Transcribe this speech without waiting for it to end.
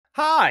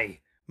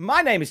Hi,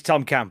 my name is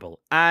Tom Campbell,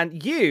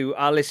 and you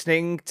are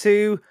listening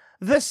to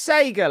the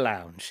Sega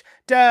Lounge.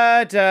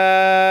 Da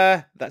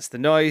da! That's the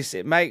noise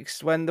it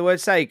makes when the word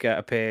Sega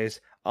appears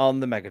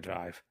on the Mega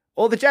Drive,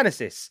 or the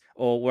Genesis,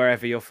 or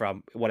wherever you're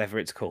from, whatever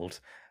it's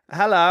called.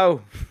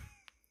 Hello.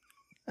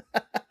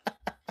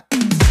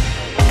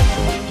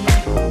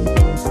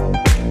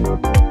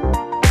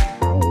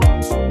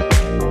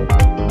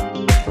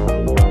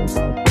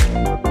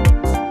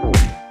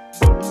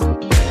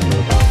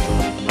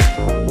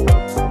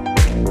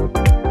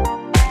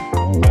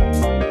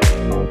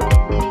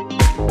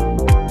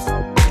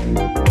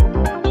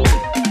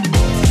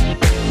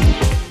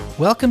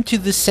 Welcome to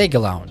the Sega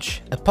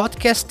Lounge, a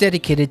podcast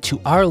dedicated to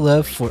our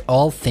love for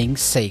all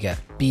things Sega,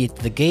 be it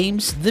the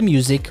games, the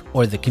music,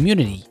 or the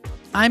community.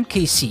 I'm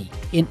KC.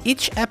 In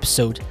each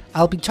episode,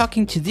 I'll be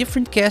talking to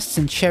different guests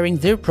and sharing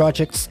their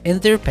projects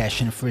and their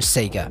passion for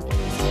Sega.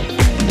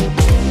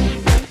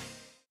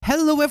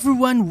 Hello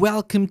everyone,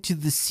 welcome to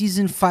the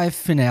Season 5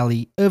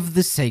 finale of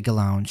the Sega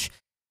Lounge.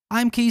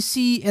 I'm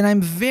KC and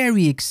I'm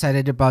very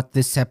excited about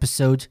this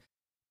episode,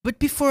 but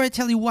before I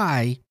tell you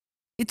why,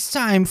 it's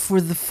time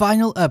for the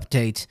final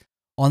update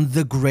on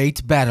the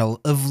Great Battle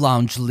of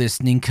Lounge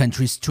Listening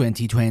Countries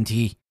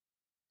 2020.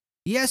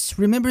 Yes,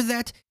 remember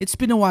that? It's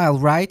been a while,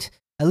 right?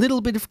 A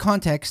little bit of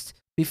context.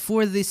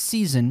 Before this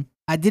season,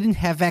 I didn't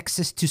have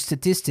access to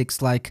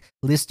statistics like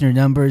listener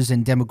numbers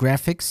and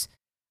demographics.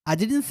 I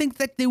didn't think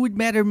that they would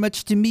matter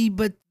much to me,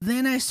 but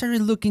then I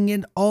started looking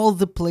at all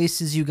the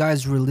places you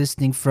guys were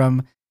listening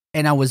from,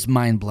 and I was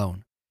mind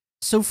blown.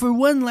 So for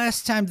one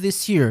last time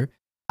this year,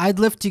 I'd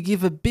love to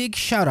give a big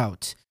shout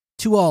out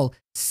to all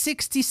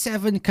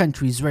 67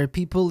 countries where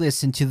people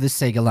listen to the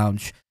Sega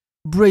Lounge.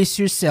 Brace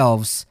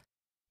yourselves.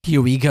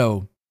 Here we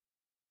go.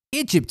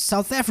 Egypt,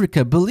 South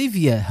Africa,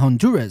 Bolivia,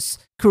 Honduras,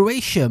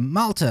 Croatia,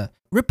 Malta,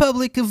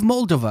 Republic of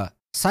Moldova,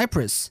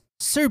 Cyprus,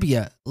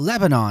 Serbia,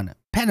 Lebanon,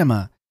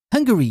 Panama,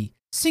 Hungary,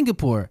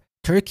 Singapore,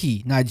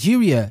 Turkey,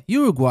 Nigeria,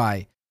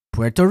 Uruguay,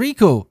 Puerto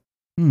Rico.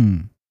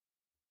 Isn't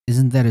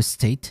that a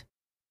state?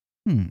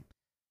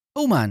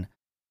 Oman,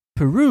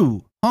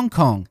 Peru, Hong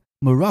Kong,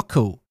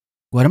 Morocco,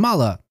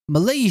 Guatemala,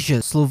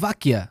 Malaysia,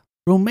 Slovakia,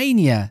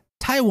 Romania,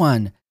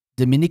 Taiwan,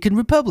 Dominican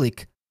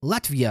Republic,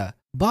 Latvia,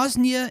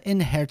 Bosnia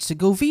and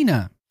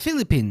Herzegovina,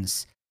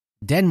 Philippines,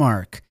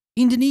 Denmark,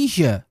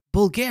 Indonesia,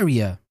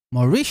 Bulgaria,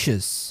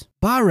 Mauritius,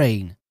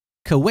 Bahrain,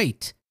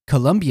 Kuwait,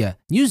 Colombia,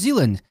 New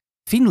Zealand,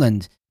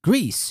 Finland,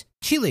 Greece,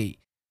 Chile,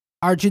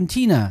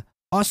 Argentina,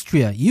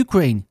 Austria,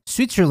 Ukraine,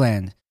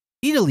 Switzerland,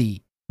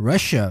 Italy,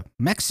 Russia,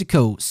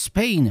 Mexico,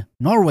 Spain,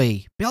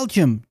 Norway,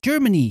 Belgium,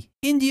 Germany,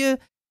 India,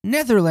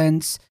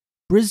 Netherlands,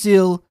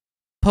 Brazil,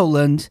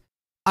 Poland,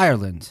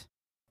 Ireland.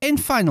 And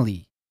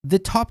finally, the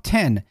top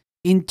 10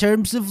 in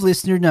terms of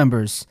listener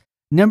numbers.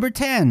 Number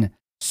 10,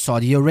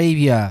 Saudi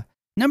Arabia.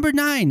 Number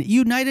 9,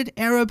 United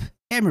Arab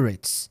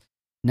Emirates.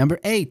 Number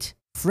 8,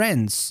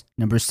 France.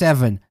 Number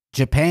 7,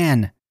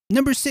 Japan.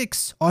 Number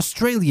 6,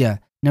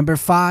 Australia. Number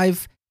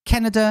 5,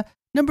 Canada.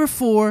 Number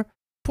 4,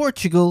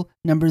 Portugal.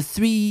 Number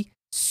 3,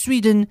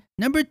 Sweden,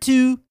 number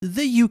 2,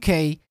 the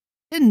UK,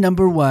 and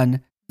number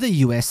 1, the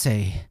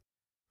USA.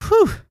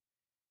 Whew!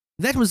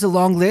 That was a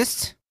long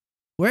list.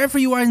 Wherever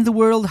you are in the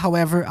world,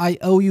 however, I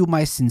owe you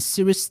my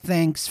sincerest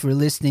thanks for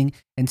listening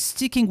and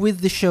sticking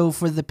with the show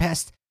for the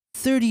past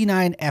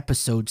 39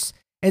 episodes,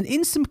 and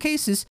in some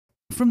cases,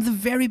 from the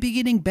very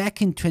beginning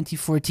back in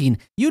 2014.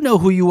 You know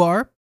who you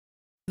are.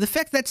 The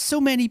fact that so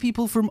many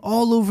people from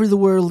all over the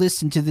world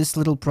listen to this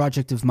little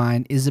project of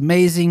mine is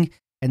amazing.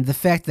 And the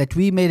fact that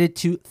we made it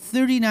to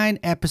 39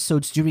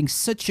 episodes during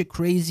such a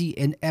crazy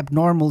and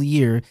abnormal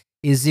year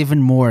is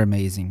even more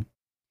amazing.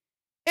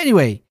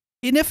 Anyway,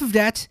 enough of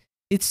that.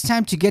 It's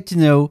time to get to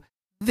know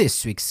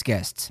this week's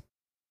guest.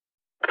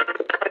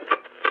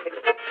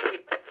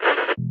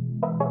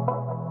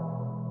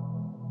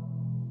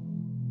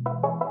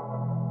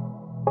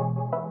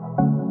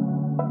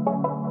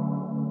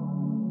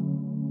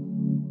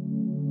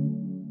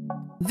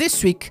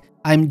 This week,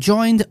 I'm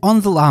joined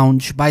on the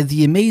lounge by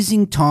the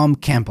amazing Tom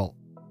Campbell,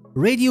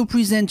 radio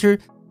presenter,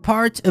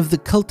 part of the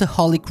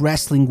Cultaholic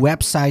Wrestling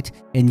website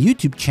and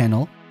YouTube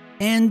channel,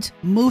 and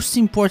most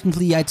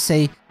importantly, I'd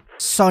say,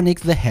 Sonic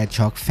the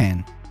Hedgehog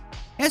fan.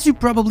 As you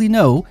probably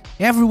know,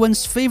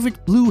 everyone's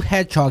favorite blue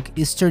hedgehog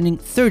is turning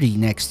 30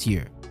 next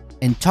year,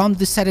 and Tom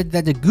decided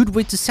that a good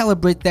way to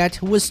celebrate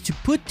that was to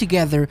put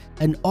together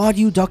an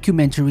audio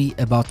documentary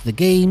about the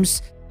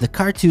games, the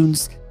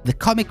cartoons, the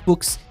comic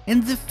books,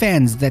 and the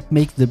fans that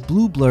make the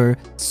Blue Blur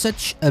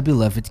such a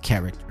beloved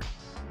character.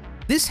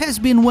 This has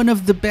been one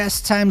of the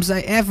best times I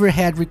ever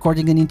had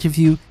recording an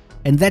interview,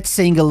 and that's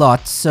saying a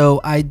lot,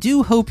 so I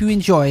do hope you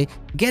enjoy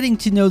getting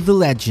to know the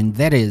legend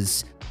that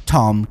is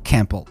Tom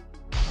Campbell.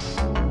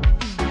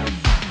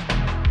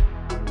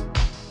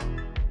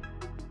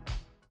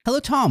 Hello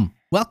Tom,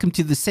 welcome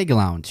to the Sega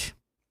Lounge.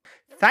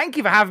 Thank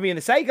you for having me in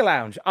the Sega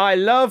Lounge. I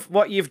love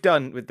what you've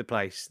done with the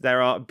place.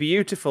 There are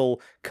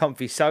beautiful,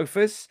 comfy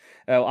sofas.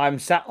 I'm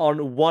sat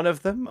on one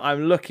of them.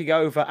 I'm looking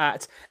over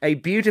at a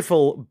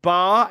beautiful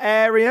bar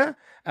area.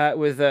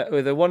 with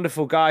a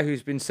wonderful guy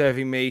who's been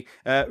serving me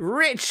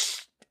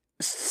rich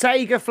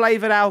Sega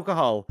flavored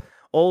alcohol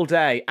all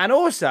day. And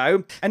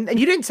also, and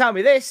you didn't tell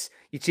me this,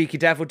 you cheeky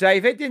devil,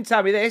 David, didn't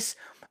tell me this.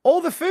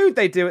 All the food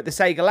they do at the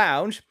Sega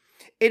Lounge,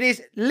 it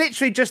is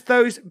literally just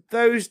those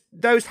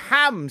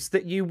hams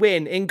that you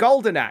win in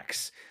Golden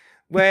Axe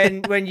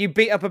when you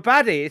beat up a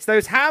baddie. It's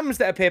those hams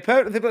that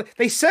appear.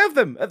 They serve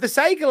them at the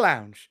Sega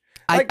Lounge.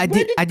 Like, I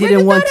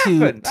didn't want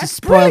to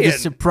spoil the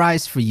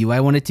surprise for you. I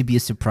want it to be a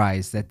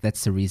surprise.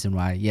 That's the reason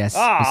why. Yes.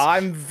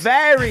 I'm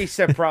very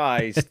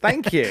surprised.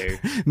 Thank you.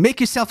 Make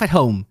yourself at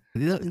home.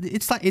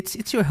 It's like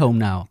it's your home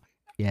now.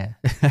 Yeah.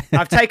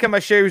 I've taken my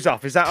shoes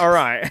off. Is that all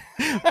right?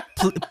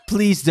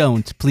 Please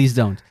don't. Please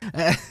don't.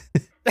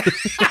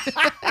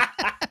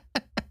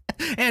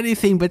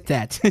 Anything but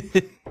that.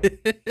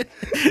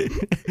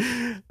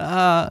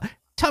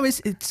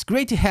 Thomas, it's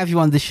great to have you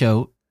on the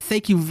show.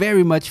 Thank you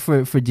very much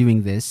for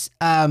doing this.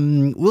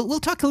 We'll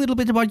talk a little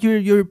bit about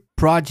your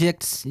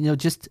projects,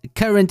 just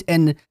current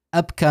and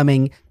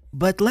upcoming.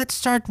 But let's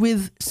start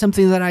with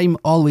something that I'm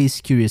always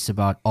curious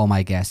about all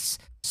my guests.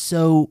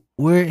 So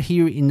we're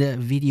here in a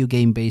video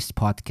game-based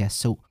podcast.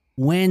 So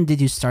when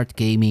did you start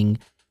gaming?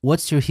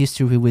 What's your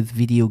history with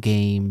video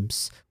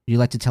games? Would you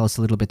like to tell us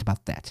a little bit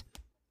about that?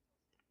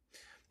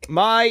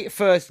 My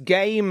first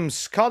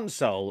games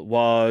console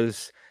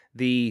was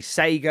the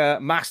Sega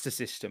Master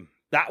System.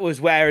 That was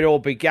where it all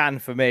began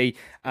for me.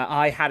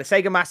 I had a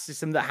Sega Master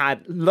System that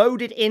had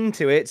loaded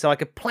into it so I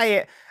could play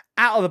it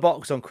out of the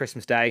box on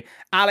Christmas Day,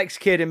 Alex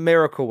Kidd in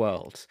Miracle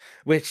World,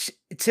 which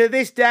to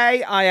this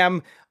day I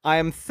am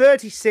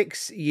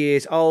 36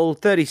 years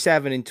old,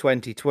 37 in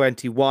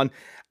 2021,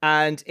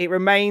 and it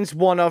remains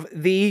one of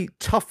the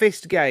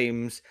toughest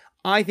games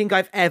I think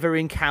I've ever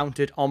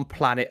encountered on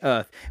planet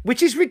Earth,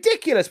 which is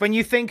ridiculous when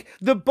you think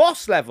the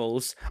boss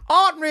levels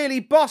aren't really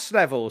boss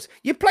levels.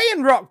 You're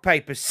playing rock,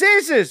 paper,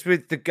 scissors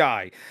with the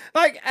guy.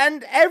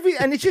 And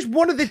it's just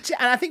one of the,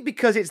 and I think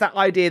because it's that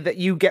idea that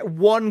you get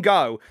one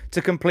go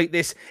to complete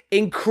this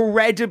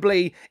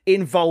incredibly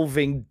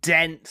involving,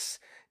 dense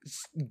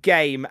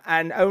game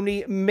and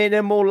only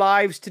minimal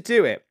lives to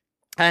do it.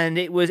 And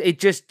it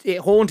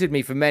haunted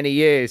me for many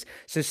years.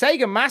 So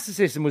Sega Master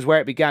System was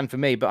where it began for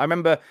me. But I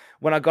remember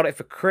when I got it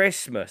for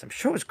Christmas, I'm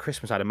sure it was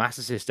Christmas, I had a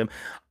Master System.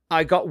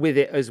 I got with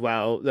it as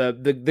well.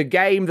 The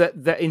game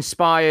that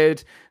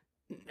inspired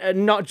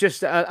not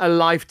just a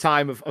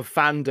lifetime of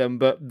fandom,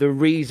 but the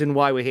reason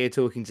why we're here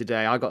talking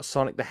today. I got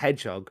Sonic the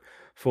Hedgehog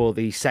for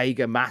the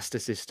Sega Master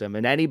System.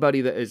 And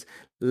anybody that has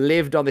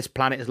lived on this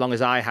planet as long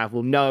as I have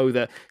will know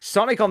that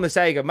Sonic on the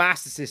Sega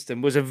Master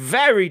System was a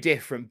very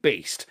different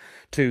beast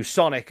to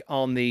Sonic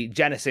on the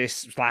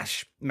Genesis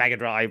 / Mega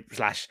Drive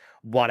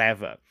 /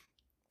 whatever.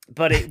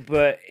 But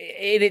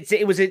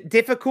it was a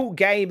difficult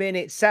game in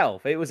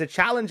itself. It was a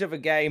challenge of a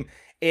game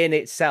in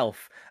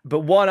itself,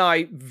 but one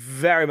I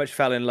very much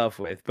fell in love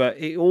with. But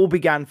it all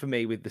began for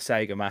me with the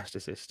Sega Master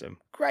System.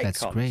 Great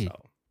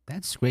console.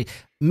 That's great.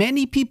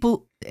 Many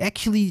people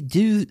actually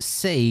do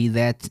say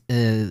that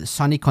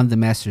Sonic on the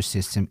Master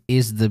System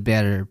is the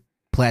better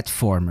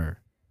platformer.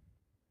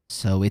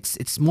 So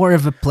it's more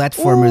of a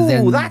platformer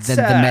than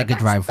the Mega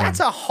Drive one.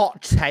 That's a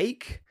hot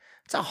take.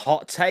 It's a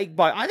hot take,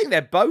 but I think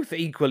they're both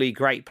equally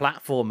great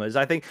platformers.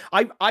 I think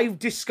I've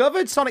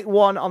discovered Sonic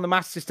 1 on the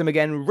Master System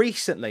again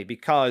recently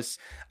because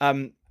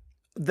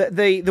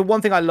the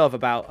one thing I love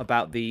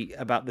about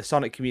the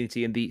Sonic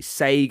community and the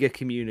Sega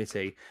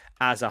community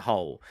as a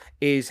whole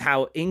is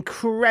how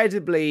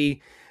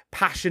incredibly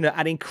passionate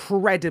and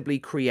incredibly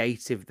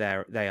creative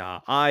they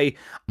are. I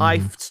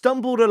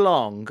stumbled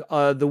along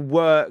the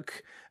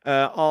work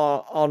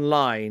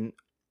online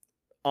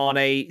on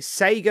a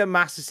Sega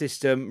Master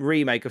System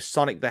remake of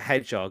Sonic the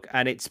Hedgehog,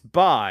 and it's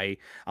by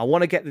I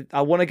want to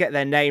get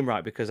their name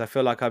right because I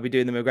feel like I'd be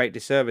doing them a great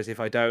disservice if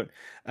I don't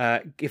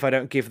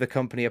give the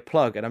company a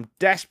plug, and I'm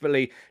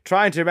desperately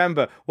trying to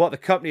remember what the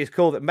company is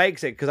called that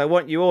makes it because I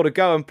want you all to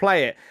go and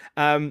play it.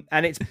 And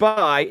it's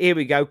by, here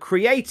we go,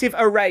 Creative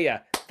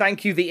Araya.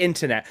 Thank you, the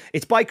internet.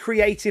 It's by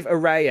Creative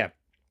Araya.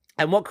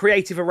 And what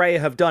Creative Array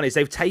have done is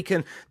they've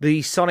taken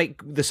the Sonic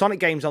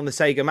games on the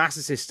Sega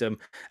Master System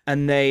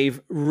and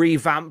they've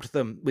revamped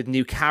them with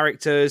new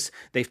characters.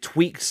 They've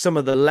tweaked some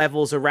of the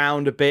levels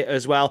around a bit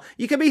as well.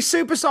 You can be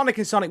Super Sonic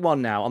in Sonic 1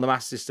 now on the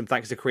Master System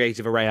thanks to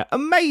Creative Array.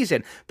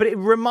 Amazing. But it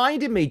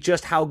reminded me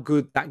just how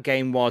good that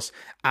game was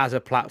as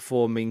a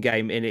platforming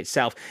game in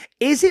itself.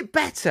 Is it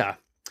better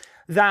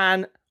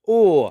than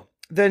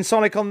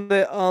Sonic on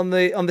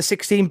the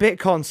 16-bit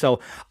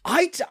console?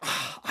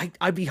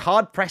 I'd be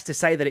hard pressed to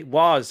say that it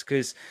was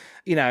because,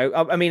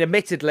 I mean,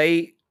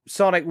 admittedly,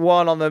 Sonic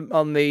 1 on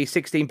the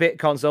 16-bit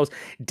consoles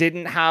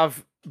didn't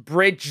have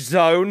Bridge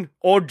Zone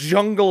or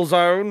Jungle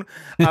Zone,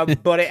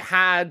 but it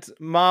had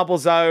Marble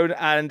Zone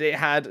and it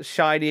had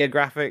shinier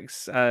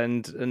graphics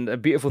and a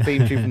beautiful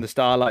theme tune from the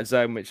Starlight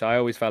Zone, which I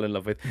always fell in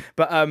love with.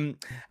 But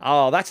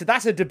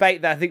that's a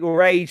debate that I think will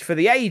rage for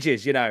the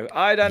ages.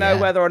 I don't know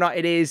whether or not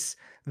it is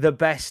the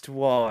best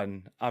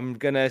one. I'm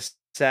gonna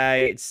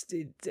say it's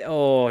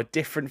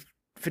different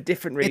for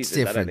different reasons. It's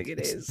different. I don't think it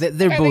is.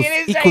 They're I both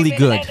think it is, equally David.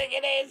 good. I don't think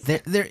it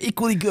is. They're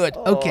equally good.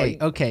 Oh. Okay.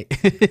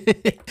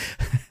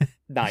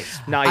 Nice.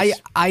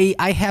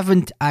 I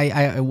haven't.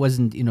 I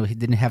wasn't. He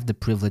didn't have the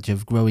privilege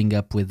of growing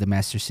up with the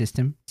Master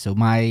System. So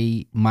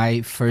my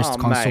first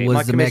console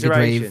was the Mega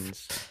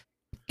Drive.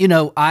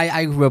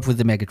 I grew up with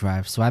the Mega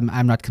Drive, so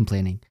I'm not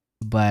complaining.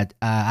 But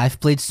I've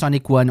played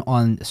Sonic 1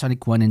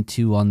 and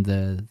 2 on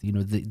the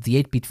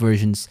the 8-bit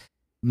versions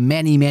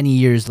many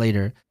years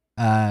later.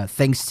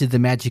 Thanks to the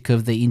magic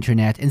of the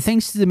internet, and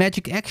thanks to the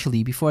magic,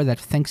 actually, before that,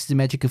 thanks to the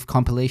magic of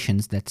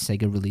compilations that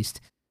Sega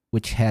released,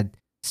 which had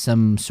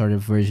some sort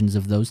of versions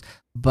of those.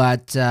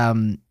 But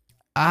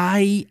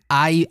I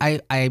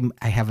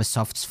have a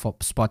soft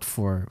spot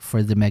for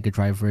the Mega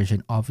Drive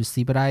version,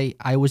 obviously. But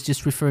I was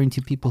just referring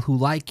to people who,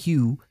 like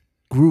you,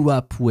 grew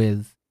up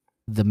with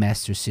the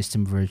Master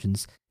System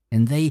versions,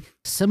 and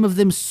some of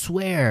them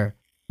swear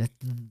that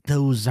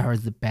those are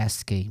the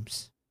best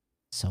games.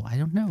 So I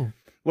don't know.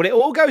 Well, it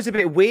all goes a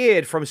bit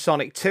weird from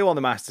Sonic 2 on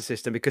the Master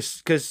System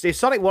because if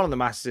Sonic 1 on the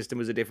Master System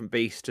was a different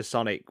beast to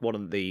Sonic 1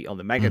 on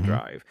the Mega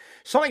Drive,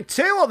 Sonic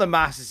 2 on the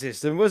Master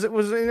System was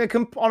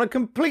on a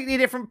completely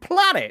different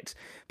planet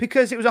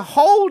because it was a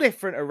whole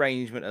different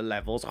arrangement of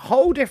levels, a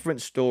whole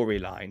different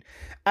storyline,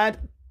 and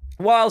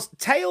whilst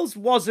Tails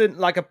wasn't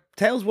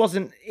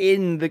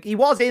in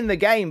the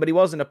game, but he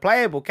wasn't a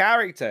playable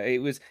character. He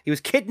was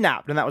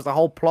kidnapped, and that was the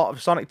whole plot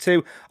of Sonic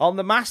 2 on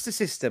the Master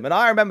System. And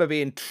I remember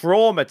being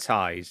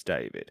traumatized,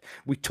 David.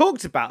 We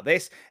talked about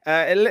this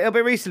a little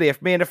bit recently,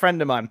 me and a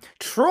friend of mine,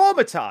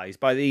 traumatized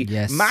by the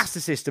Master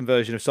System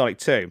version of Sonic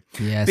 2.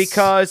 Yes.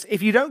 Because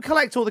if you don't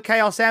collect all the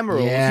Chaos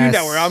Emeralds, you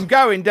know where I'm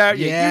going, don't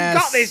you? Yes.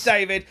 You've got this,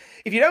 David.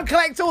 If you don't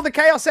collect all the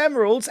Chaos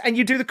Emeralds and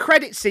you do the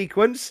credit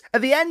sequence,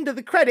 at the end of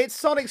the credits,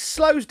 Sonic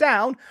slows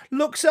down,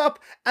 looks up,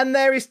 and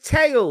there is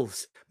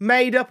Tails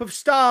made up of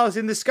stars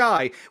in the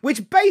sky,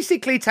 which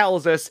basically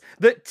tells us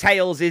that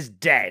Tails is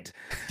dead.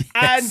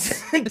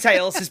 Yes. And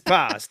Tails has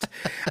passed.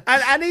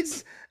 And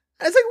it's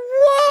like,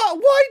 what?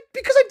 Why?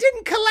 Because I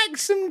didn't collect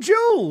some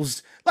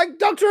jewels. Like,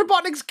 Dr.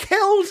 Robotnik's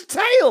killed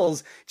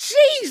Tails.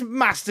 Jeez,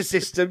 Master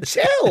System,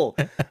 chill.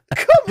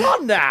 Come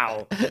on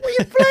now. What are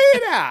you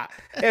playing at?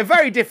 A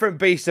very different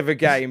beast of a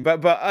game,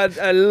 but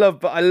I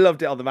loved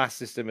it on the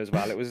Master System as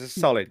well. It was a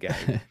solid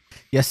game.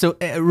 Yeah, so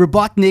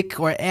Robotnik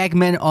or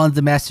Eggman on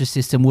the Master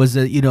System was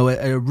a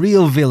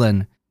real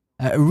villain,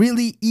 a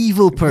really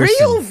evil person.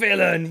 Real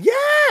villain,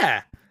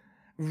 yeah.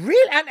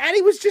 Real, and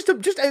he was just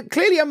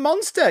clearly a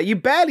monster. You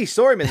barely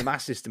saw him in the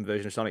Master System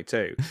version of Sonic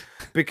 2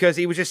 because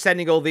he was just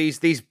sending all these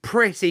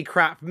pretty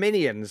crap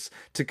minions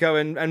to go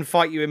and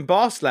fight you in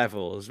boss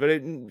levels.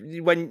 But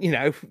when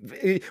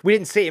we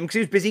didn't see him because he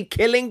was busy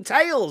killing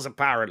Tails,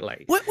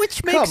 apparently.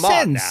 Which makes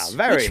sense.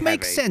 Which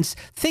makes sense.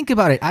 Think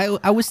about it.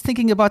 I was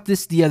thinking about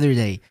this the other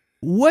day.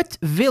 What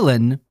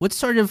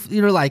sort of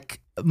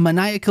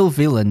maniacal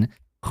villain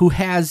who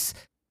has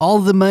all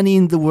the money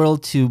in the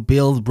world to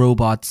build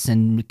robots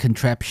and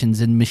contraptions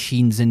and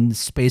machines and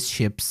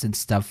spaceships and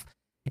stuff,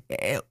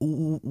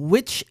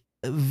 which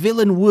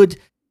villain would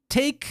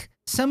take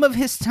some of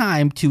his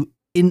time to,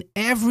 in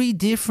every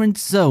different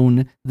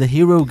zone the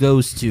hero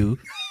goes to,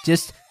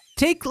 just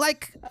take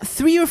like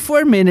 3 or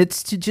 4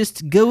 minutes to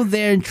just go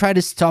there and try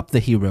to stop the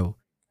hero,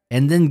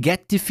 and then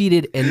get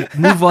defeated and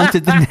move on to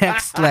the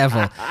next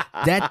level?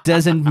 That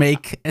doesn't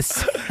make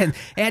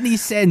any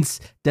sense.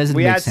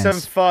 We had some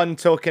fun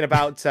talking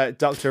about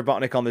Dr.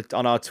 Robotnik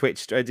on our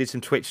Twitch. Did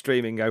some Twitch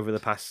streaming over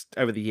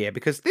the year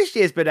because this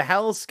year's been a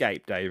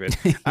hellscape, David.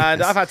 Yes.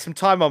 And I've had some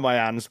time on my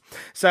hands,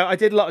 so I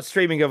did a lot of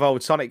streaming of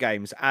old Sonic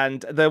games.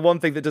 And the one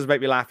thing that does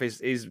make me laugh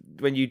is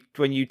when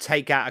you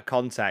take out of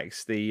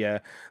context the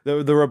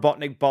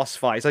Robotnik boss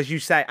fights,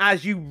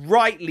 as you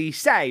rightly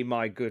say,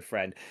 my good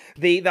friend.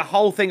 The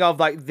whole thing of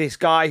like this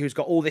guy who's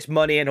got all this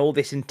money and all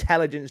this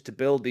intelligence to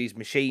build these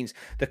machines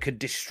that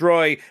could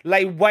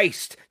lay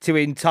waste to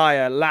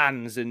entire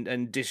lands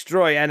and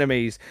destroy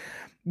enemies.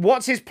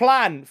 What's his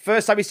plan?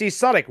 First time he sees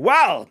Sonic,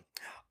 well,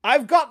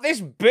 I've got this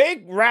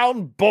big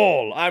round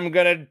ball. I'm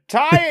gonna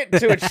tie it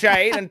to a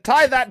chain and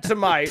tie that to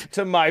my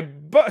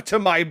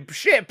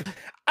ship, and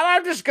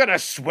I'm just gonna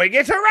swing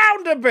it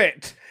around a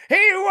bit.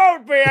 He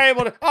won't be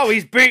able to. Oh,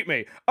 he's beat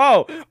me.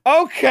 Oh,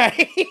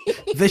 okay.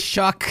 The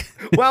shock.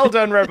 Well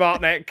done,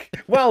 Robotnik.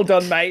 Well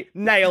done, mate.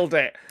 Nailed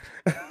it.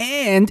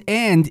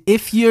 And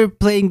if you're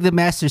playing the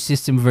Master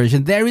System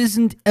version, there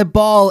isn't a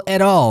ball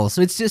at all.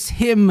 So it's just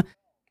him,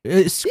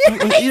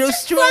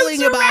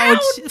 strolling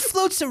about,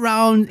 floats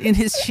around in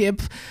his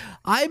ship.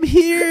 I'm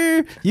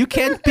here. You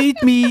can't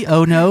beat me.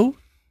 Oh no,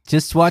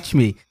 just watch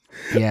me.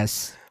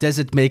 Yes.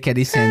 Doesn't make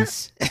any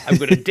sense. I'm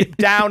going to dip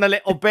down a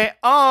little bit.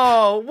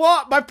 Oh,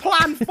 what? My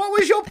plan? What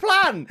was your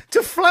plan?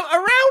 To float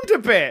around a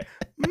bit?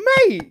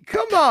 Mate,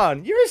 come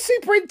on. You're a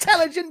super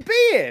intelligent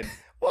being.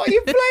 What are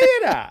you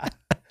playing at?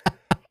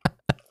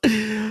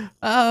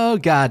 Oh,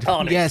 God.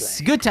 Honestly. Yes,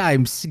 good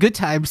times. Good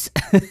times.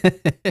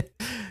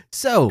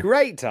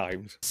 Great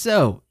times.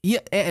 So,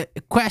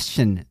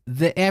 question.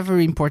 The ever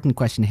important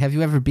question. Have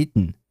you ever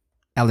beaten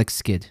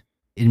Alex Kidd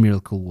in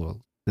Miracle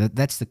World?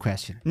 That's the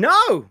question.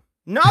 No,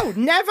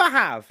 never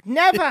have,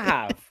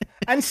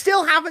 and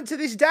still haven't to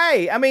this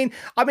day. I mean,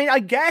 I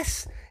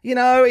guess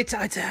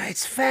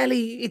it's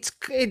fairly,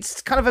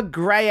 it's kind of a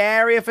grey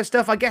area for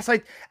stuff. I guess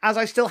as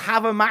I still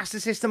have a Master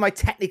System, I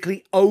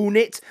technically own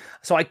it,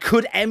 so I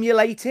could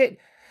emulate it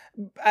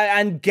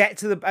and get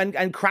to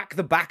and crack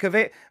the back of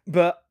it,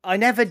 but I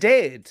never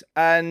did,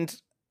 and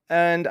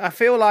I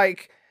feel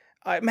like.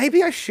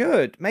 Maybe I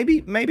should.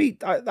 Maybe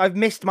I've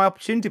missed my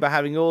opportunity by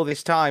having all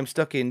this time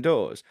stuck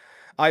indoors.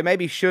 I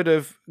maybe should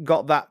have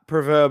got that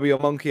proverbial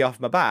monkey off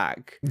my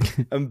back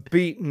and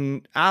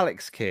beaten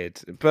Alex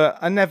Kidd, but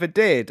I never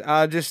did.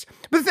 But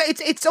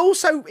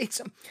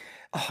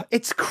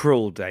it's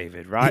cruel,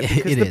 David,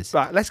 right? It is.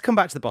 Right, let's come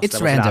back to the boss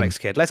levels. Random. Alex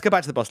Kidd. Let's go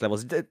back to the boss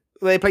levels.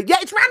 They play. Yeah,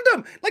 it's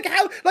random. Like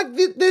how? Like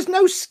there's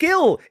no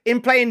skill in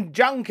playing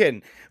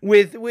Junkin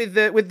with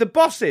the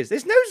bosses.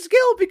 There's no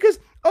skill because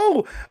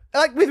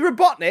like with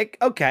Robotnik,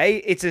 okay,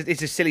 it's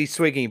a silly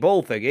swinging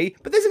ball thingy,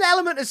 but there's an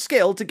element of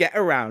skill to get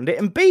around it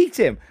and beat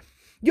him.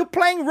 You're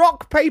playing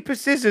rock paper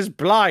scissors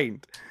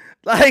blind.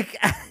 Like,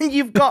 and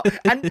you've got,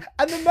 and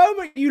the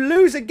moment you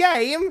lose a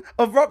game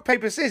of rock,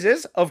 paper,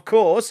 scissors, of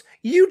course,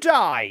 you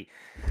die.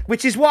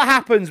 Which is what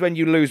happens when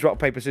you lose rock,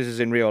 paper,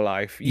 scissors in real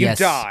life. You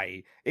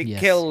die. It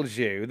kills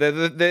you.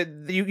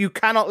 You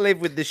cannot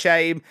live with the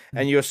shame,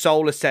 and your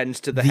soul ascends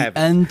to the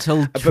heavens.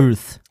 Untold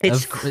truth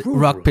it's of cruel.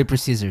 rock, paper,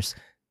 scissors.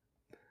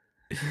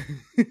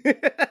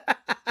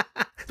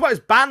 That's why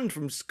it's banned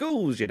from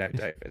schools,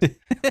 David.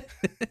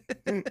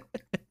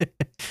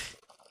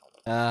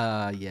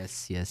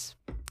 Yes.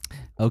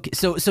 Okay,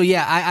 so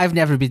yeah, I've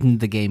never beaten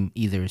the game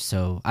either,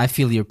 so I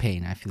feel your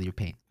pain.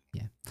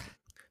 Yeah.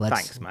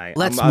 Thanks, mate.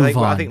 Let's move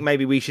on. I think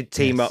maybe we should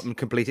team up and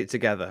complete it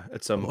together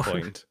at some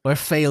point. Or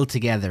fail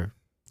together.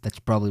 That's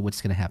probably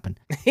what's going to happen.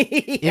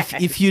 Yes.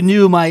 If you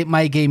knew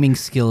my gaming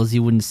skills,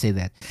 you wouldn't say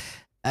that.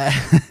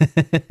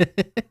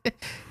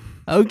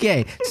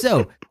 Okay,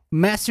 so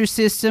Master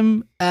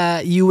System,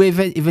 you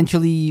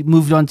eventually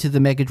moved on to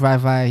the Mega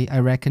Drive, I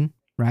reckon,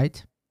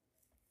 right?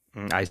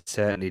 I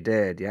certainly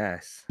did,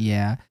 yes.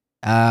 Yeah.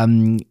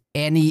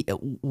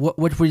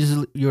 What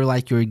was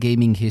your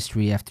gaming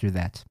history after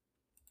that?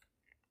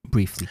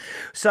 Briefly.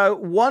 So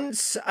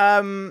once,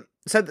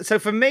 so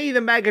for me,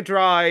 the Mega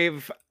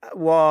Drive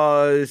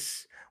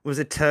was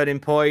a turning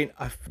point.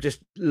 I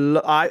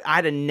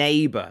had a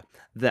neighbor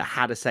that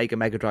had a Sega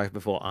Mega Drive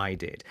before I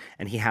did,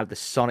 and he had the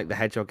Sonic the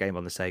Hedgehog game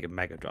on the Sega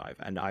Mega Drive,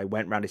 and I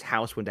went around his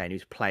house one day and he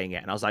was playing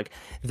it, and I was like,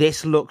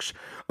 this looks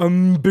a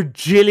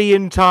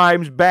bajillion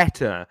times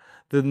better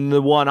than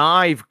the one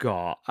I've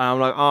got. And I'm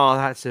like, oh,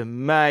 that's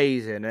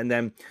amazing. And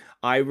then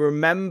I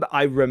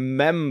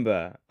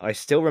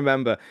still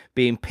remember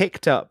being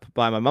picked up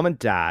by my mum and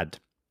dad,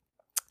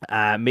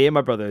 me and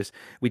my brothers.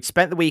 We'd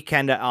spent the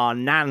weekend at our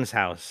nan's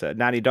house, at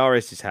Nanny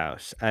Doris's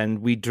house,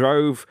 and we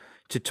drove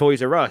to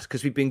Toys R Us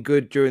because we'd been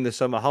good during the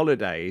summer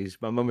holidays.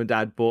 My mum and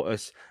dad bought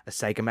us a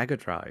Sega Mega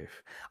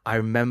Drive. I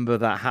remember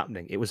that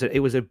happening. It was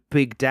a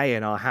big day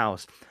in our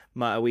house.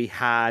 We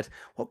had,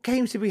 what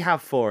games did we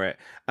have for it?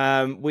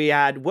 We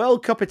had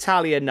World Cup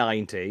Italia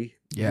 90,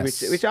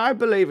 yes, which I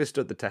believe has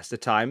stood the test of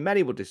time.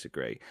 Many will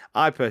disagree.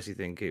 I personally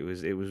think it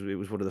was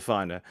one of the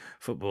finer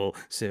football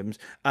sims.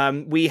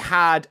 We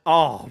had,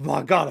 oh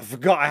my god, I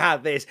forgot I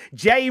had this,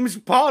 James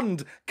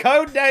Pond,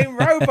 codename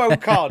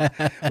Robocon.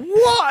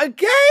 What a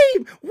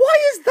game! Why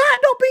has that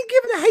not been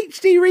given a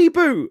HD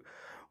reboot?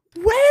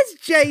 Where's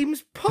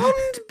James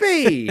Pond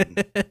been?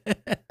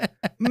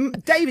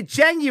 David,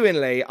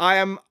 genuinely, I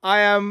am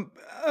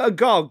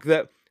agog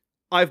that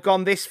I've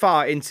gone this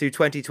far into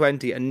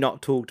 2020 and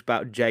not talked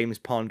about James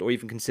Pond or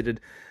even considered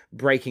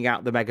breaking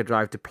out the Mega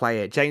Drive to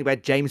play it. We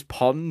had James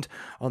Pond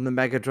on the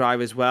Mega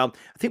Drive as well.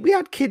 I think we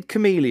had Kid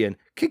Chameleon.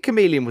 Kid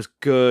Chameleon was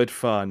good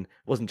fun. It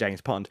wasn't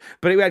James Pond,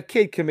 but we had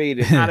Kid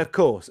Chameleon. And of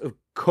course,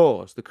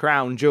 the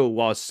crown jewel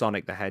was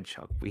Sonic the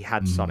Hedgehog. We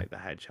had Sonic the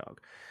Hedgehog.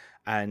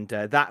 And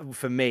that,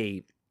 for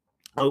me,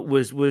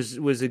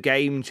 was a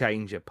game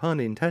changer, pun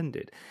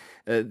intended.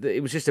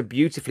 It was just a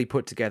beautifully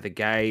put together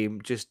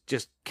game.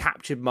 Just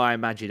captured my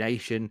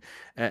imagination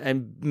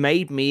and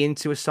made me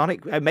into a Sonic.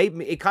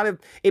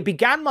 It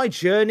began my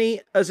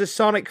journey as a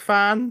Sonic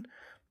fan,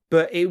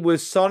 but it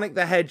was Sonic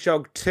the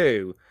Hedgehog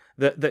 2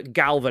 that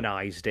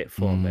galvanized it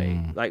for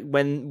me. Like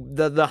when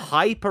the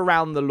hype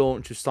around the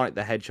launch of Sonic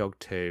the Hedgehog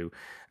 2.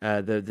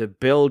 The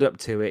build up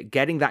to it,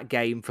 getting that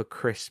game for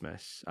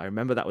Christmas. I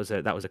remember that was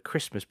a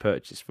Christmas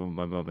purchase from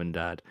my mum and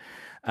dad,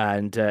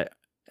 and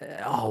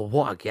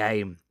what a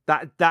game!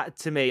 That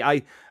to me,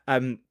 I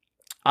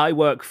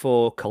work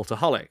for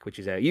Cultaholic, which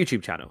is a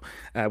YouTube channel.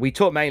 We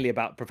talk mainly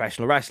about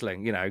professional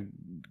wrestling,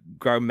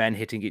 grown men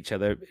hitting each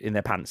other in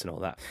their pants and all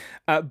that.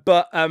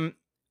 But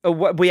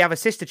we have a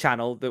sister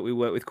channel that we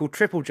work with called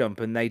Triple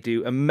Jump, and they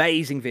do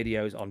amazing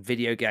videos on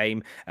video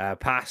game,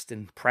 past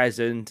and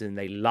present, and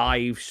they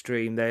live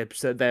stream.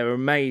 They're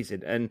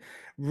amazing. And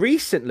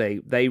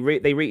recently, they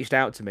reached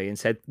out to me and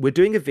said, we're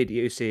doing a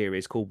video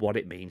series called What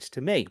It Means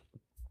to Me.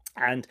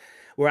 And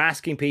we're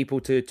asking people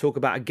to talk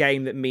about a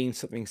game that means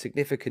something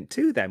significant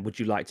to them. Would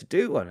you like to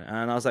do one?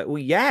 And I was like, well,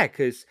 yeah,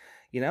 because,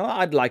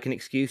 I'd like an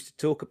excuse to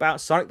talk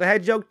about Sonic the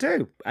Hedgehog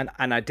too. And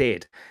I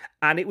did.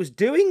 And it was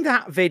doing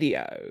that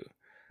video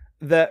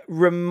that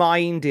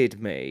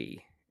reminded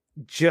me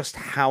just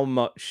how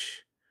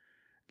much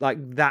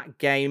that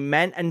game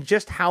meant, and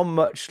just how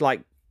much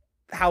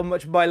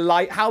my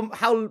life,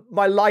 how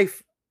my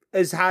life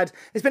has had.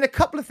 There's been a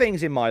couple of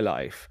things in my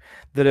life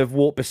that have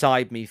walked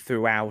beside me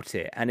throughout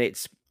it, and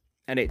it's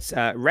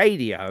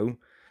radio.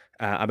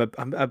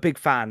 I'm a big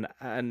fan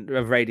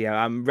of radio.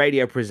 I'm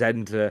radio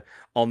presenter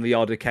on the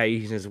odd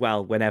occasion as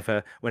well,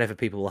 whenever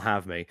people will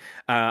have me.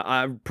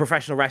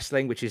 Professional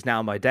wrestling, which is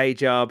now my day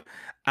job,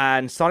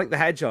 and Sonic the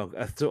Hedgehog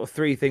are sort of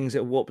three things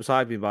that walked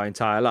beside me my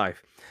entire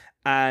life.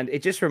 And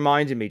it just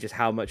reminded me just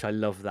how much I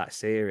love that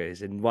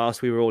series. And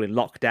whilst we were all in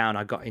lockdown,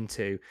 I got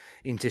into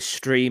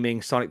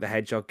streaming Sonic the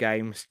Hedgehog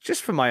games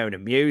just for my own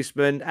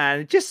amusement.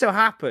 And it just so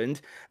happened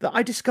that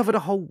I discovered a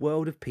whole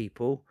world of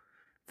people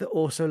that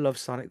also love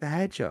Sonic the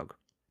Hedgehog.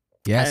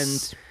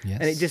 Yes.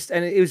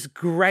 And it was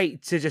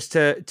great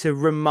to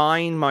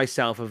remind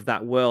myself of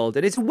that world.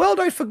 And it's a world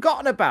I'd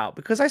forgotten about,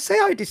 because I say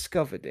I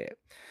discovered it.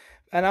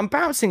 And I'm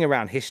bouncing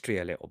around history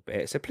a little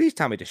bit, so please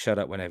tell me to shut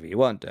up whenever you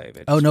want,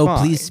 David. Oh, no,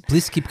 please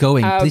keep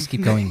going. Please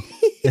keep going.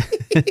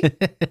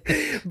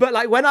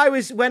 But when I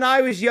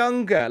was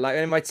younger,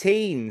 in my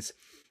teens,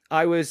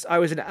 I was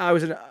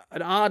an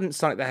ardent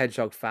Sonic the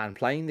Hedgehog fan,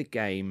 playing the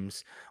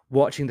games,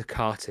 watching the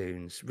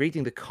cartoons,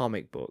 reading the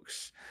comic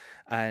books,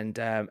 and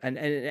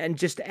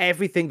just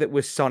everything that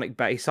was Sonic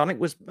based. Sonic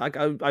was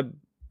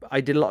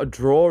I did a lot of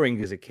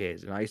drawing as a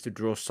kid, and I used to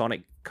draw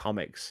Sonic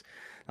comics.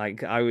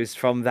 I was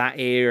from that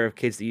era of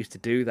kids that used to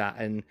do that,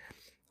 and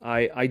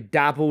I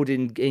dabbled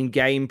in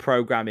game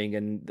programming,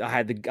 and I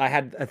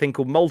had a thing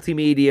called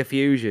Multimedia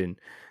Fusion,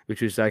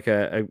 which was like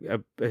a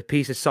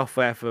piece of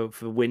software for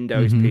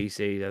Windows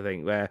PCs, I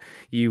think, where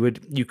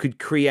you could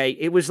create.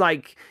 It was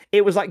like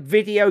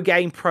video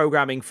game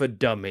programming for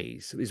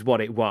dummies, is what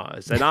it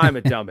was. And I'm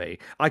a dummy.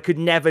 I could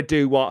never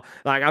do what,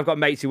 I've got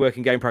mates who work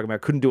in game programming. I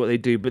couldn't do what they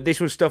do, but this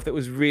was stuff that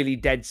was really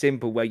dead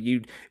simple, where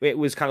it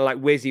was kind of like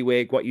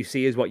WYSIWYG, what you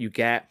see is what you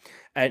get.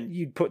 And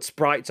you'd put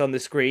sprites on the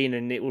screen,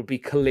 and it would be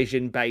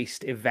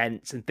collision-based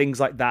events and things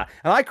like that.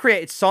 And I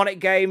created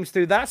Sonic games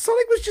through that.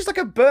 Sonic was just like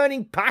a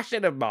burning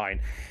passion of mine.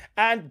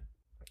 And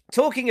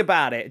talking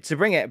about it, to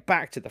bring it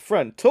back to the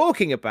front,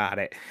 talking about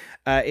it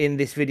in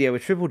this video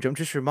with Triple Jump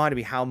just reminded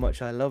me how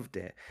much I loved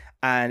it.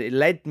 And it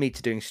led me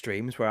to doing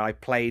streams where I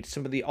played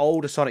some of the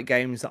older Sonic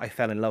games that I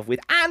fell in love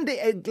with. And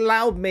it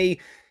allowed me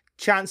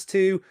chance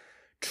to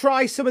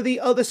try some of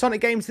the other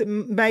Sonic games that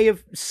may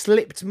have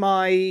slipped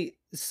my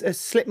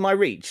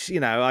reach.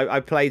 I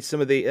played some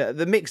of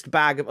the mixed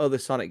bag of other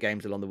Sonic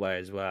games along the way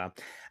as well,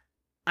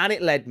 and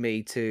it led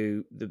me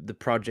to the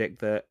project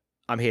that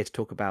I'm here to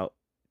talk about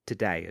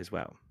today as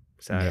well.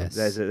 So yes.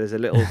 there's a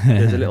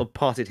little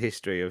potted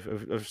history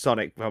of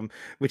Sonic,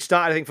 which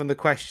started, I think, from the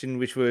question,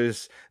 which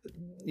was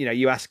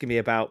you asking me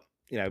about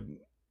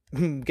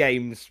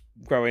games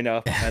growing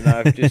up, and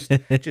I've just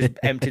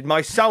emptied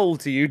my soul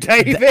to you,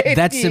 David.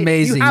 That's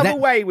amazing. You have a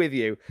way with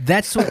you.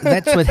 That's what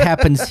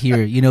happens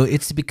here.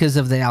 It's because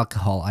of the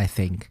alcohol, I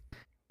think.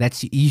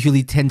 That's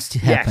usually tends to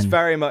happen. Yes,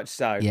 very much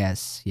so.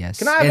 Yes.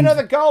 Can I have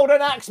another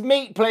golden axe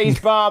meat, please,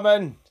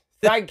 barman?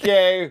 Thank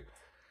you.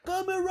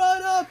 Coming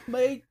right up,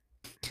 mate.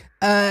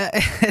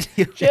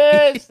 Anyway.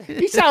 Cheers.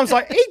 He sounds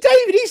like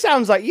David. He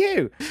sounds like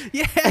you.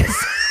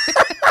 Yes.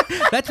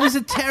 That was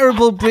a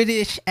terrible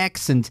British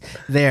accent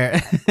there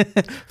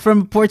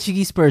from a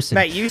Portuguese person.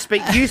 Mate, you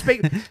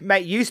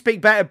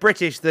speak better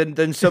British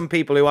than some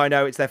people who I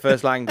know it's their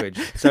first language.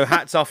 So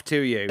hats off to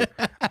you.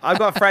 I've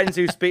got friends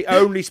who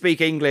only speak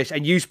English,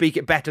 and you speak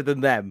it better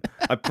than them.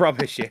 I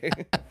promise you.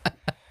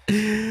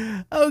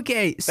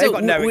 Okay, so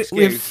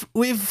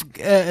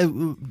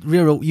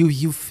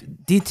you've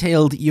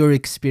detailed your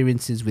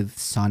experiences with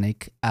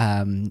Sonic.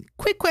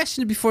 Quick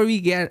question before we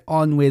get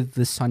on with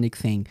the Sonic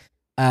thing.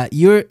 As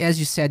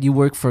you said, you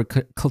work for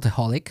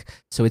Cultaholic,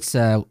 so it's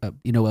a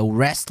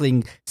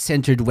wrestling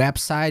centered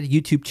website,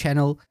 YouTube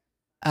channel.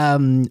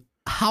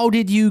 How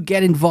did you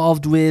get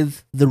involved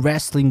with the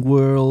wrestling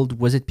world?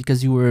 Was it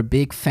because you were a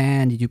big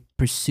fan? Did you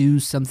pursue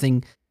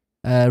something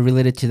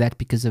related to that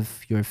because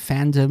of your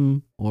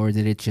fandom, or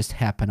did it just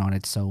happen on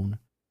its own?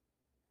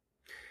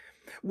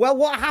 Well,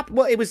 what happened?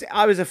 Well,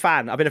 I was a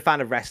fan. I've been a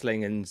fan of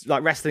wrestling, and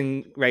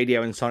wrestling,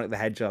 radio, and Sonic the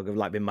Hedgehog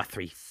have been my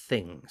three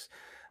things.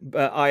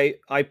 But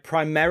I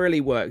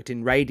primarily worked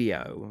in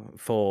radio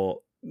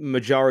for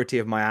majority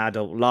of my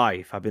adult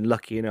life. I've been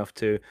lucky enough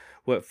to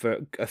work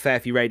for a fair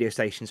few radio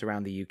stations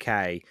around the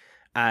UK,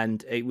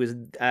 and it was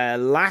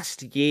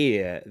last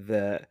year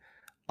that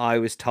I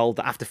was told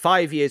that after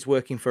 5 years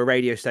working for a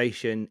radio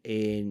station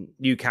in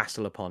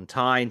Newcastle upon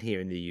Tyne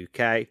here in the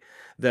UK,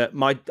 that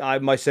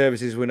my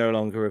services were no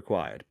longer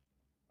required.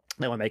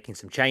 They were making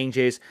some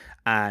changes,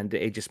 and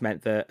it just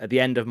meant that at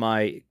the end of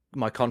my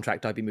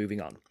contract, I'd be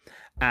moving on.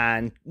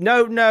 And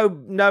no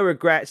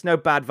regrets, no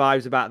bad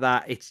vibes about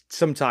that. It's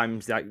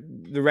sometimes like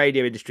the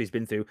radio industry's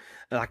been through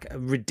like a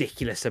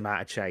ridiculous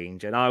amount of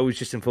change, and I was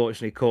just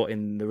unfortunately caught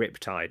in the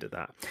riptide of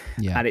that.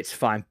 Yeah. And it's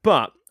fine.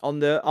 But on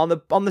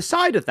the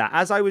side of that,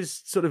 as I was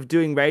sort of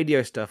doing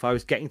radio stuff, I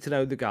was getting to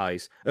know the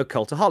guys at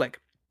Cultaholic.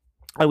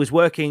 I was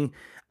working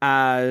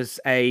as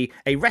a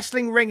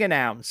wrestling ring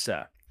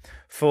announcer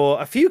for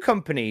a few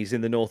companies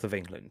in the north of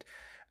England.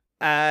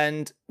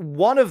 And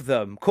one of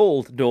them,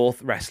 called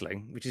North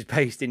Wrestling, which is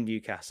based in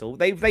Newcastle,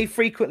 they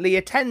frequently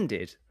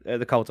attended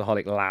the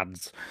Cultaholic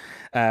lads.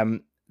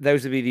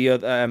 Those would be the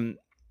other.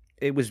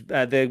 It was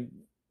the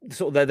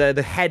sort of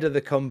the head of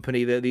the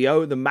company,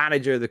 the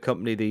manager of the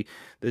company,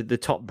 the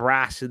top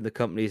brass in the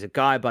company is a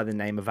guy by the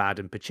name of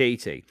Adam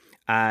Pacitti,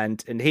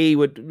 and he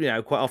would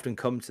quite often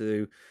come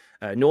to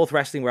North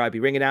Wrestling where I'd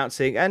be ring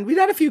announcing, and we'd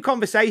had a few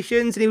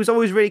conversations, and he was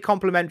always really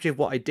complimentary of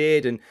what I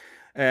did, and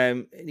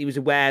he was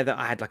aware that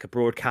I had like a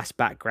broadcast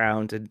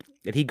background, and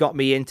he got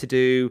me in to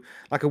do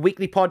like a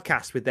weekly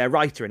podcast with their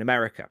writer in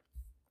America.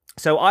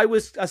 So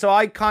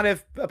I kind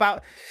of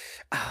about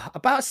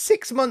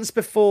 6 months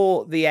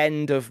before the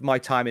end of my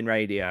time in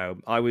radio,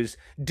 I was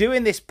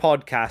doing this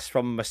podcast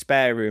from my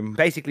spare room,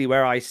 basically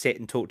where I sit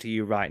and talk to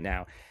you right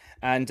now.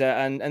 And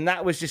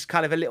that was just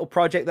kind of a little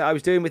project that I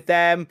was doing with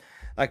them,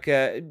 like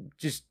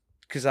just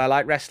because I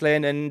like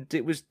wrestling, and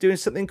it was doing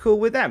something cool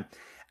with them.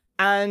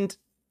 And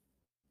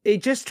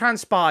it just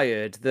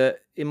transpired that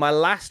in my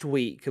last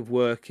week of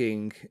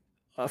working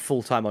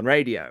full-time on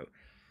radio,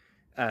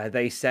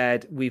 they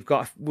said, we've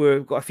got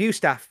a few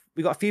staff,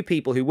 we've got a few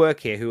people who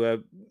work here who are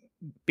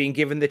being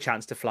given the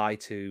chance to fly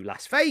to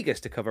Las Vegas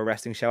to cover a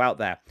wrestling show out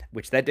there,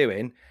 which they're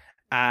doing.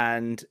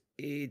 And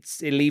it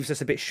leaves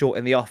us a bit short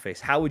in the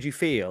office. How would you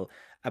feel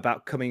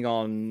about coming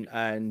on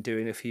and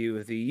doing a few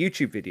of the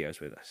YouTube videos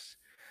with us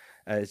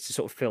to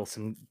sort of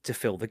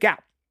fill the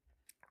gap?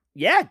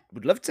 Yeah,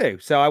 would love to.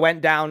 So I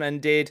went down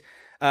and did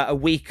a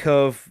week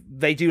of,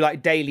 they do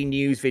like daily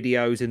news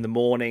videos in the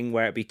morning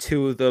where it'd be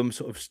two of them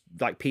sort of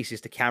like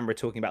pieces to camera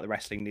talking about the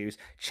wrestling news,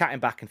 chatting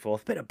back and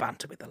forth, a bit of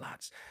banter with the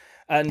lads.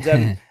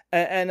 And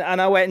and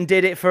I went and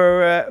did it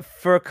for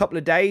a couple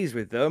of days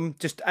with them.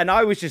 And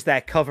I was just there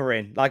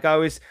covering. Like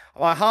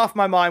half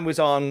my mind was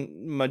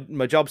on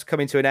my job's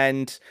coming to an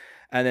end.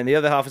 And then the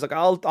other half was like,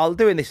 I'll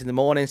do this in the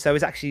morning. So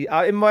it's actually,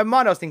 in my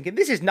mind, I was thinking,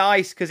 this is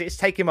nice because it's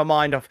taking my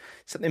mind off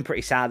something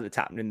pretty sad that's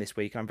happening this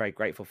week. And I'm very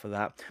grateful for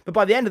that. But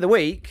by the end of the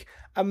week,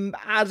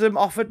 Adam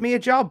offered me a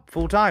job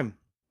full time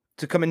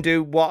to come and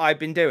do what I've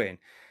been doing.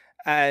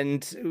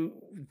 And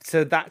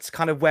so that's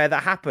kind of where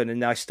that happened.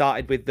 And I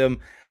started with them.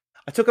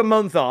 I took a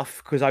month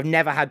off because I've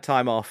never had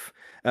time off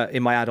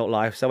in my adult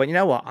life. So I went, you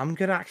know what? I'm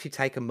going to actually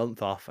take a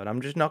month off, and I'm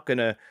not going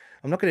to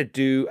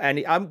do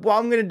any. What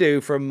I'm going to do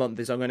for a month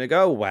is I'm going to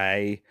go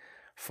away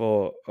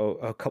for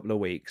a couple of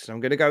weeks. I'm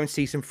going to go and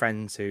see some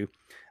friends who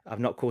I've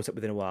not caught up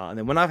with in a while. And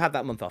then when I've had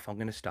that month off, I'm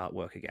going to start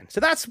work again. So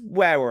that's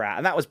where we're at.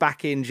 And that was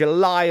back in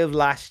July of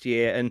last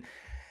year. And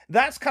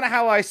that's kind of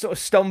how I sort of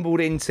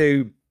stumbled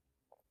into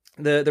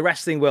the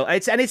wrestling world.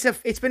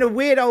 It's been a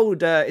weird old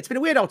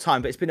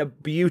time, but it's been a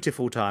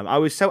beautiful time. I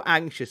was so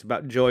anxious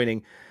about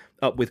joining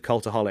up with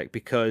Cultaholic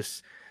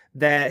because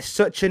they're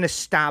such an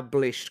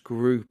established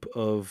group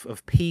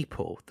of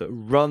people that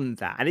run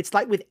that, and it's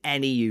like with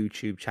any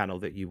YouTube channel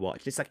that you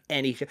watch. It's like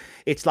any show.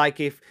 It's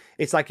like if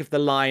the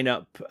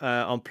lineup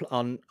on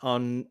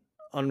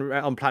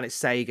Planet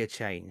Sega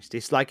changed.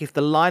 It's like if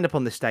the lineup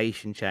on the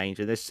station changed,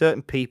 and there's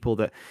certain people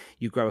that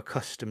you grow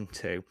accustomed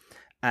to,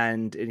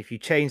 and if you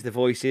change the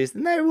voices,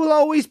 then there will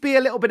always be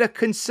a little bit of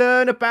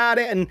concern about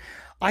it. And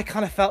I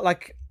kind of felt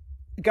like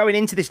going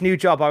into this new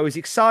job, I was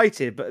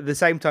excited, but at the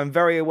same time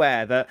very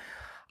aware that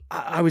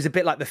I was a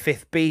bit like the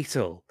fifth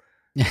Beatle.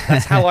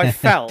 That's how I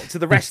felt to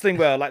the wrestling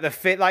world, like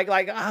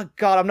oh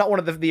god, I'm not one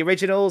of the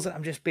originals.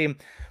 I'm just being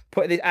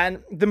put in.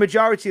 And the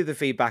majority of the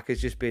feedback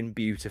has just been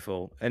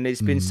beautiful, and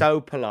it's been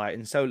so polite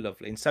and so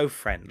lovely and so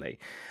friendly,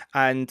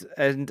 and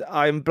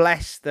I'm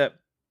blessed that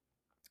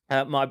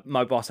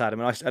my boss Adam,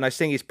 and I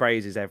sing his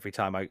praises every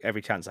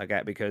chance I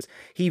get, because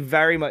he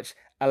very much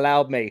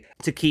allowed me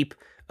to keep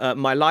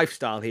my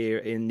lifestyle here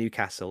in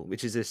Newcastle,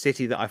 which is a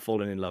city that I've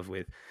fallen in love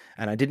with.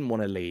 And I didn't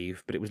want to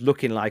leave, but it was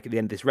looking like at the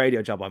end of this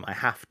radio job I might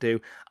have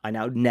to. I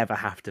now never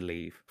have to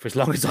leave for as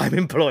long as I'm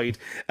employed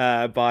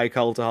by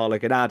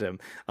Cultaholic and Adam.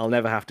 I'll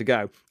never have to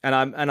go, and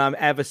I'm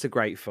ever so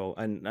grateful.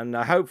 And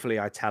hopefully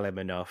I tell him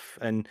enough.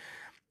 And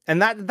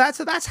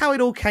that's how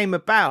it all came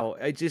about.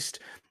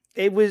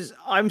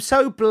 I'm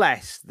so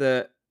blessed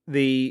that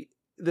the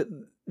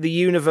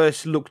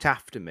universe looked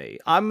after me.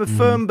 I'm a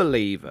firm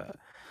believer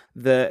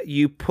that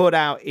you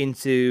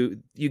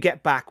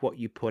get back what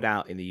you put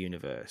out in the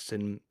universe,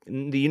 and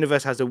the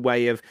universe has a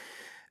way of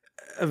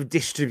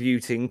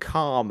distributing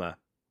karma.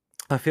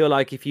 I feel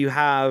like if you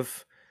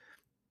have,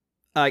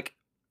 like,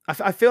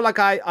 I feel like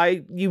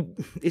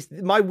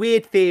my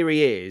weird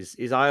theory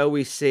is I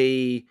always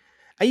see,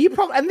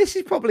 and this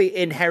is probably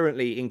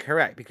inherently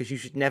incorrect because you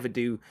should never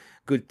do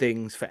good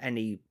things for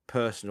any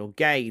personal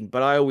gain,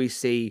 but I always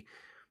see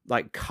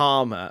like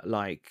karma,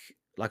 like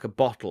like a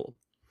bottle,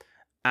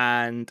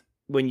 and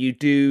when you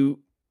do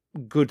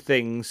good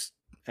things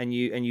and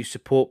you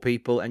support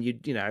people, and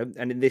you know,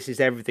 and this is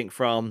everything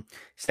from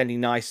sending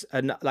nice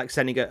and like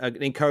sending an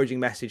encouraging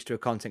message to a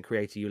content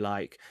creator you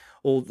like,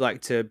 or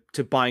like to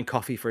buying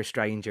coffee for a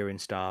stranger in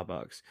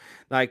Starbucks,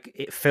 like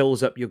it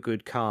fills up your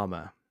good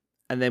karma.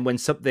 And then when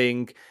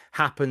something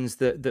happens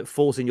that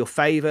falls in your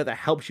favor, that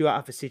helps you out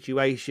of a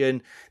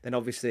situation, then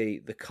obviously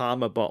the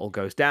karma bottle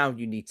goes down.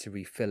 You need to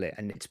refill it.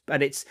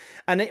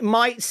 And it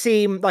might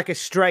seem like a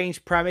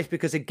strange premise,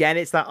 because again,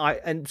 it's that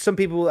and some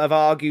people have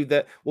argued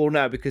that, well,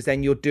 no, because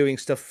then you're doing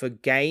stuff for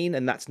gain,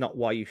 and that's not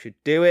why you should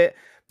do it.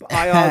 But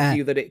I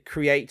argue that it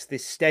creates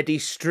this steady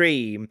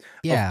stream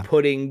of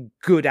putting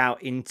good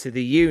out into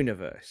the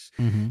universe.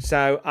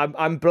 So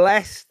I'm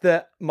blessed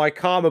that my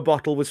karma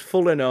bottle was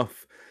full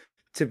enough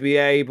to be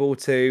able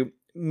to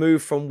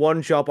move from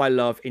one job I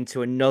love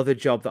into another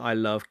job that I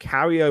love,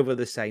 carry over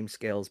the same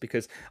skills,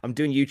 because I'm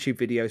doing YouTube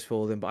videos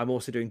for them, but I'm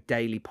also doing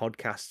daily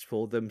podcasts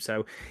for them.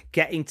 So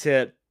getting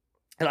to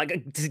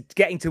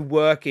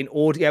work in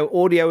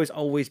audio has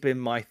always been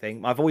my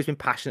thing. I've always been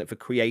passionate for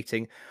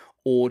creating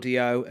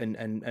audio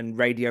and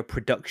radio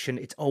production.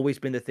 It's always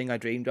been the thing I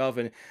dreamed of.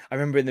 And I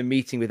remember in the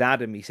meeting with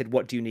Adam, he said,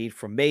 "What do you need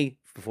from me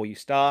before you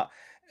start?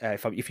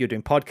 If you're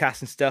doing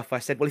podcasts and stuff?" I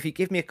said, "Well, if you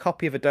give me a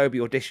copy of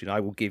Adobe Audition, I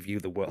will give you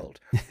the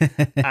world."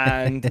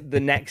 And the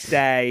next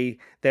day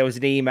there was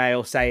an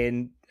email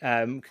saying,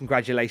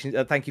 "Congratulations,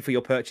 thank you for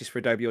your purchase for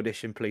Adobe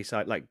Audition. Please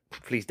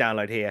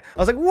download here." I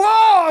was like,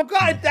 "Whoa, I've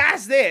got it,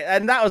 that's it!"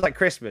 And that was like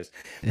Christmas.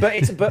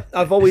 But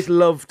I've always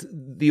loved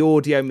the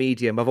audio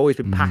medium. I've always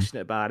been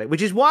passionate about it,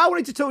 which is why I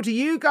wanted to talk to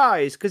you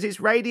guys, because it's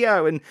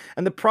radio, and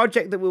the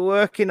project that we're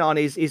working on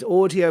is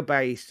audio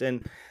based,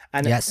 and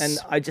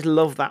I just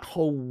love that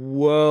whole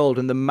world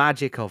and the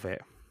magic of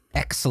it.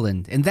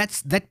 Excellent. And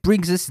that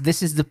brings us,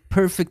 this is the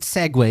perfect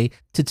segue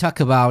to talk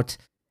about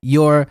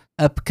your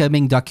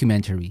upcoming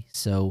documentary.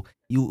 So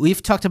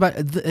we've talked about,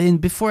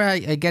 and before I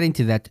get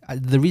into that,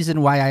 the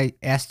reason why I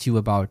asked you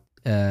about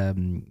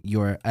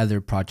your other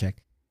project,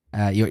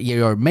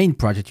 your main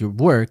project, your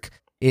work,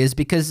 is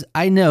because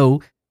I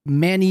know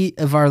many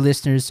of our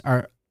listeners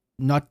are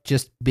not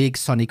just big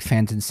Sonic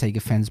fans and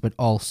Sega fans, but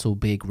also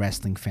big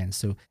wrestling fans.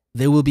 So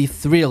they will be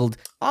thrilled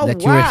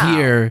that you're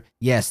here.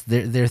 Yes,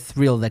 they're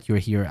thrilled that you're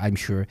here, I'm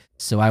sure.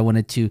 So I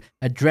wanted to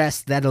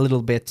address that a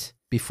little bit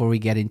before we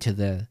get into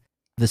the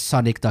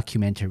Sonic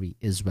documentary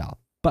as well.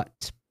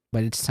 But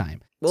it's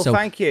time. Well,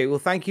 thank you. Well,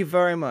 thank you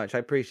very much. I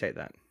appreciate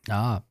that.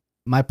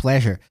 My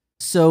pleasure.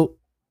 So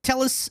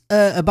tell us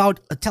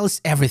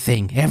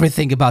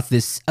everything about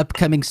this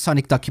upcoming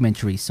Sonic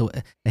documentary. So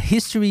a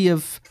history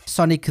of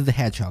Sonic the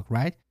Hedgehog,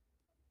 right?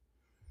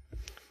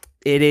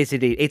 It is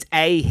indeed. It's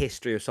a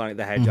history of Sonic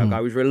the Hedgehog. I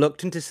was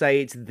reluctant to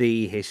say it's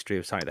the history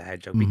of Sonic the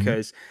Hedgehog,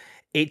 because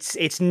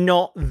it's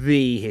not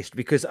the history,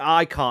 because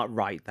I can't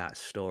write that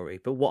story.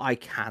 But what I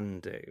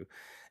can do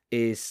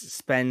is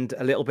spend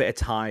a little bit of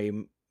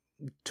time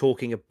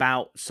talking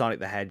about Sonic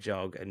the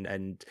Hedgehog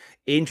and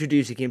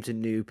introducing him to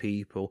new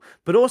people,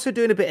 but also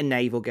doing a bit of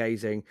navel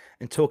gazing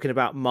and talking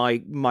about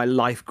my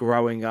life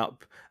growing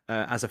up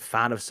as a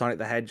fan of Sonic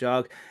the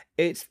Hedgehog.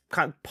 It's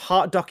kind of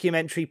part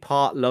documentary,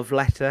 part love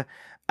letter.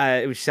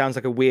 Which sounds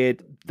like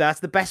that's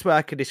the best way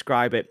I could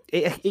describe it.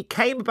 It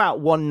came about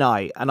one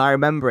night, and I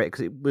remember it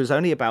because it was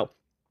only about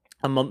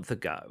a month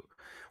ago,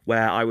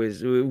 where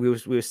we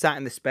were sat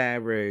in the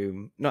spare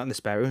room, not in the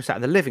spare room, we were sat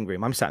in the living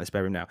room. I'm sat in the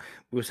spare room now.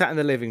 We were sat in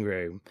the living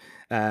room,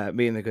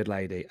 me and the good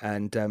lady,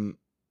 and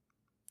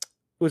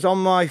was on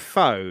my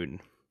phone,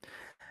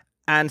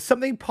 and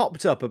something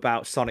popped up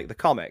about Sonic the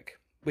comic,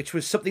 which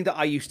was something that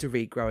I used to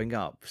read growing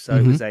up. So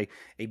it was a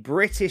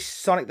British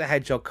Sonic the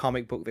Hedgehog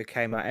comic book that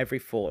came out every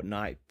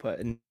fortnight,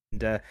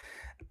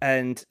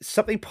 and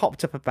something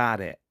popped up about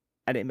it,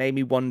 and it made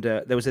me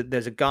wonder. There's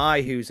a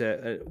guy who's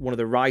one of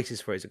the writers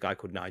for it, is a guy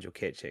called Nigel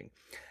Kitching,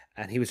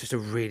 and he was just a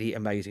really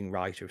amazing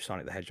writer of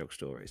Sonic the Hedgehog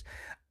stories,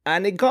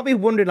 and it got me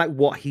wondering like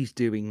what he's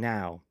doing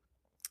now,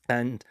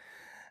 and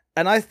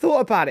I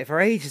thought about it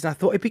for ages, and I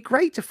thought it'd be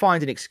great to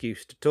find an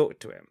excuse to talk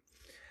to him.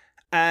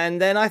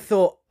 And then I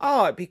thought,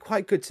 it'd be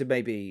quite good to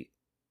maybe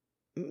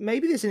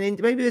there's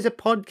a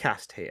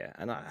podcast here.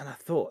 And I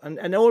thought,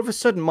 and all of a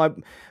sudden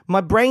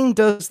my brain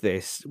does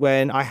this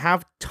when I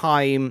have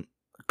time,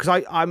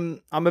 because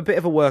I'm a bit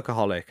of a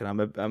workaholic, and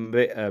I'm a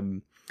bit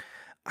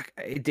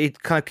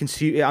it kind of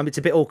consume. It's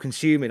a bit all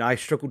consuming. I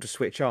struggle to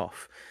switch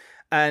off,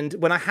 and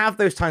when I have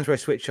those times where I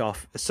switch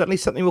off, suddenly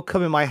something will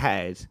come in my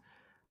head.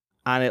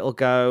 And it'll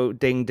go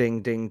ding,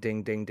 ding, ding,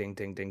 ding, ding, ding,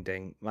 ding, ding,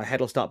 ding. My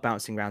head will start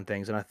bouncing around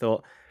things, and I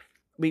thought.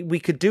 We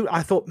could do.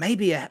 I thought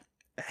maybe a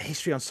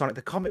history on Sonic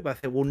the comic, but I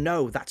thought, well,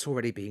 no, that's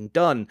already being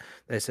done.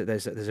 There's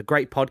a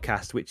great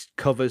podcast which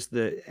covers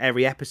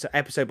every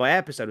episode by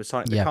episode of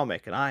Sonic the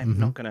comic, and I'm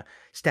not going to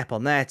step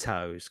on their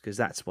toes because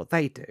that's what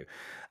they do.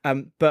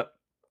 But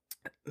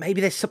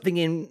maybe there's something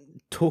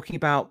in talking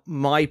about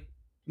my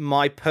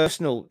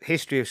personal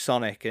history of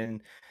Sonic,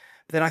 and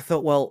then I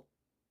thought, well,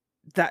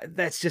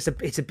 that's just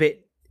it's a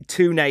bit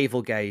too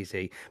navel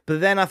gazy.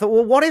 But then I thought,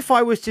 well, what if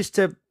I was just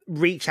to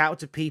reach out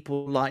to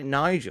people like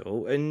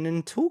Nigel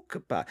and talk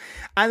about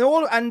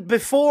and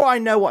before I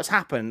know what's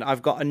happened,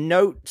 I've got the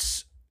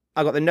notes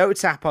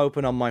app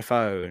open on my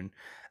phone,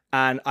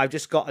 and I've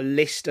just got a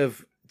list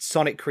of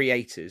Sonic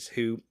creators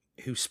who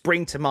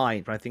spring to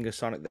mind when I think of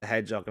Sonic the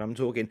Hedgehog. And I'm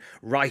talking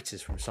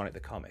writers from Sonic the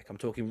Comic. I'm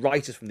talking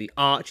writers from the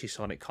Archie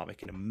Sonic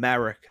comic in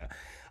America.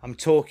 I'm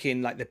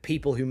talking like the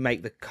people who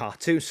make the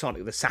cartoon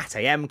Sonic, the Sat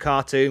AM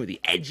cartoon, the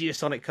edgier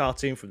Sonic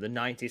cartoon from the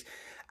 90s.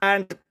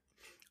 And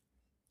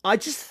I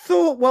just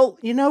thought, well,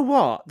 you know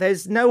what?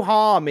 There's no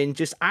harm in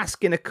just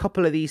asking a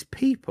couple of these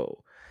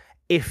people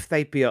if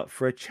they'd be up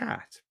for a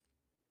chat.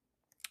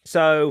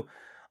 So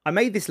I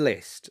made this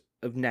list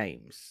of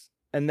names,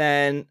 and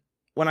then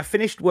when I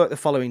finished work the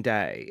following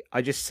day,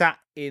 I just sat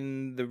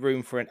in the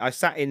room I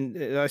sat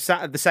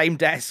at the same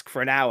desk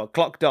for an hour,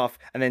 clocked off,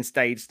 and then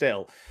stayed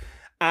still,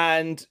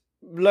 and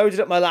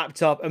loaded up my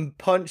laptop and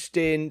punched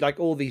in like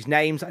all these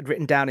names I'd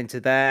written down into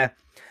there.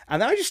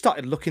 And then I just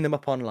started looking them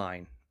up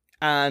online.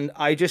 And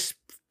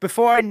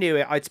before I knew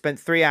it, I'd spent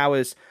 3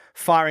 hours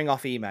firing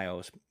off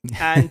emails,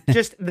 and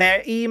just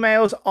their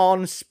emails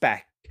on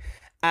spec.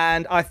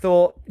 And I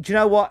thought, do you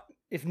know what?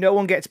 If no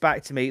one gets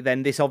back to me,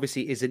 then this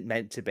obviously isn't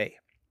meant to be.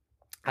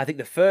 I think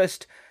the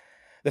first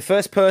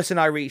person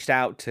I reached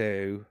out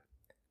to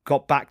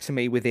got back to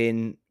me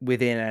within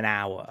an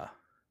hour,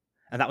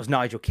 and that was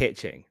Nigel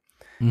Kitching,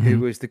 who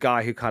was the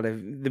guy who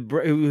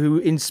who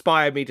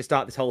inspired me to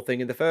start this whole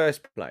thing in the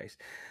first place.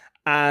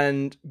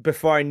 And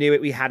before I knew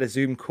it, we had a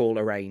Zoom call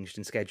arranged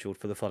and scheduled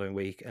for the following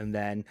week, and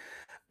then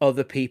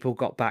other people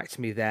got back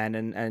to me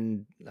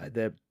then,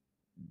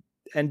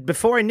 and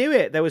before I knew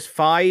it, there was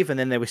 5, and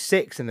then there was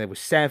 6, and there was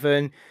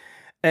 7,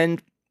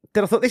 and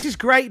then I thought, this is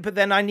great, but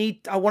then I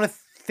want to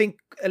think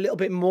a little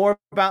bit more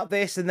about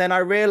this. And then I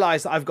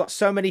realized that I've got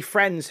so many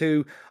friends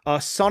who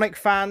are Sonic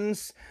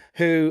fans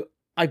who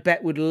I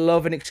bet would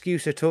love an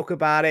excuse to talk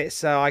about it.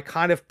 So I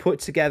kind of put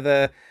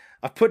together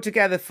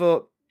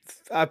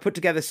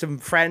some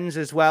friends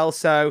as well.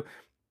 So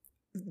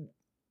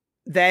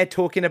they're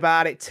talking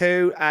about it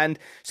too. And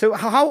so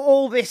what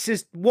all this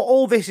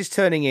is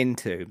turning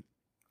into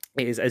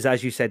is,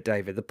 as you said,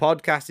 David, the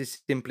podcast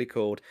is simply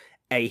called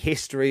A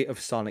History of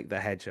Sonic the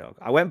Hedgehog.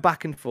 I went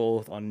back and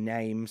forth on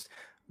names,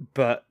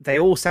 but they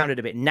all sounded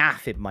a bit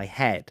naff in my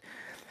head.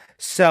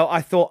 So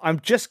I thought, I'm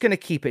just going to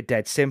keep it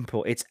dead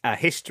simple. It's A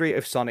History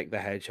of Sonic the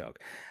Hedgehog.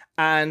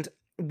 And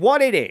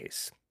what it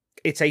is,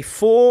 it's a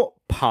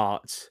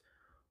 4-part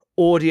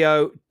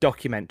audio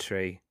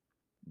documentary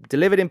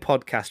delivered in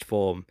podcast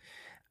form.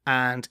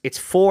 And it's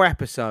 4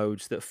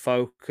 episodes that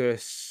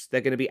focus,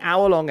 they're going to be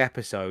hour-long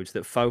episodes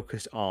that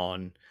focus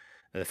on,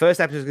 the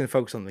first episode is going to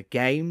focus on the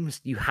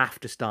games. You have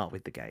to start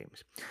with the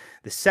games.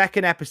 The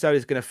second episode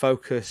is going to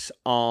focus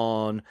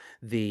on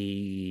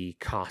the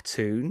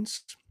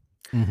cartoons.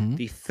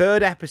 The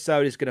third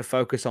episode is going to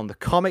focus on the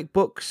comic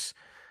books.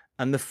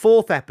 And the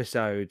 4th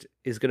episode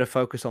is going to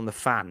focus on the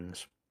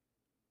fans.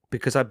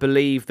 Because I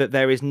believe that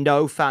there is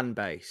no fan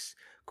base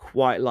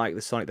quite like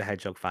the Sonic the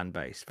Hedgehog fan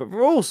base, but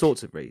for all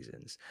sorts of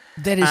reasons.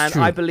 That is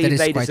true. I believe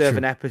they deserve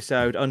an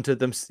episode unto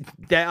them.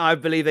 I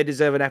believe they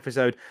deserve an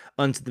episode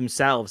unto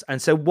themselves.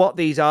 And so what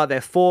these are,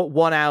 they're 4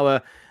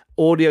 one-hour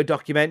audio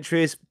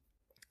documentaries.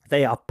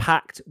 They are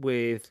packed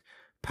with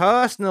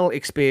personal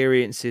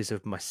experiences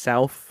of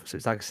myself. So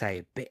it's like I say,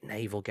 a bit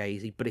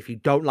navel-gazy. But if you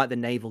don't like the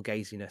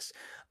navel-gaziness,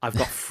 I've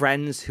got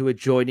friends who are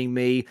joining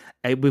me.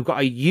 We've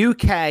got a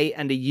UK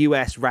and a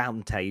US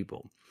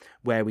roundtable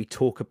where we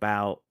talk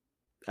about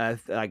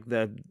like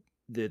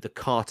the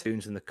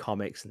cartoons and the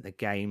comics and the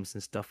games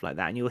and stuff like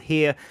that, and you'll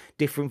hear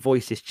different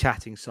voices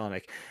chatting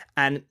Sonic.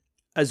 And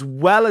as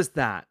well as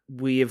that,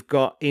 we have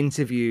got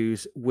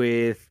interviews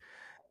with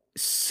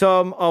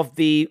some of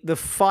the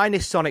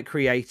finest Sonic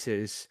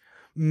creators,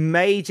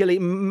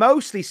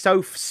 mostly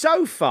so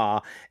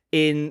far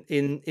in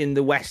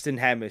the Western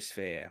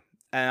Hemisphere.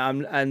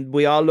 And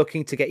we are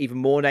looking to get even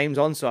more names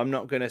on, so I'm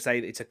not going to say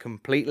that it's a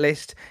complete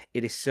list.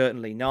 It is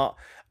certainly not.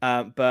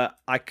 But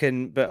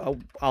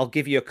I'll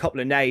give you a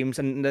couple of names,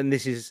 and then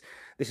this is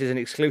an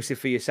exclusive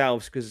for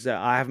yourselves, because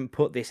I haven't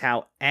put this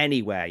out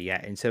anywhere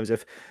yet in terms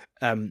of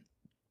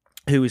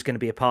who is going to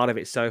be a part of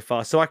it so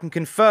far. So I can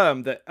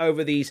confirm that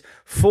over these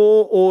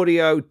 4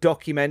 audio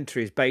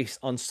documentaries based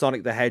on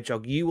Sonic the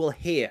Hedgehog, you will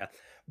hear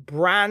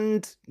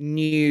brand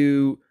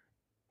new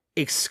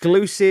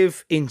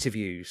exclusive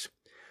interviews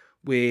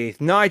with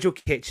Nigel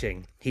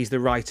Kitching. He's the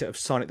writer of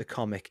Sonic the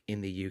Comic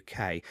in the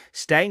UK.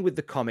 Staying with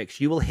the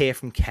comics, you will hear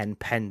from Ken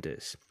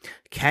Penders.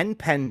 Ken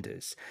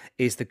Penders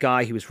is the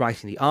guy who was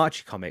writing the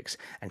Archie comics,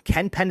 and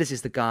Ken Penders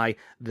is the guy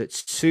that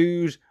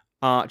sued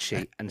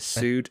Archie and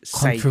sued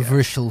Sega.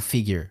 Controversial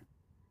figure.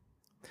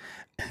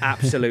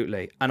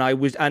 Absolutely.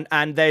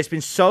 And there's been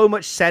so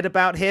much said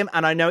about him,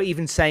 and I know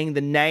even saying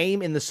the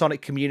name in the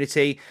Sonic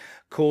community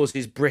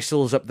causes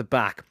bristles up the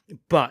back,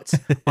 but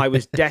I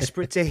was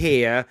desperate to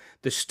hear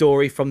the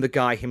story from the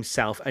guy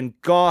himself, and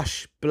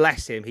gosh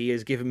bless him, he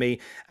has given me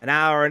an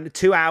hour and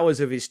 2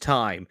 hours of his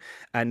time,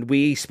 and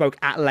we spoke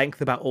at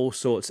length about all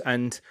sorts,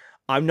 and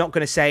I'm not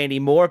going to say any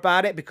more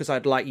about it because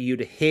I'd like you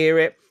to hear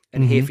it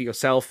and hear for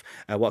yourself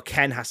what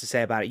Ken has to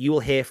say about it. You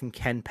will hear from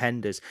Ken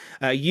Penders.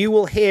 You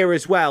will hear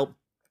as well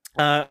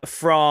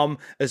from,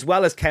 as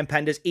well as Ken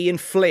Penders, Ian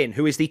Flynn,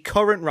 who is the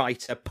current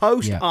writer,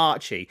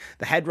 post-Archie,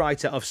 the head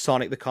writer of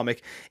Sonic the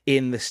Comic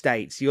in the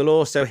States. You'll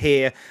also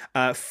hear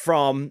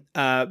from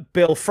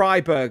Bill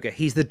Freiberger.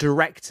 He's the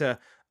director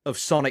of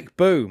Sonic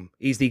Boom.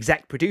 He's the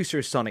exec producer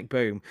of Sonic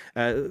Boom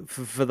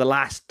for the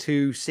last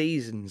 2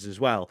 seasons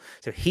as well.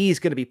 So he's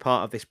going to be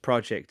part of this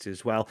project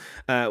as well.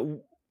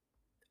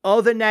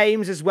 Other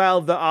names as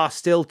well that are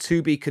still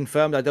to be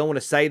confirmed. I don't want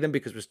to say them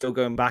because we're still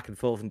going back and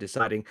forth and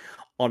deciding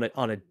on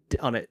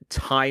a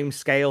time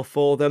scale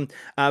for them.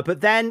 But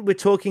then we're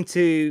talking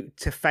to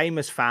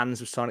famous fans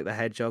of Sonic the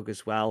Hedgehog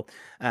as well.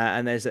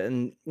 And there's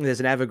an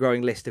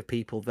ever-growing list of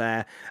people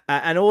there.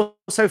 And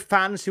also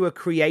fans who are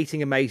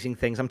creating amazing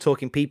things. I'm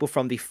talking people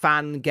from the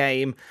fan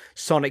game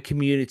Sonic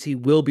community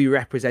will be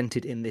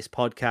represented in this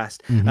podcast.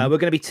 We're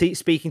going to be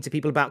speaking to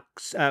people about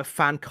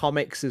fan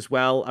comics as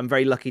well. I'm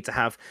very lucky to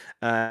have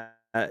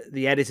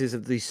the editors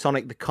of the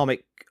Sonic the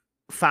Comic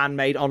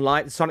fan-made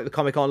online, Sonic the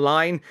Comic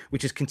Online,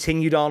 which has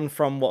continued on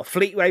from what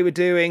Fleetway were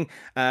doing,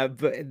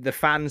 but the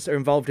fans are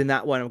involved in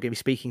that one. I'm going to be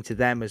speaking to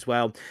them as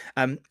well.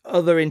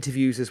 Other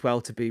interviews as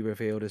well to be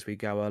revealed as we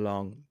go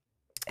along.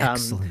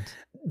 Excellent.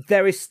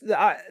 There is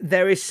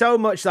so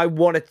much so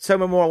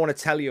much more I want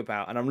to tell you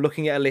about, and I'm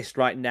looking at a list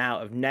right now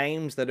of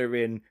names that are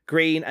in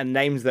green and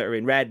names that are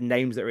in red and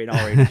names that are in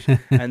orange.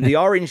 And the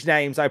orange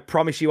names, I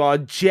promise you, are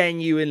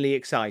genuinely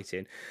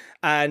exciting.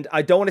 And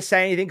I don't want to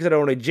say anything because I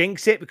don't want to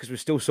jinx it because we're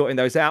still sorting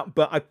those out.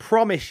 But I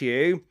promise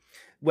you,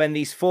 when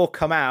these 4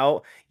 come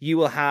out, you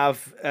will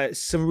have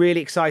some really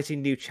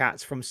exciting new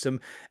chats from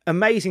some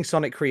amazing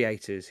Sonic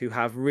creators who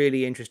have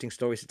really interesting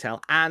stories to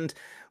tell. And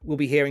we'll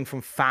be hearing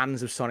from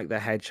fans of Sonic the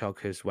Hedgehog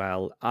as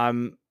well.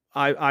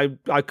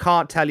 I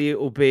can't tell you it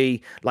will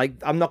be like,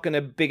 I'm not going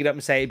to big it up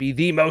and say it'd be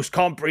the most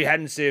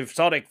comprehensive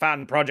Sonic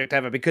fan project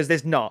ever, because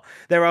there's not.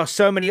 There are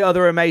so many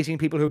other amazing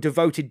people who have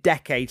devoted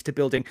decades to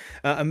building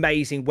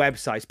amazing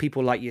websites,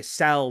 people like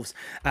yourselves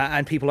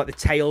and people like the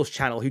Tales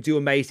channel who do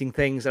amazing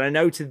things. And I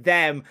know to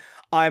them,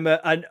 I'm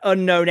an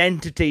unknown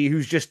entity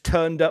who's just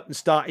turned up and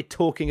started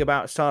talking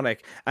about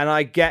Sonic. And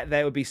I get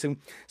there would be some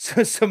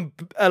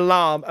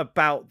alarm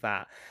about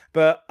that.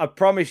 But I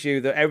promise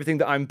you that everything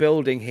that I'm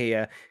building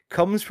here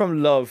comes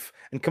from love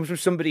and comes from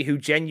somebody who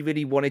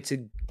genuinely wanted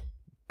to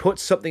put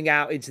something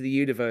out into the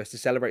universe to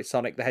celebrate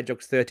Sonic the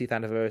Hedgehog's 30th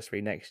anniversary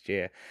next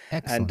year.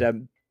 Excellent.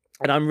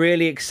 And I'm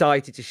really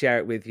excited to share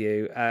it with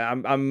you.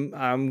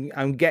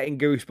 I'm getting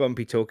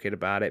goosebumpy talking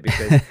about it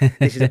because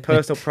this is a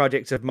personal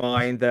project of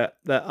mine that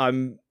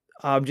I'm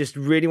just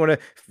really want to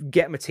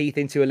get my teeth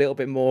into a little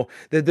bit more.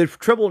 The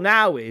trouble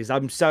now is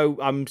I'm so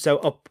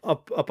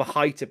up a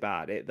height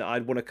about it that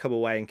I'd want to come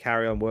away and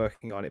carry on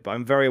working on it. But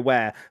I'm very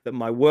aware that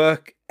my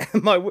work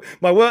my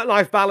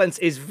work-life balance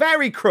is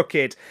very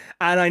crooked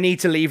and I need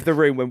to leave the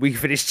room when we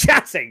finish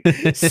chatting.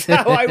 So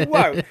I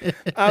won't.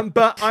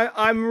 But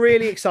I'm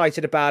really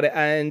excited about it,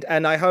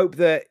 and I hope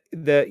that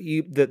the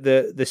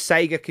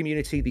Sega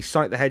community, the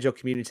Sonic the Hedgehog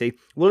community,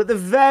 will at the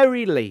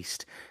very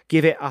least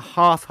give it a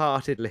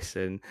half-hearted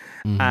listen,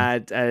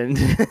 and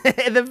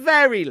at the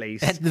very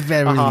least, yes,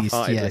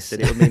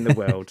 listen. It would mean the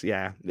world.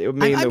 Yeah, it would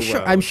mean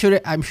world.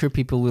 I'm sure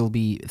people will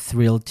be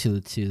thrilled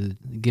to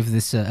give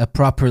this a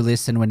proper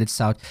listen when it's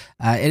out,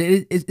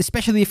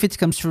 especially if it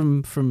comes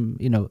from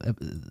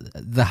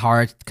the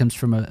heart, comes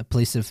from a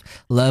place of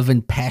love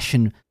and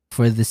passion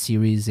for the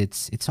series.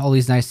 It's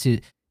always nice to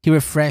hear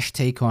a fresh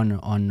take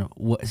on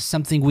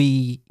something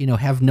we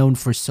have known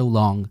for so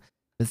long.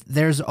 But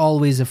there's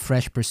always a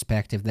fresh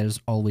perspective.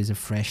 There's always a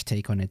fresh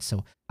take on it.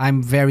 So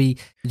I'm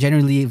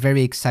genuinely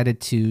very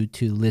excited to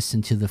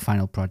listen to the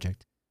final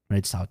project when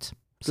it's out.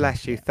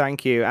 Bless you,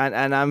 thank you,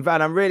 and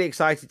I'm really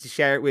excited to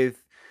share it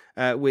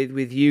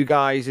with you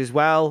guys as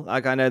well.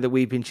 Like, I know that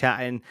we've been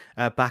chatting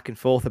back and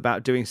forth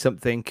about doing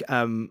something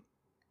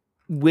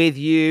with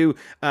you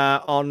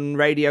on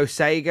Radio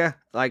Sega.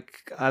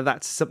 Like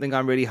that's something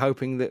I'm really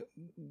hoping that.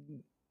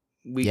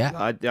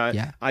 I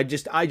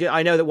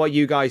know that what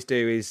you guys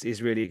do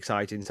is really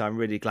exciting, so I'm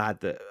really glad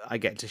that I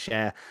get to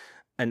share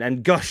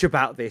and gush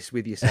about this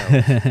with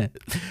yourselves.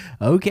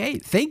 Okay,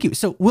 thank you.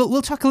 So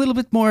we'll talk a little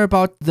bit more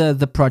about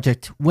the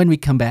project when we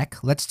come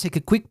back. Let's take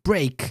a quick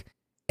break.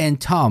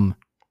 And Tom,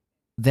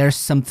 there's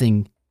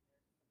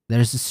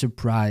a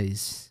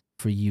surprise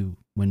for you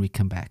when we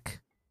come back.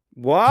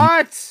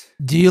 What?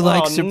 Do you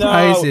like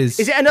surprises?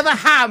 No. Is it another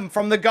ham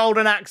from the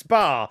Golden Axe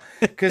bar?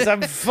 Because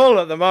I'm full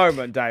at the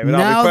moment, David.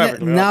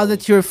 Now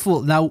that you're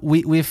full, now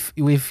we've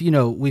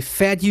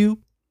fed you,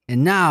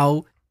 and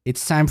now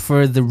it's time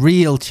for the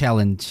real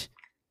challenge.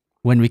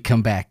 When we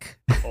come back.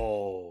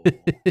 Oh.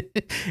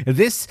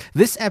 This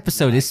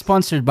episode is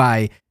sponsored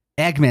by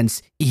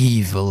Eggman's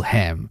Evil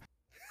Ham.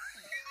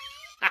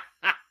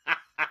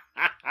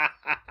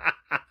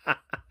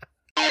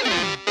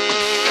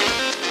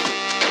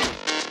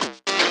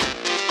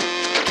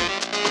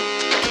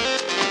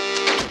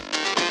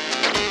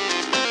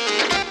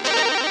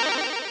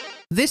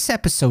 This This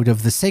episode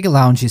of the Sega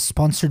Lounge is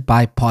sponsored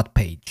by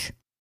Podpage.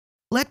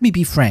 Let me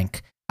be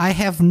frank, I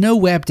have no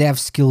web dev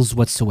skills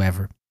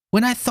whatsoever.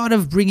 When I thought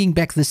of bringing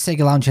back the Sega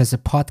Lounge as a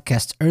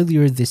podcast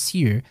earlier this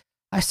year,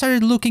 I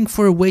started looking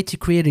for a way to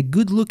create a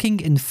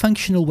good-looking and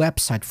functional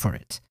website for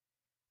it.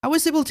 I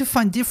was able to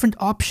find different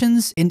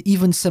options and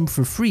even some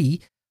for free,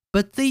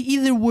 but they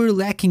either were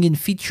lacking in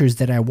features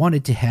that I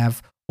wanted to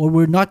have or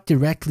were not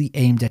directly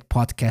aimed at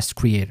podcast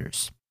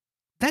creators.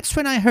 That's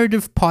when I heard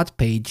of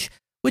Podpage,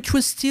 which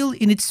was still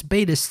in its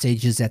beta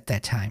stages at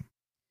that time.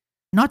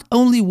 Not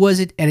only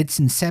was it at its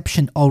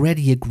inception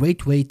already a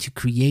great way to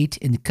create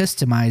and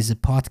customize a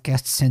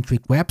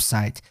podcast-centric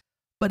website,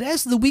 but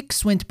as the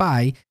weeks went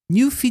by,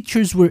 new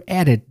features were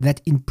added that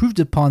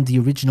improved upon the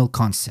original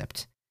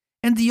concept.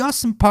 And the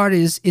awesome part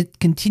is it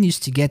continues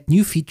to get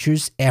new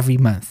features every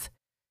month.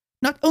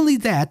 Not only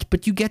that,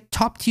 but you get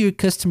top-tier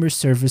customer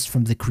service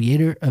from the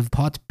creator of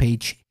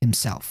Podpage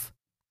himself.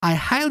 I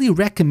highly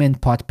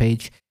recommend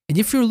Podpage, and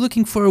if you're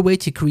looking for a way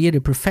to create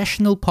a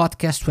professional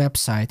podcast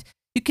website,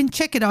 you can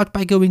check it out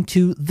by going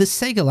to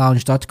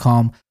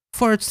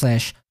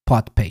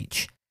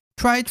thesegalounge.com/podpage.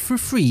 Try it for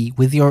free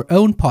with your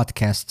own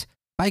podcast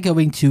by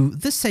going to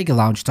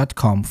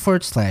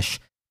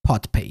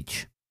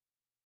thesegalounge.com/podpage.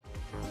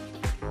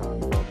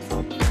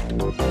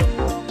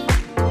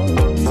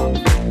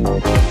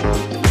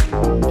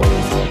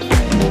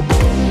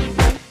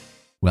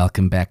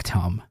 Welcome back,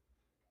 Tom.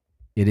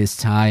 It is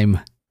time.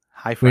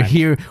 Hi,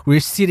 friend. We're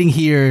sitting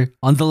here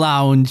on the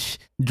lounge,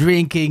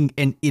 drinking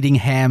and eating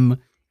ham,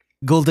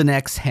 Golden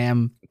Axe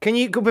ham. Can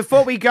you,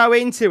 before we go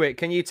into it,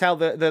 can you tell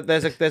that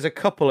there's a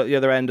couple at the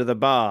other end of the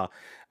bar?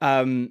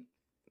 One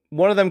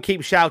of them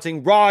keeps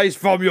shouting, "Rise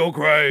from your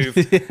grave,"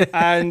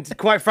 and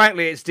quite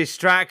frankly, it's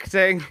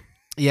distracting.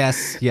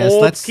 Yes.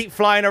 Let's keep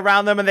flying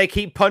around them, and they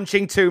keep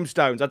punching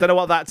tombstones. I don't know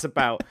what that's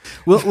about.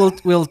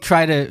 We'll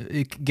try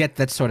to get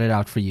that sorted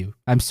out for you.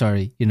 I'm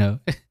sorry,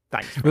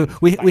 Thanks.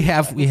 We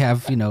have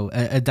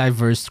a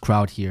diverse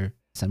crowd here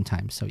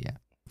sometimes. So yeah,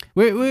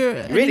 we're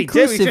really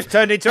do. He's just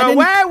turned into a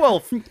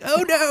werewolf.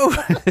 Oh no!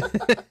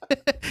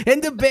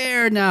 And the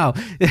bear now.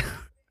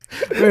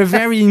 We're a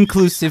very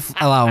inclusive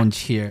lounge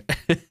here.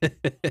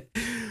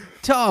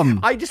 Tom,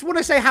 I just want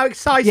to say how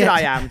excited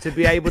I am to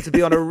be able to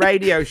be on a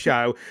radio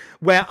show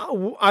where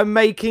I'm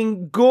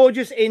making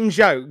gorgeous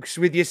in-jokes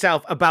with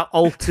yourself about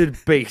Altered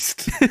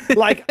Beast.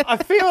 Like, I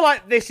feel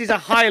like this is a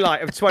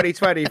highlight of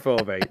 2020 for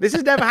me. This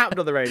has never happened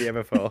on the radio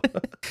before.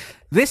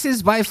 This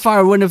is by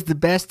far one of the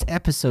best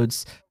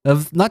episodes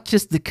of not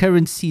just the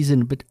current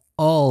season, but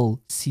all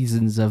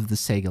seasons of the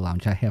Sega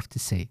Lounge, I have to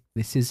say.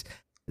 This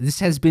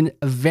has been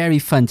a very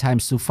fun time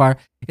so far,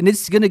 and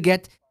it's going to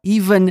get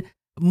even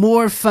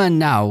more fun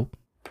now,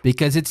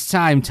 because it's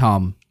time,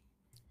 Tom,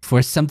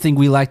 for something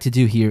we like to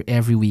do here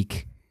every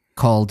week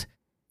called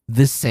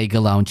the Sega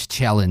Lounge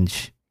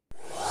Challenge.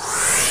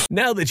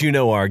 Now that you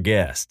know our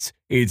guests,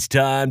 it's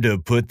time to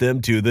put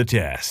them to the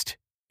test.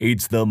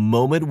 It's the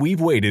moment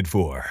we've waited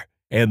for,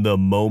 and the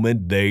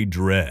moment they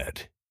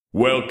dread.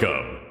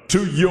 Welcome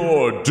to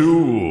your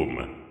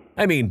doom.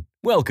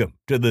 Welcome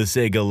to the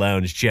Sega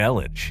Lounge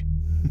Challenge.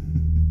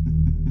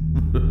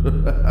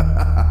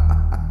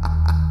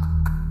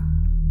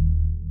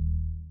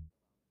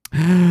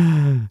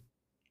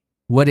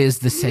 What is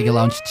the Sega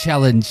Lounge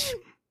Challenge?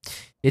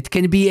 It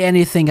can be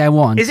anything I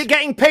want. Is it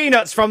getting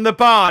peanuts from the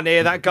bar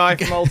near that guy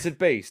from Altered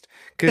Beast?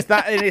 Because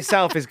that in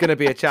itself is going to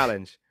be a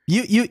challenge.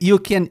 You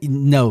can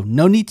no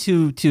need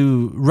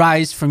to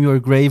rise from your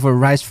grave or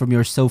rise from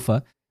your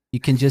sofa. You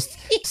can just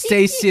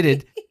stay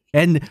seated.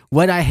 And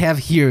what I have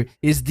here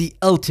is the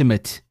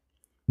ultimate,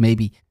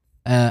 maybe.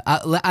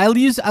 I'll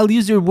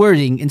use your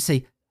wording and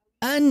say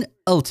an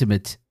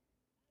ultimate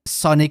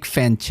Sonic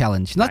fan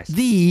challenge, not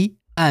the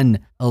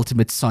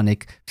ultimate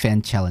Sonic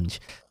fan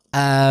challenge.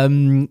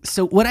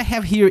 So what I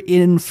have here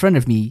in front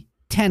of me,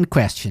 10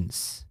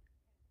 questions,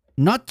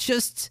 not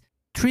just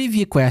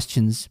trivia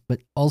questions,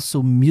 but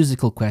also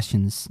musical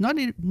questions. Not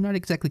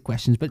exactly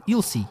questions, but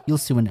you'll see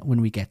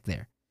when we get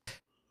there.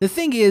 The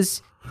thing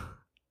is,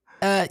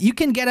 you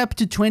can get up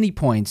to 20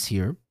 points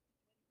here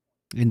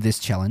in this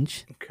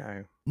challenge.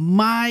 Okay.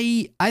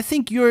 I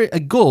think your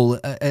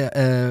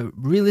a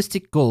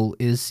realistic goal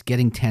is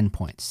getting 10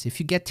 points. If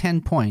you get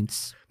 10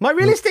 points... My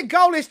realistic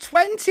goal is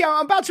 20.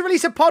 I'm about to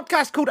release a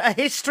podcast called A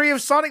History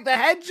of Sonic the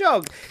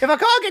Hedgehog. If I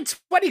can't get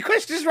 20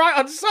 questions right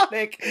on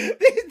Sonic,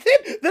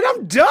 then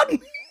I'm done.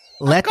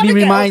 Let me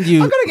remind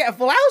you... I'm going to get a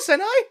full house,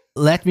 ain't I?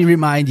 Let me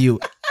remind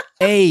you,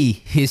 a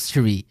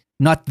history,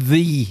 not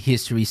the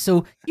history.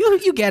 So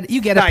you get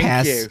a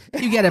pass.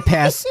 You get a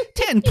pass.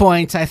 10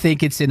 points. I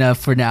think it's enough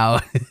for now.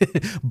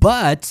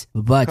 but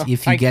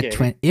if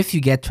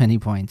you get 20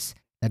 points,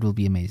 that will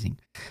be amazing.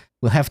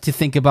 We'll have to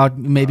think about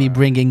maybe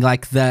bringing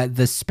like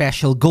the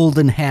special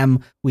golden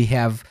ham we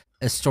have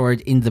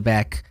stored in the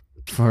back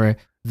for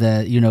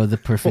the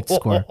perfect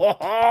score.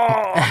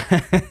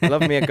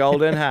 Love me a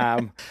golden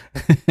ham.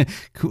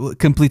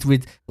 Complete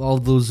with all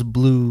those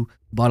blue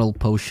bottle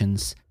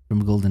potions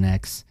from Golden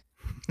Axe.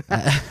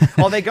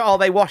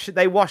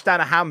 They wash down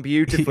a ham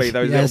beautifully.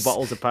 Those Yes, little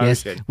bottles of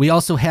potion. Yes. We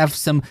also have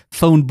some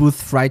phone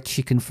booth fried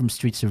chicken from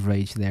Streets of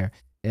Rage there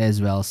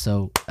as well.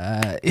 So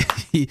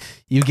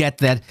you get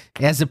that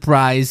as a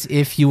prize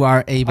if you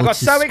are able to. I got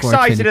so score 20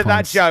 excited at that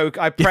points. joke,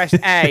 I pressed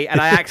A and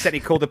I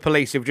accidentally called the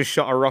police who've just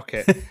shot a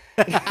rocket.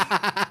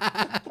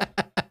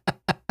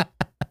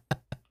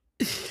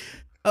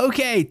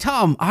 Okay,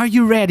 Tom, are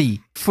you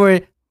ready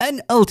for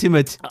an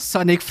ultimate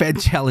Sonic Fan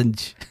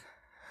challenge?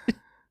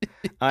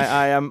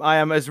 I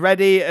am as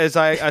ready as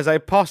I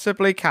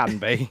possibly can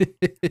be.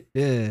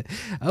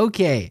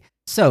 Okay,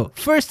 so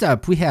first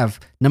up we have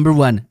number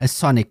 1, a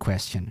Sonic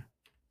question.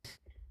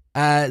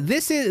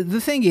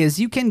 The thing is,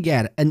 you can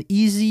get an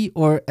easy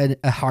or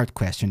a hard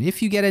question.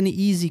 If you get an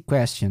easy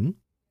question,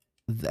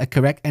 a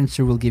correct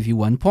answer will give you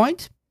 1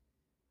 point,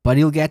 but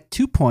you'll get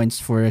 2 points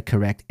for a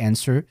correct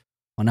answer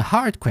on a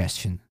hard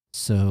question.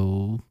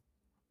 So,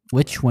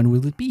 which one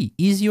will it be?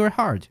 Easy or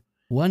hard?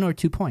 1 or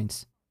 2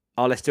 points?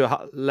 Oh, let's do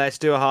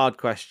a hard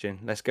question.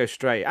 Let's go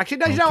straight. Actually,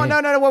 no, Okay.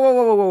 no.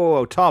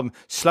 Whoa. Tom,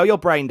 slow your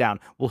brain down.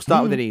 We'll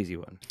start with an easy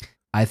one.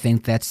 I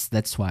think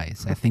that's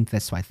wise. I think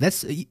that's wise.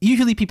 That's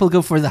usually people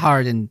go for the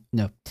hard, and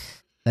no,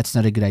 that's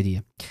not a good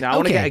idea. Now I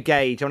want to get a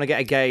gauge. I want to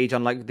get a gauge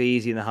on like the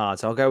easy and the hard.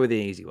 So I'll go with the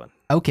easy one.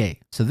 Okay,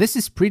 so this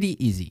is pretty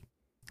easy.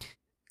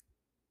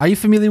 Are you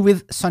familiar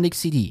with Sonic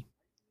CD?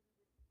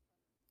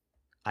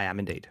 I am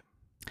indeed.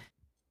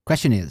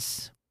 Question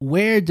is,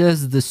 where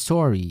does the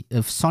story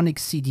of Sonic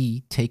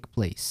CD take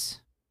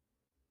place?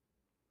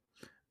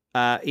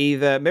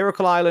 Either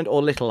Miracle Island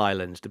or Little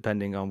Island,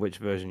 depending on which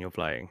version you're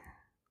playing.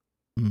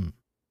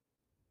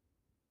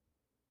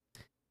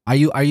 Are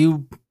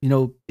you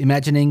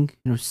imagining,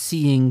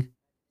 seeing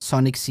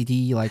Sonic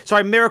CD like?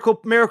 Sorry,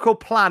 Miracle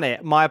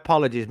Planet. My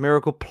apologies.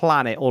 Miracle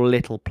Planet or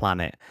Little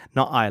Planet,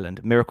 not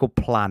Island. Miracle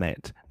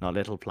Planet, not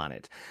Little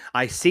Planet.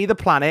 I see the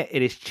planet.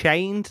 It is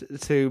chained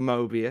to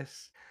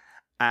Mobius,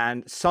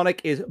 and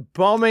Sonic is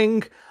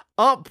bombing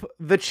up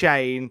the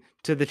chain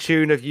to the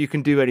tune of "You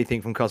Can Do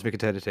Anything" from Cosmic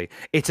Eternity.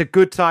 It's a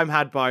good time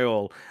had by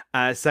all.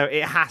 So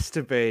it has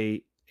to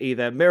be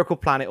either Miracle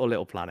Planet or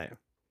Little Planet.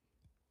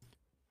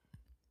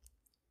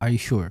 Are you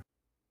sure?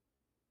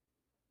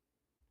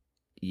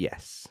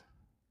 Yes.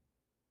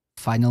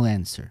 Final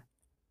answer.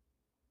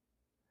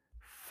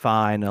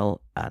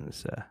 Final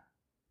answer.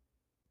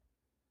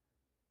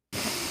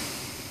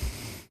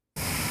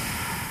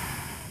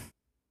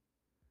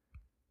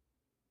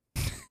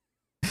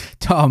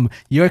 Tom,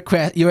 your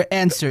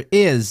answer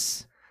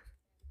is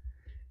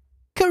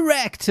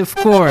correct, of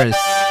course.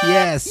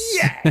 Yes.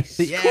 Yes.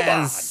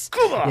 Yes.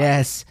 Come on.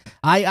 Yes.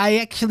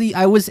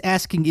 I was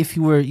asking if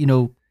you were,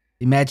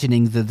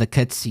 imagining the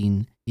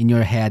cutscene in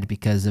your head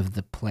because of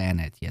the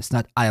planet. Yes,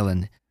 not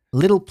island.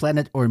 Little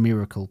Planet or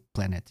Miracle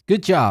Planet.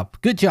 Good job.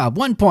 Good job.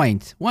 1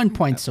 point. 1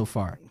 point so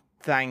far.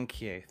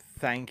 Thank you.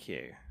 Thank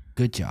you.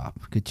 Good job.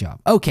 Good job.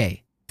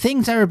 Okay.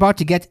 Things are about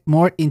to get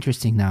more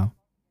interesting now.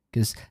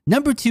 Because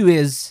number 2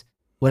 is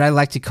what I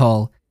like to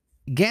call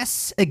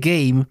Guess a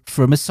Game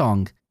from a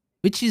Song,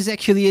 which is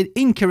actually an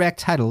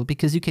incorrect title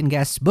because you can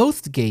guess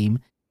both the game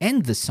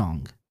and the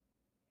song.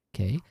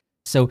 Okay.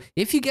 So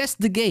if you guess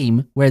the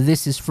game where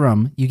this is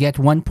from, you get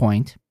 1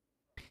 point.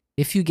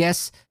 If you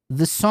guess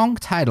the song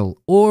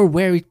title or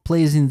where it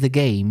plays in the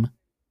game,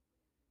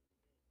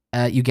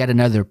 you get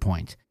another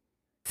point.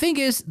 Thing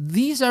is,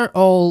 these are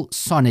all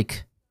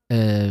Sonic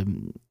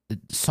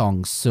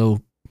songs,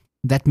 so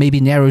that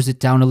maybe narrows it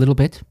down a little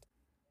bit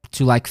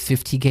to like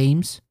 50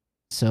 games.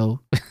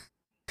 So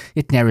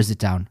it narrows it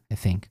down, I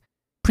think.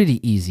 Pretty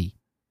easy.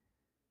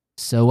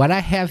 So what I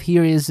have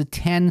here is a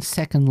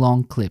 10-second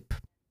long clip.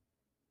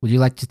 Would you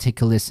like to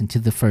take a listen to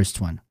the first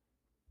one?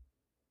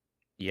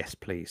 Yes,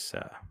 please,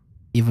 sir.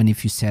 Even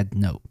if you said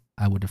no,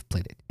 I would have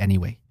played it.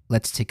 Anyway,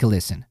 let's take a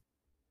listen.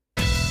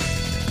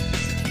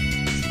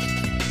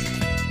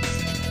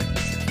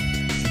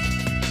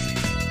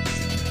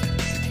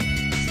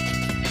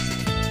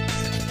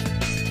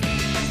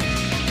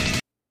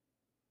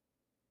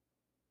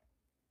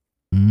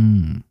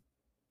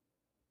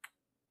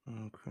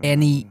 Okay.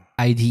 Any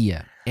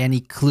idea?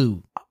 Any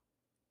clue?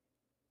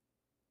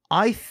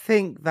 I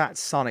think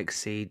that's Sonic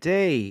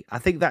CD. I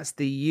think that's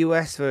the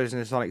US version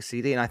of Sonic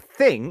CD, and I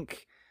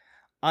think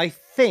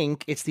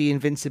it's the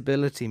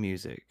Invincibility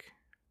music.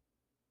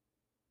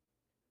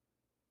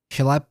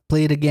 Shall I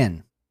play it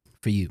again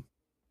for you?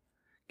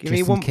 Give me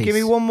Just in one. case. Give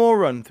me one more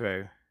run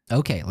through.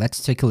 Okay,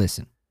 let's take a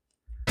listen.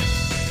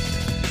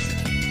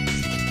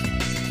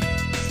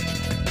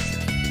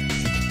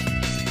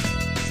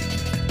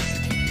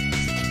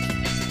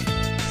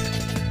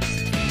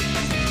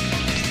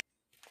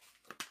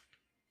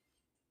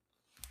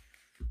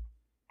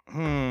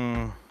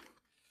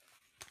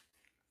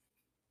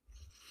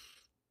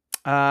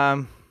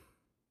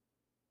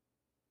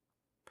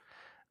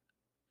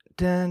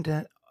 Dun,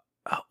 dun.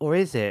 Or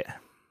is it?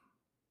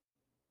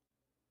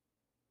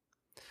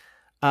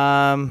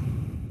 No,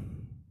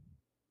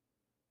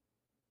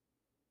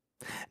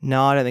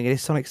 I don't think it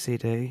is Sonic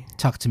CD.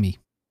 Talk to me.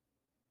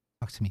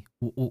 Talk to me.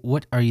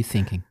 What are you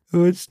thinking?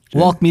 It's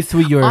Walk me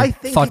through your I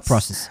think thought it's-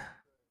 process.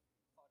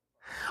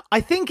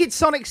 I think it's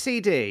Sonic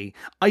CD.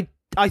 I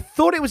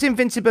thought it was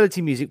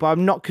Invincibility music, but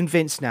I'm not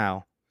convinced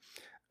now.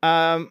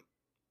 I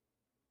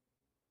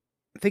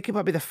think it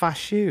might be the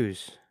Fast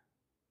Shoes.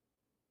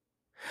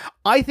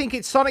 I think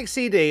it's Sonic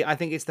CD. I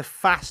think it's the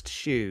Fast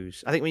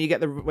Shoes. I think when you get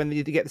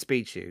the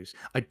Speed Shoes.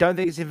 I don't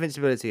think it's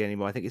Invincibility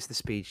anymore. I think it's the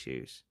Speed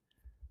Shoes.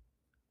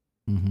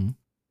 Mm-hmm.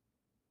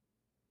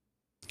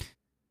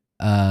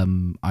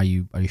 Are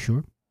you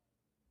sure?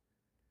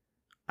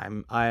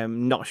 I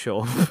am not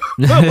sure.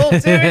 But we'll do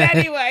it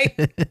anyway.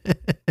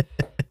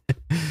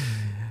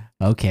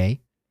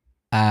 Okay.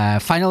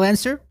 Final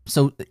answer.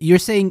 So you're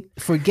saying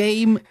for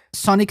game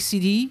Sonic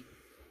CD,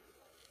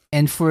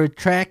 and for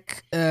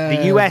track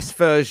The US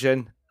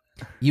version.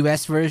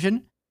 US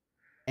version,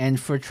 and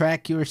for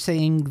track you're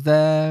saying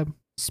the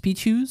Speed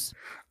Shoes.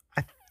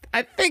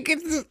 I think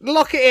it's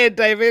lock it in,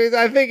 David.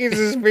 I think it's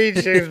the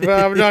Speed Shoes,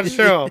 but I'm not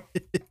sure.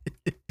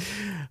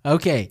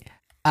 Okay.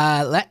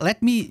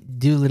 Let me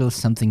do a little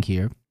something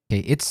here.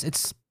 Okay,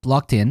 it's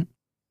locked in.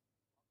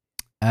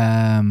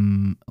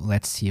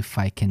 Let's see if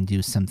I can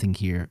do something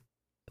here,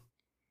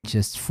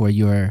 just for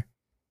your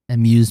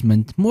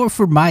amusement, more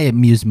for my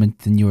amusement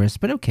than yours.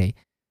 But okay.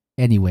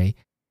 Anyway,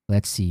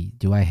 let's see.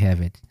 Do I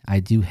have it? I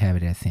do have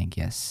it. I think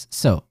yes.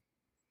 So,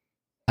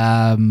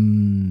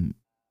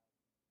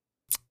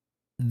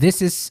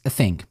 this is a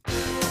thing.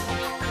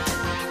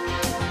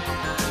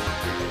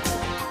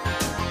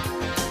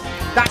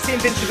 That's the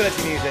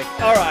Invincibility music.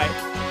 All right.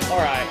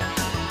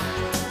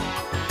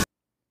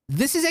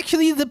 This is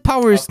actually the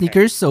Power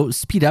Sneakers, so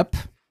speed up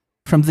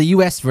from the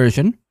US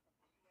version.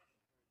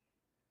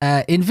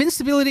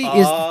 Invincibility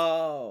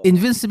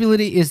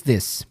is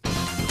this.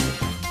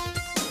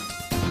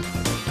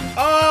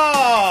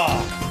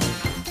 Oh,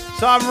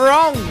 so I'm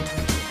wrong.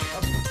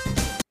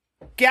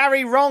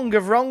 Gary Wrong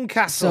of Wrong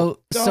Castle.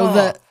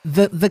 So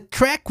the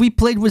track we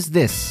played was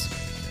this.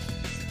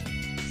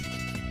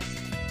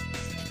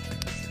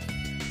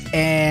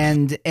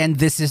 And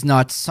this is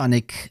not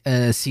Sonic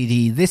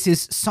CD. This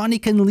is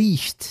Sonic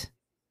Unleashed.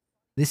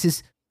 This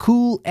is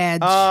Cool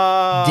Edge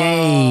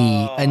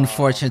Day,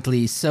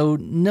 unfortunately. So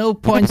no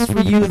points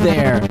for you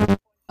there.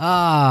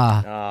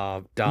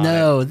 Oh, darn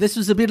no, it. this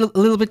was a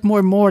little bit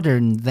more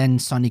modern than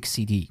Sonic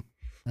CD.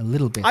 A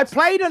little bit. I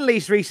played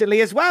Unleashed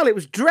recently as well. It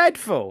was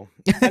dreadful,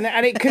 and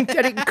it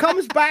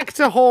comes back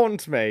to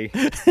haunt me.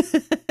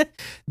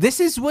 This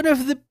is one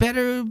of the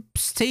better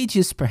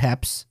stages,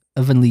 perhaps,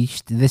 of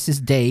Unleashed. This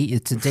is Day.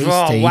 It's a day stage.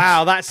 Oh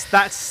wow, that's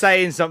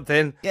saying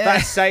something. Yeah.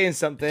 That's saying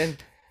something.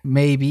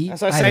 Maybe.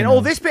 That's like saying,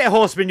 oh, this bit of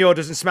horse manure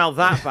doesn't smell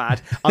that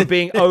bad. I'm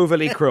being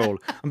overly cruel.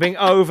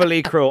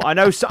 I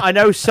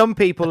know some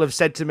people have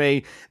said to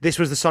me, this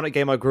was the Sonic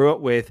game I grew up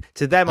with.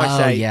 To them, I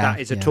say, that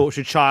is a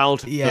tortured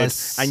child.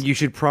 Yes. And you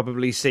should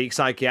probably seek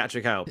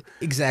psychiatric help.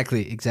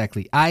 Exactly.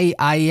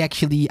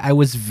 I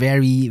was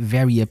very,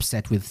 very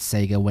upset with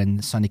Sega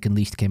when Sonic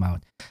Unleashed came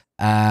out.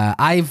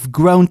 I've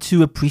grown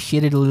to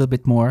appreciate it a little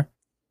bit more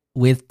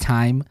with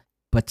time,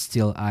 but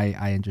still,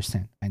 I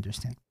understand.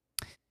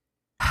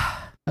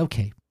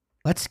 Okay,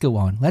 let's go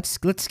on. Let's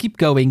keep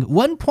going.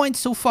 1 point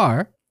so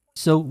far,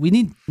 so we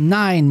need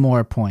 9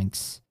 more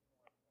points.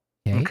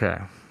 Okay.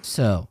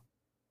 So,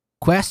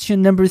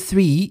 question number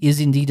 3 is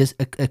indeed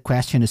a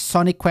question, a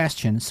Sonic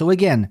question. So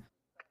again,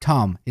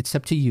 Tom, it's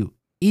up to you.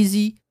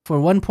 Easy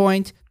for 1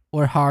 point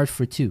or hard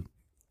for 2?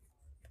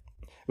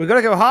 We've got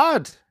to go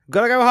hard.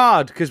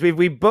 Because we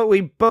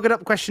buggered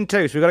up question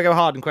 2, so we've got to go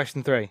hard in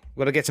question 3. We've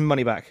got to get some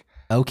money back.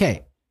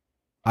 Okay.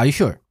 Are you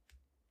sure?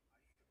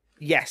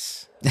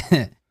 Yes.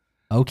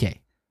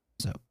 Okay.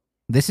 So,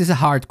 this is a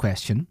hard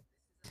question.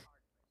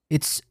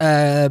 It's,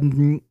 are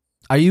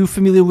you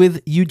familiar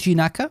with Yuji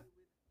Naka?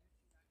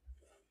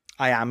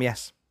 I am,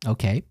 yes.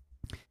 Okay.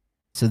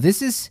 So,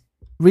 this is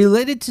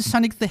related to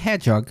Sonic the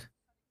Hedgehog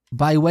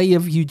by way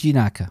of Yuji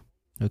Naka.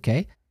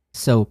 Okay.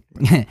 So,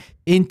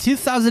 in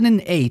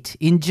 2008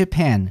 in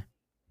Japan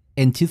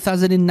and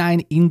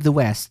 2009 in the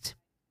West,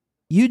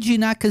 Yuji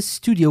Naka's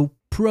studio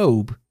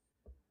Probe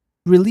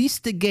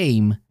released a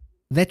game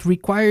that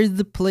required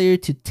the player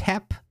to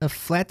tap a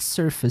flat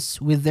surface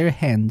with their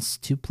hands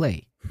to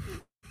play.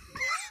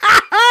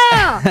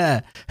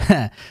 A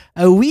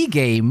Wii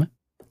game,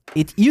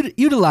 it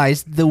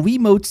utilized the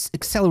Wiimote's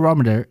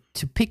accelerometer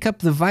to pick up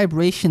the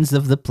vibrations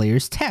of the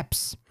player's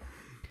taps.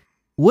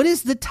 What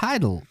is the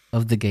title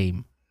of the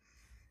game?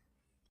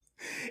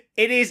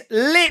 It is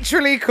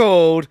literally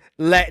called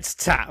Let's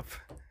Tap.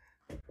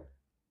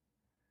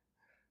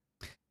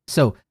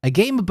 So, a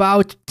game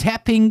about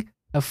tapping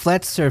a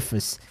flat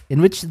surface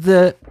in which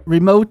the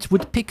remote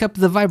would pick up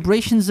the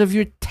vibrations of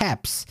your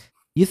taps.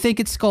 You think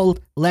it's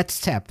called Let's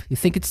Tap? You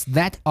think it's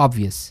that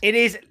obvious? It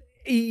is.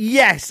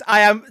 Yes,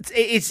 I am.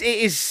 It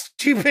is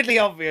stupidly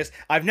obvious.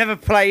 I've never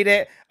played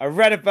it. I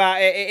read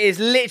about it. It is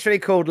literally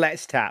called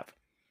Let's Tap.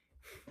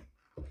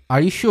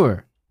 Are you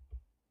sure?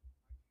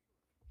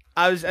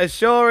 I was as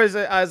sure as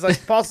I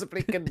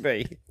possibly can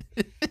be.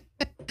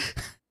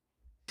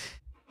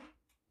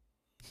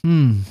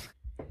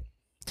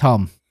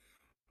 Tom,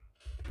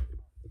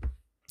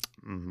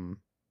 Mm-hmm.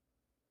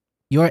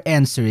 your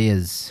answer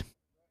is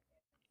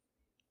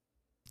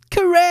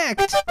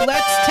correct.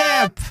 Let's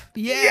tap.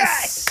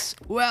 Yes.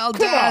 Well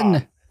Come done.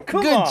 on.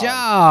 Come Good on.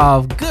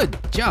 job. Good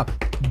job.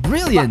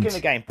 Brilliant. Back in the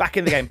game. Back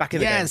in the game. Back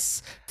in the game.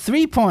 Yes.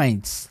 3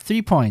 points.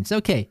 3 points.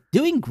 Okay.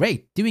 Doing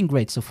great. Doing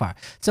great so far.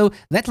 So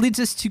that leads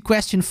us to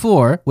question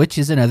 4, which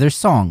is another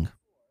song.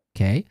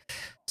 Okay.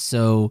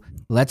 So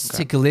let's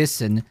take a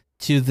listen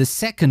to the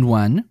second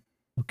one.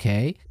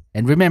 Okay.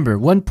 And remember,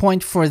 1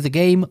 point for the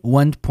game,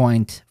 1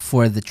 point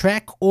for the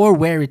track or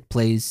where it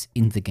plays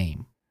in the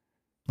game.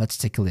 Let's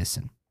take a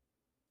listen.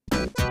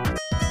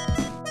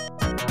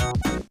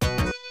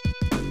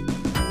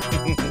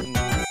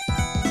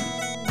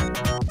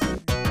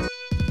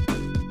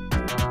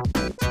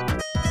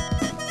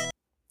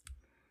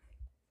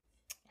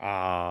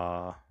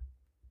 Ah.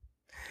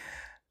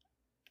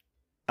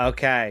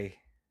 Okay.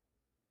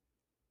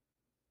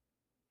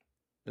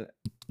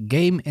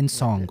 Game and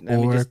song Let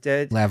me or just,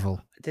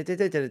 level. Can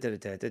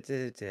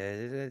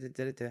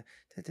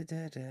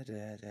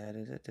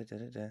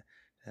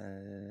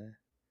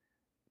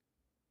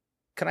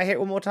I hear it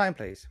one more time,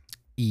 please?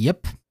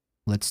 Yep.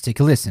 Let's take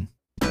a listen.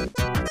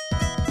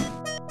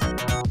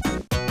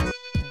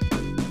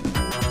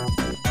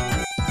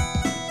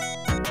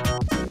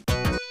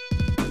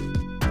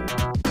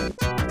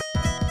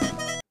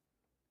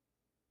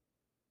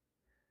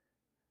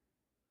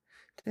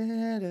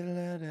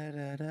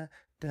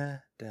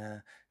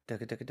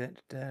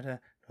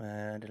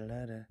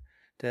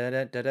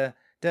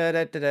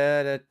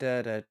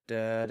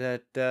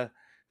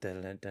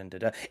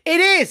 It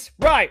is!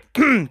 Right.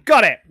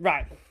 Got it.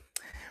 Right.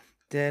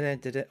 Or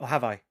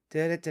have I?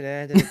 I've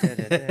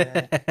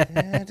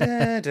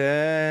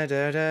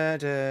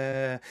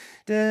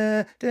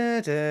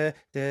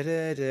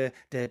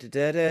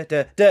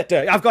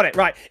got it.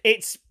 Right.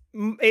 It's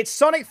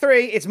Sonic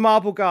 3. It's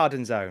Marble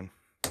Garden Zone.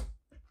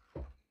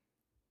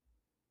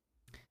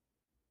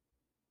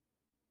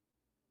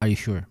 Are you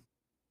sure?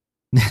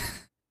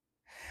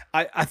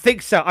 I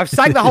think so. I've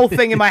sang the whole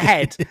thing in my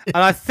head, and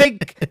I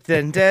think because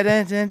I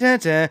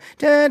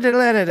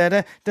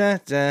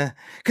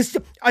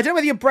don't know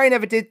whether your brain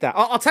ever did that.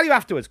 I'll tell you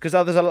afterwards because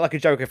others look like a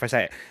joke if I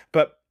say it.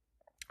 But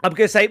I'm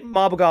going to say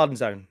Marble Garden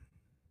Zone.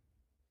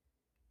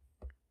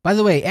 By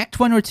the way, Act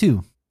 1 or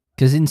 2?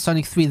 Because in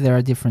Sonic 3 there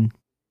are different.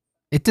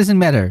 It doesn't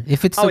matter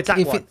if it's. It's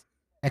Act 1.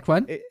 Act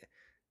 1.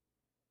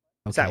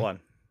 It's Act 1.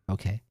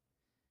 Okay.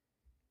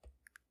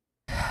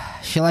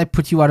 Shall I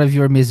put you out of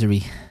your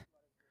misery?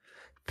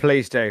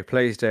 Please do,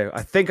 please do.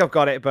 I think I've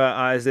got it,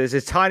 but there's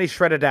a tiny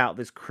shred of doubt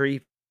that's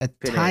creeping. A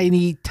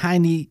tiny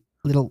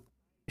little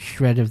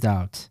shred of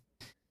doubt.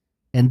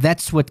 And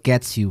that's what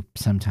gets you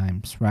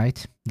sometimes,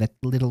 right? That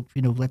little,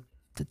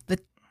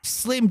 that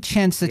slim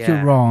chance that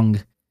you're wrong.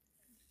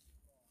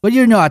 But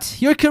you're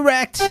not. You're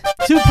correct.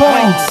 2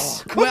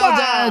 points. Well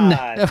done.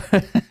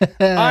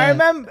 I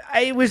remember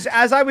it was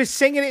as I was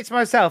singing it to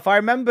myself. I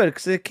remember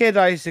because as a kid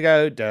I used to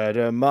go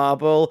da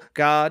Marble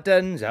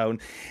Garden Zone.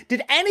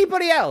 Did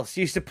anybody else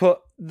used to put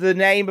the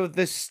name of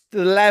the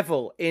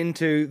level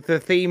into the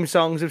theme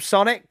songs of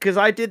Sonic? Because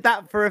I did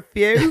that for a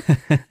few,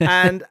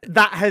 and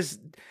that has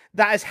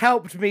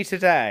helped me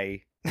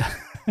today.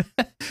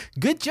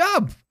 Good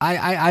job.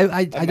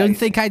 I don't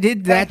think I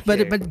did that,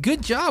 but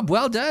good job.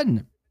 Well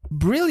done.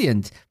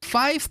 Brilliant.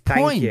 5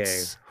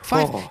 points.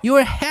 Thank you. You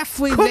are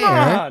halfway Come there.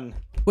 on.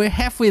 We're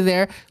halfway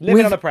there.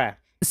 Living on a prayer.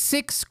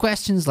 6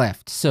 questions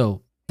left.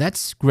 So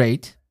that's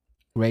great.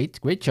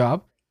 Great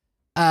job.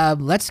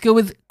 Let's go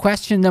with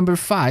question number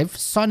 5,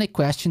 Sonic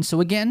question.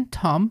 So again,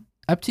 Tom,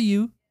 up to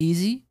you.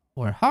 Easy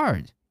or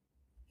hard?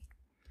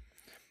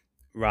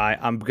 Right.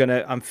 I'm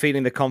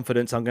feeling the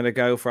confidence. I'm gonna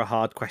go for a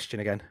hard question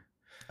again.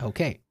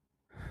 Okay.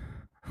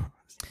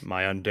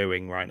 My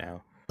undoing right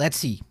now. Let's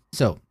see.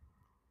 So,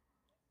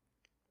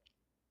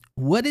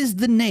 what is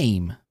the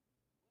name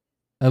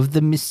of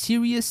the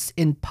mysterious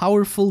and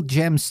powerful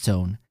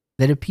gemstone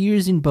that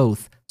appears in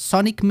both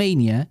Sonic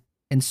Mania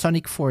and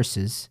Sonic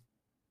Forces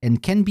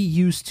and can be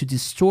used to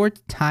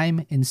distort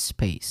time and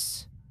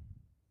space?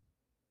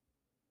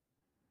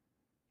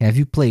 Have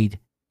you played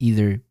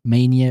either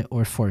Mania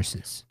or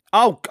Forces?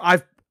 Oh,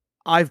 I've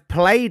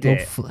played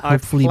it.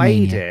 I've Hopefully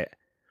played Mania. it.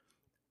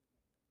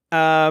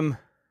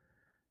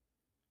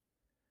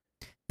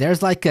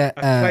 There's like I've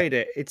played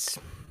it. It's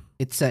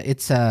a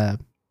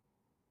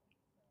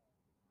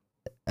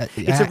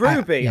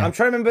Ruby. yeah. I'm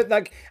trying to remember.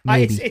 Like,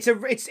 Maybe.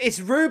 it's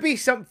Ruby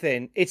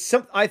something.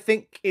 I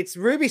think it's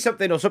Ruby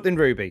something or something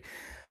Ruby.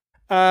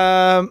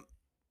 Purple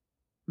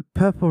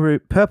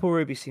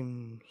Ruby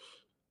seems.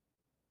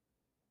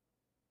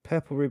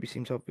 Purple Ruby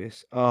seems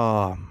obvious.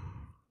 Oh,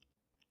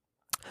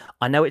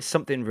 I know it's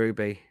something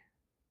Ruby.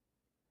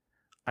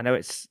 I know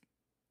it's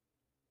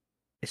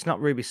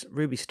not Ruby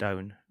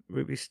Stone.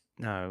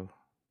 No.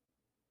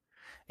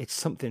 It's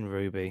something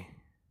Ruby.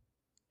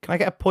 Can I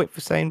get a point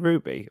for saying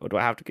Ruby? Or do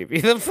I have to give you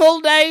the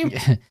full name?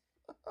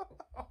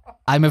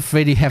 I'm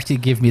afraid you have to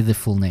give me the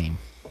full name.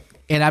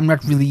 And I'm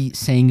not really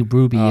saying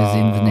Ruby is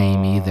in the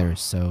name either,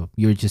 so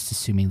you're just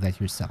assuming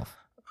that yourself.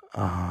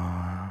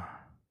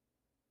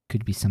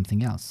 Could be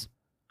something else.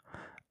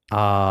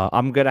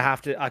 I'm gonna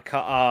have to. I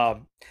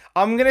can't.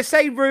 I'm gonna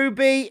say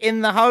Ruby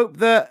in the hope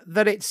that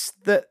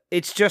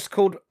it's just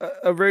called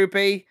a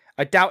ruby.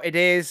 I doubt it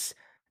is.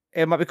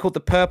 It might be called the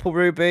purple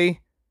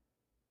ruby.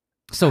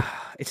 So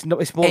it's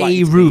not. It's more a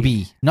like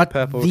ruby, not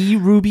purple. the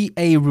ruby.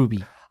 A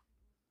ruby.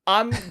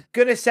 I'm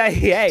gonna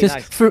say Just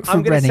nice. for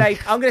I'm gonna Brenning. say.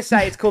 I'm gonna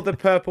say it's called the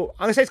purple.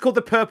 I'm gonna say it's called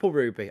the purple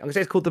ruby. I'm gonna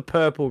say it's called the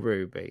purple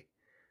ruby.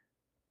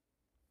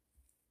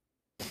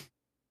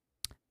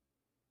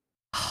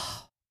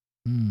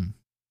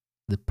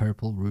 The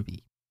purple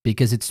ruby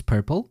because it's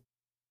purple.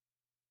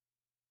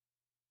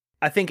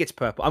 I think it's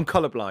purple. I'm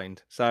colorblind,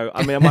 so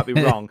I mean I might be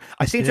wrong.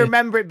 I seem to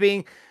remember it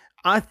being.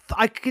 I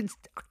can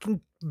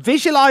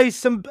visualize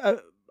some.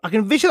 I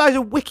can visualize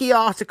a wiki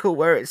article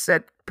where it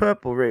said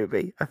purple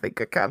ruby. I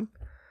think I can.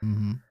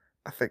 Mm-hmm.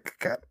 I think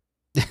I can.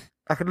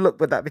 I can look,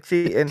 but that'd be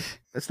cheating.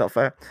 It's not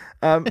fair.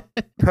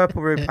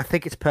 Purple ruby. I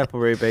think it's purple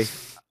ruby.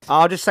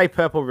 I'll just say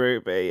purple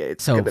ruby.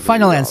 It's so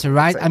final answer,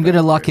 right? I'm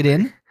gonna lock it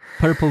in.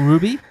 Purple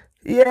ruby.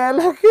 Yeah,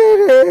 lock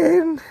it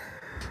in.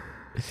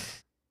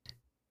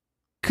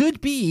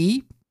 Could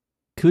be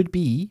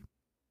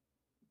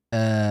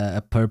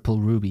a purple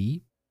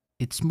ruby.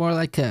 It's more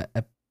like a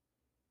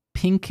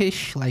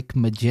pinkish, like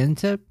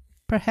magenta,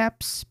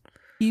 perhaps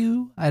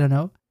hue. I don't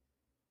know.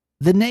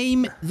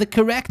 The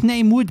correct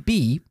name would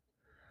be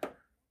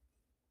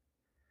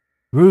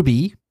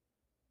Ruby,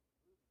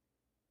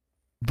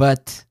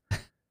 but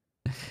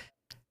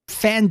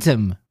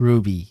Phantom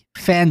Ruby.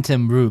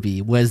 Phantom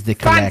Ruby was the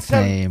correct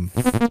name.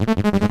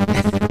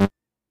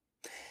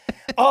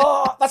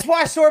 Oh, that's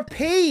why I saw a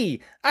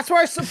P. That's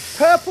why I saw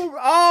purple.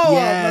 Oh,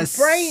 yes,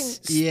 my brain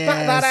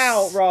spat that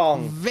out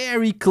wrong.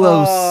 Very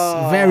close,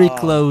 very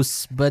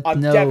close, but I'm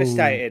no.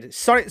 devastated.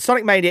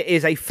 Sonic Mania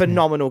is a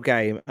phenomenal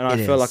game, and I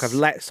feel like is. I've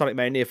let Sonic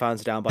Mania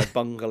fans down by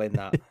bungling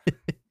that.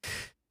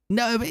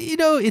 No, but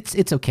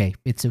it's okay.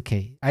 It's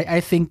okay. I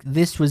think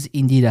this was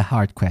indeed a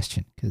hard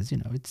question because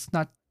it's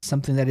not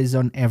something that is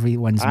on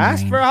everyone's mind. I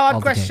asked for a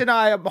hard question.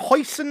 I am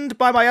hoistened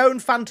by my own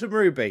Phantom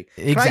Ruby.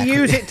 Exactly. Can I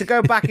use it to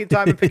go back in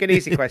time and pick an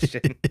easy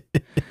question?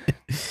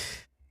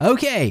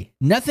 Okay,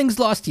 nothing's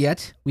lost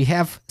yet. We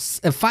have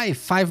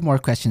five more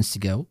questions to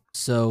go.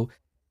 So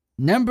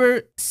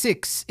number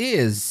 6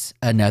 is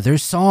another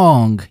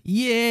song.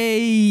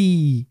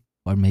 Yay!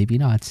 Or maybe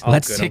not. Oh,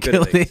 Let's good. take a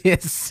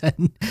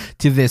listen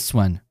to this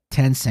one.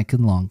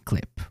 10-second long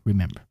clip.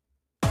 Remember.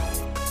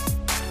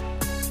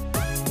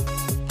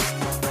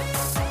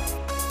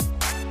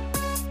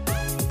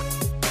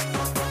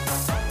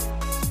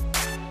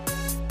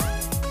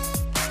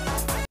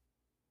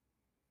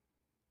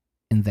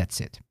 And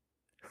that's it.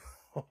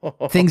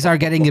 Things are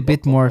getting a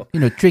bit more,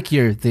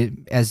 trickier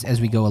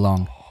as we go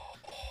along.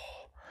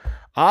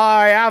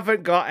 I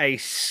haven't got a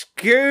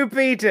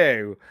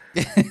Scooby-Doo.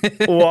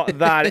 What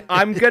that?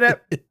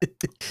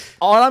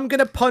 All I'm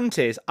gonna punt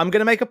is I'm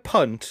gonna make a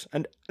punt,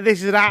 and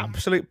this is an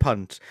absolute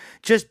punt,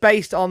 just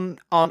based on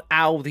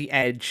how the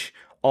edge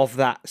of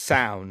that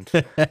sound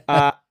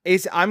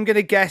I'm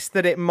gonna guess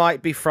that it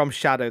might be from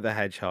Shadow the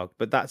Hedgehog,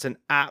 but that's an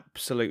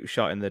absolute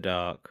shot in the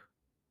dark.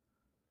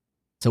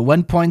 So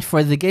 1 point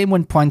for the game,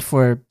 1 point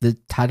for the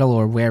title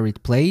or where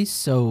it plays.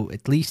 So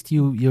at least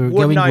you're going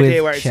with Wouldn't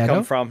idea where it's Shadow.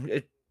 come from.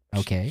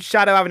 Okay.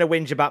 Shadow having a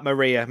whinge about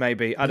Maria,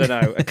 maybe. I don't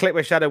know. A clip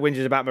where Shadow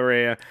whinges about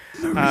Maria.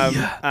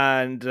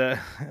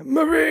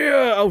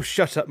 Maria! Oh,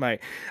 shut up, mate.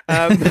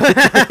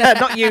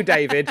 Not you,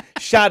 David.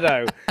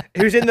 Shadow,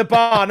 who's in the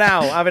bar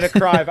now having a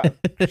cry about...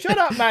 Shut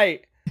up,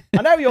 mate.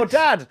 I know your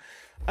dad.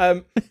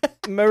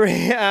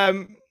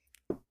 Maria...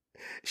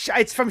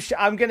 It's from...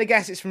 I'm going to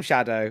guess it's from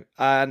Shadow,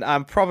 and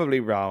I'm probably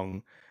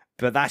wrong,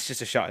 but that's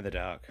just a shot in the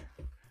dark.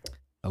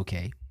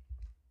 Okay.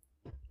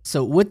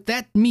 So what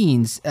that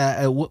means...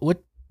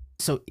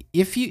 So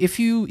if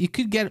you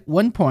could get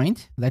 1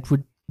 point, that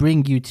would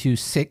bring you to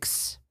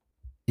 6.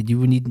 You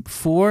would need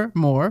 4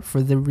 more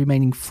for the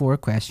remaining 4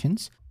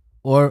 questions,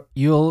 or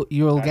you'll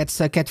get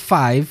stuck at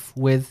 5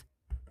 with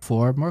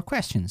 4 more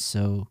questions.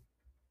 So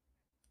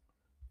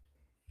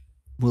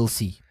we'll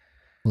see.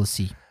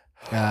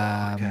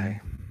 Okay.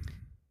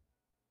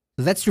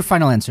 So that's your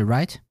final answer,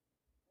 right?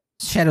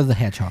 Shadow the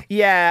Hedgehog.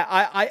 Yeah,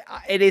 I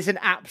it is an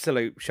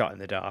absolute shot in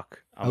the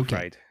dark, I'm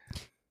afraid.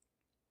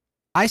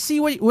 I see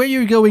where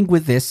you're going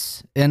with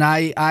this, and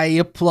I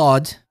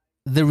applaud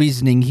the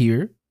reasoning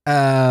here.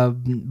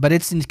 But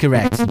it's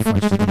incorrect,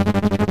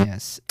 unfortunately.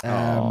 Yes.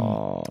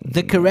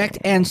 The correct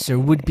answer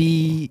would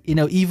be,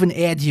 even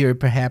edgier,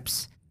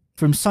 perhaps,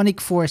 from Sonic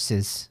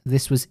Forces.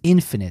 This was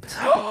Infinite.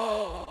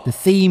 The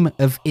theme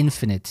of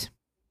Infinite.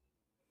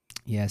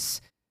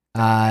 Yes.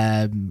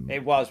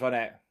 It was,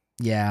 wasn't it?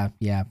 Yeah.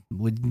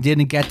 We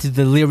didn't get to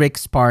the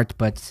lyrics part,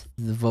 but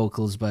the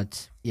vocals,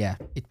 but yeah,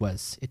 it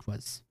was.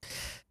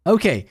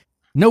 Okay,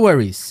 no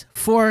worries.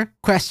 4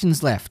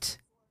 questions left.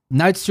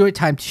 Now it's your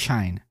time to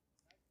shine.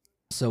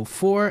 So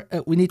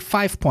we need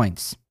 5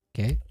 points.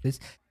 Okay.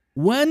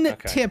 One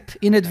tip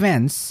in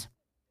advance.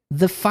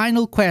 the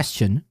final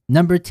question,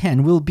 number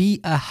 10, will be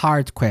a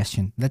hard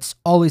question. That's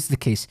always the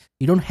case.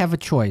 You don't have a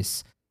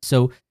choice.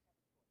 So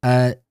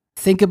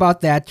think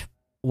about that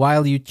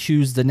while you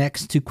choose the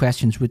next two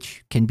questions,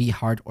 which can be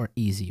hard or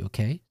easy,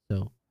 okay?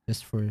 So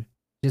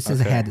just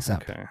as a heads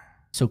up. Okay.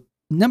 So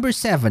number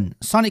 7,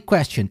 Sonic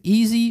question,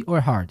 easy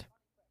or hard?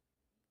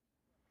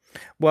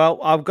 Well,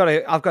 I've got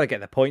to get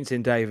the points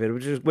in, David.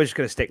 We're just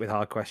going to stick with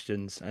hard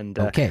questions, and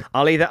Okay.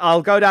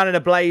 I'll go down in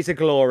a blaze of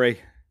glory.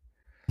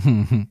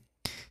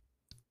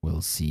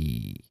 We'll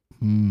see.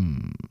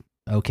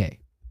 Okay.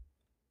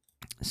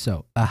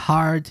 So a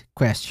hard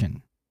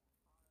question.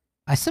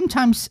 I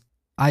sometimes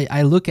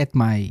look at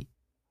my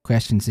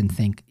questions and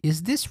think,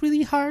 is this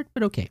really hard?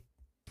 But okay.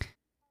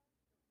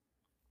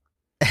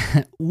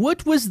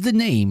 What was the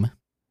name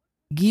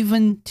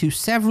given to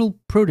several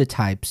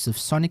prototypes of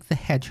Sonic the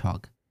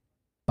Hedgehog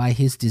by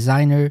his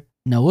designer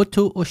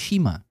Naoto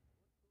Oshima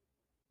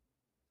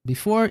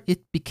before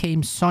it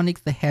became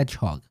Sonic the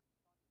Hedgehog?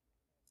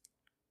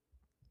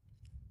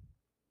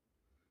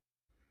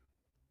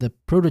 The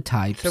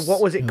prototypes. So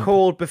what was it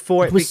called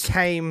before it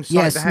became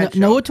Sonic the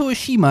Hedgehog? Naoto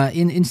Oshima,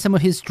 in some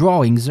of his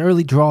drawings,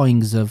 early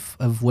drawings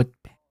of what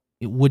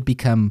it would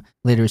become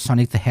later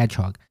Sonic the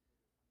Hedgehog,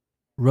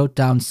 wrote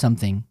down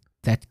something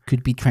that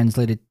could be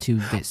translated to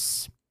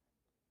this.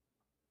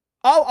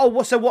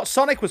 So what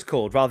Sonic was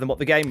called rather than what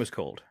the game was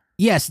called?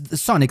 Yes,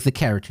 Sonic the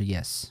character,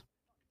 yes.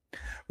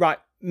 Right,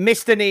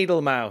 Mr.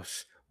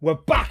 Needlemouse. We're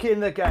back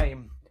in the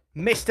game.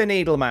 Mr.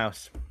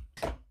 Needlemouse.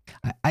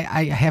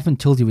 I haven't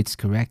told you it's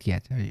correct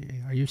yet.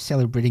 Are you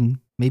celebrating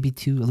maybe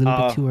a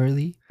little bit too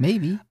early?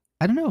 Maybe.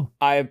 I don't know.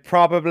 I am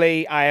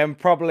probably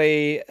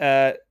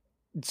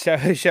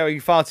showing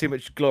far too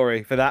much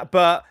glory for that,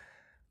 but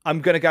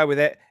I'm going to go with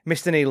it.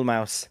 Mr.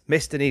 Needlemouse.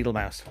 Mr.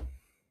 Needlemouse.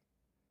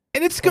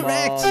 And it's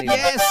correct.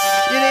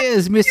 Yes, it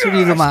is Mr.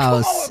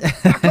 Needlemouse.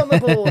 Back on the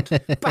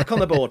board. Back on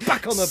the board.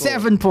 Back on the board.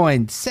 7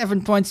 points.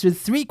 7 points with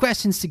 3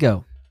 questions to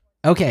go.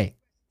 Okay.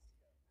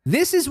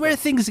 This is where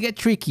things get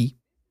tricky.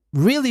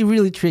 Really,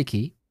 really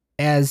tricky,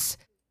 as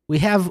we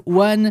have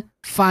one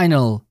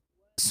final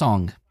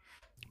song.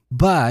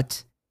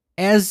 But,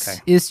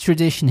 as is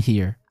tradition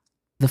here,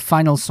 the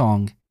final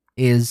song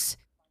is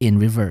in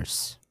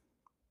reverse.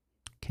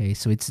 Okay,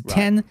 so it's a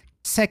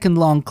 10-second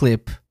long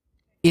clip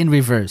in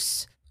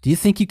reverse. Do you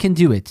think you can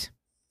do it?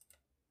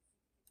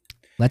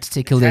 Let's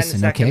take a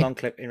listen, okay?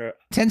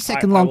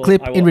 10-second long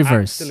clip in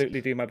reverse. Absolutely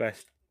do my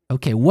best.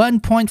 Okay, 1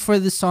 point for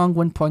the song,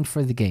 1 point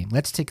for the game.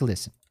 Let's take a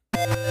listen.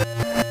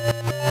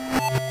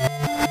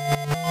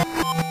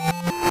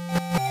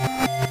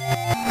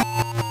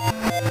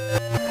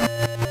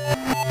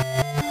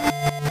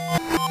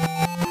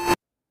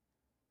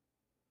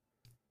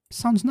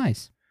 Sounds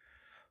nice.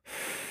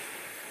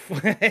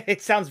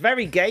 It sounds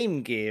very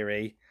Game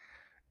Geary.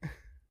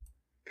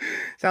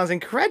 Sounds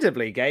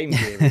incredibly Game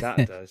Geary,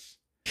 that does.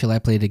 Shall I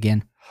play it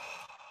again?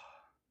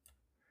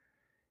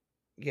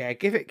 Yeah,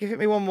 give it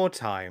me one more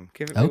time.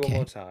 Give it me one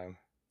more time.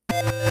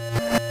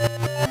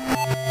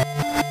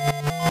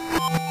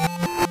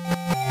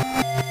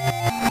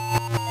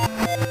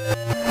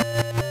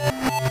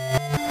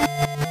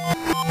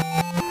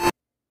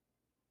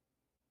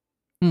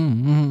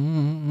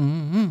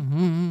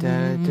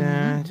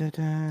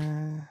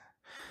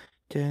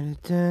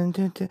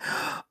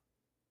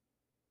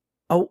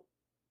 Oh.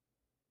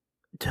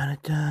 Dun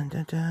dun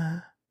dun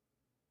dun.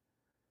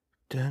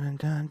 Dun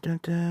dun dun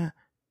dun.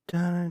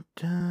 Dun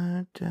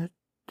dun dun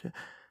dun.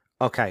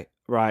 Okay,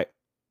 right.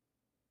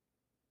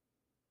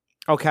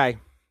 Okay.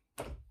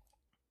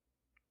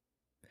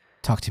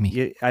 Talk to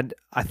me.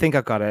 I think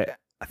I've got it.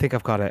 I think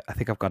I've got it.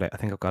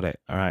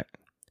 All right.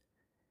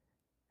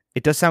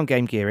 It does sound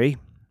Game Geary.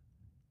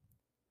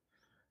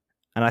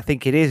 And I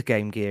think it is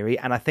Game Geary.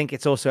 And I think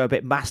it's also a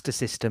bit Master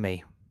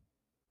System-y.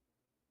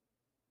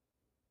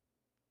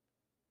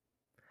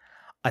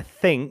 I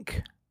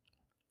think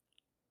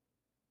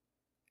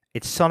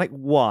it's Sonic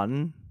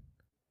 1.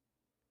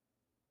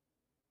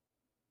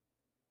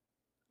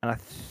 And I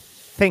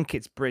think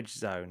it's Bridge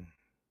Zone.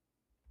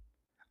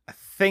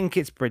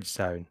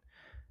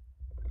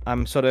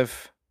 I'm sort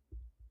of...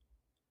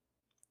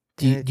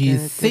 Do you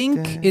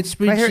think it's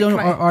Bridge Zone, or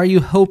are you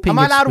hoping Am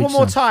I allowed one one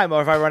more time, or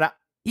have I run out?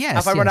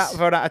 Yes, Have I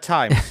run out of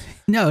time?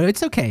 No,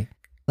 it's okay.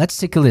 Let's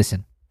take a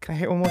listen. Can I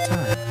hit one more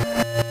time?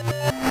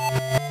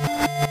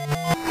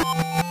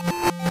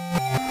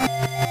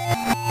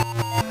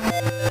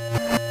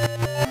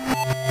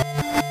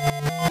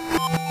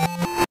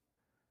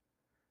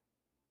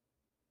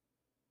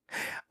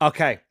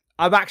 Okay,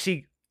 I'm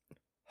actually...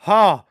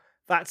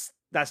 that's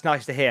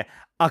nice to hear.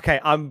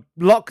 Okay, I'm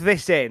lock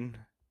this in.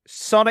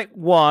 Sonic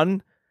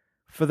 1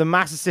 for the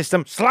Master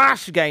System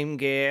 / Game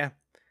Gear.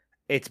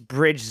 It's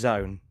Bridge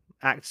Zone.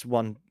 Acts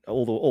 1,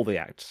 all the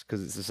acts,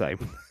 because it's the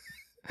same.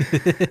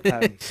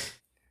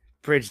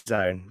 Bridge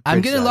Zone.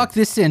 I'm going to lock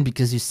this in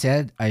because you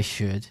said I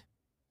should.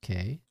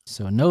 Okay,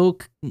 so no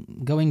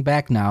going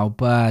back now,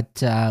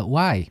 but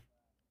why?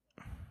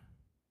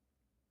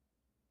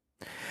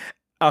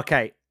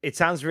 Okay, it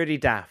sounds really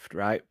daft,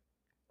 right?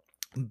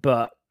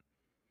 But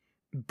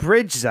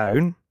Bridge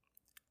Zone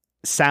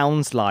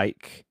sounds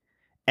like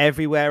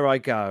Everywhere I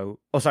Go.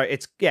 Oh, sorry,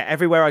 it's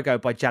Everywhere I Go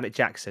by Janet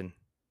Jackson.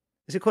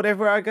 Is it called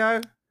Everywhere I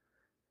Go?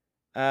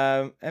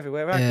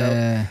 Everywhere I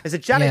Go. There's a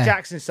Janet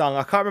Jackson song.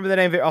 I can't remember the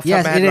name of it off the top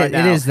of my head right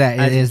now. It is that.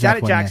 It is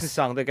Janet that Jackson yes.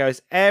 song that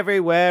goes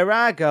Everywhere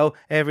I Go,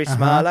 every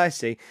smile I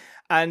see,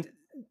 and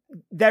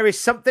there is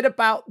something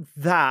about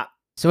that.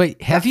 So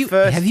wait, have you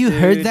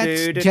heard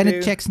that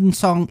Janet Jackson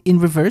song in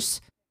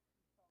reverse?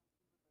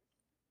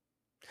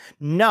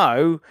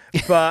 No,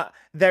 but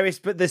there's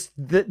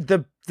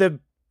the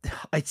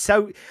it's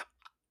so.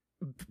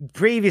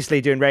 Previously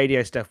doing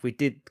radio stuff, we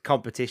did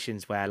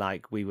competitions where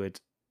like we would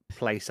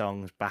play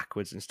songs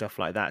backwards and stuff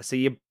like that. So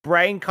your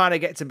brain kind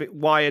of gets a bit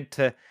wired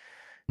to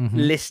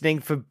listening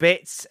for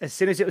bits. As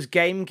soon as it was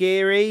Game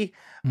Geary,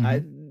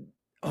 I'm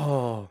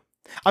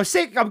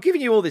sick. I'm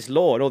giving you all this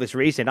lore and all this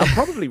reason. I'm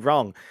probably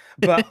wrong,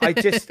 but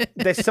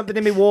there's something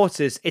in me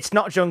waters. It's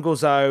not Jungle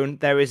Zone.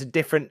 There is a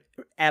different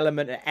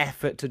element and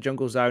effort to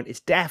Jungle Zone. It's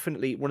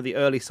definitely one of the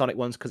early Sonic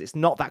ones because it's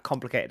not that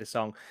complicated a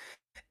song.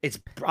 It's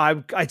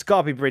got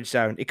to be Bridge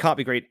Zone. It can't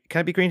be Green.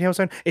 Can it be Green Hill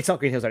Zone? It's not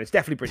Green Hill Zone. It's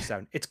definitely Bridge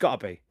Zone. It's got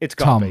to be. It's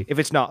got to be. If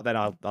it's not, then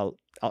I'll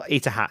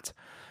eat a hat.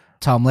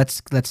 Tom,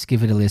 let's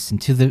give it a listen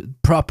to the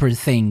proper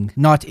thing,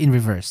 not in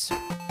reverse.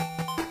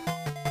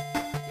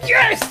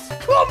 Yes!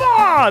 Come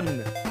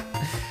on!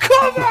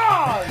 Come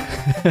on!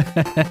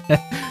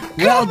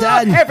 Well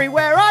done.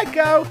 Everywhere I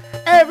go,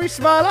 every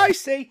smile I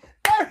see,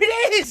 there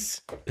it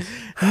is!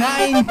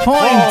 9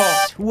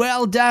 points.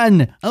 Well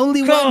done.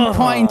 Only 1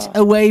 point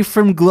away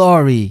from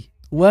glory.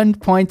 1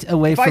 point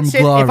away from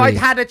glory. If I'd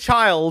had a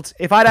child,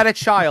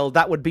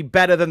 that would be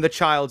better than the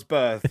child's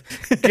birth.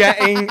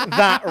 Getting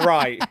that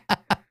right.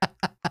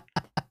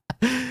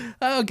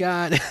 Oh,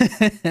 God.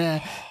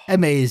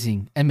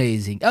 Amazing.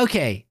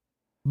 Okay.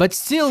 But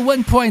still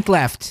 1 point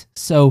left.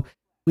 So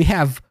we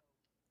have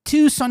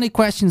 2 Sonic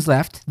questions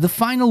left. The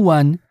final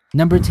one,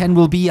 number 10,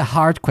 will be a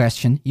hard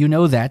question. You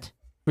know that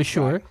for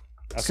sure. Right.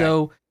 Okay.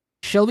 So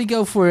shall we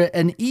go for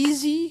an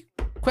easy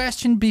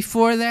question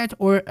before that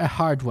or a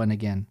hard one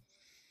again?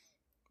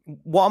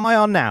 What am I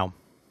on now?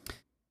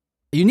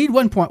 You need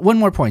 1 point. 1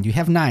 more point. You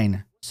have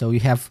 9. So you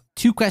have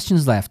 2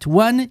 questions left.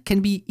 One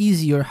can be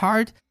easy or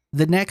hard.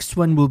 The next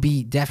one will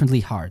be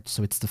definitely hard.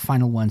 So it's the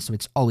final one. So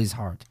it's always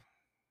hard.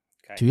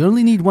 Okay. So you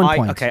only need 1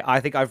 point. Okay. I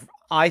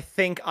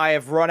think I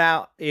have run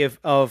out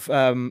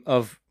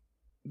of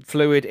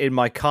fluid in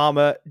my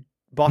Karma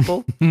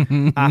bottle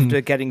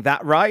after getting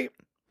that right.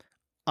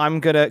 I'm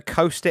gonna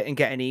coast it and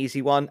get an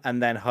easy one,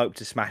 and then hope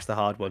to smash the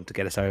hard one to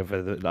get us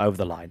over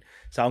the line.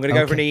 So I'm gonna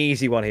go for an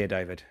easy one here,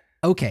 David.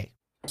 Okay.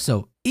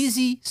 So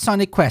easy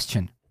Sonic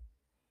question.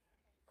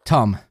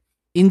 Tom,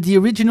 in the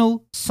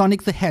original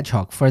Sonic the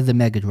Hedgehog for the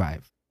Mega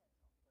Drive,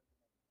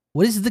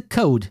 what is the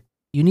code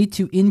you need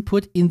to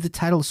input in the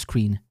title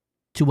screen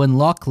to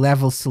unlock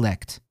level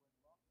select?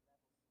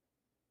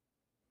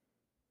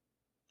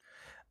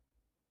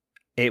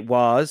 It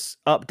was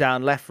up,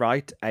 down, left,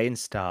 right, A and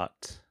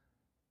start.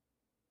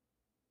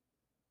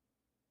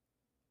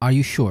 Are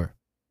you sure?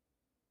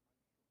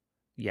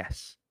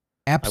 Yes.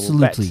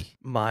 Absolutely.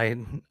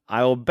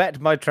 I will bet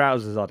my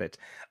trousers on it.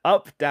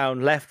 Up,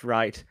 down, left,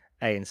 right,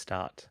 A and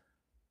start.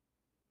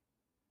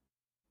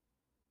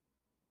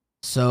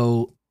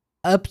 So,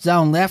 up,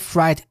 down, left,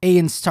 right, A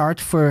and start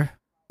for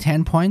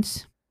 10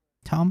 points,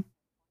 Tom?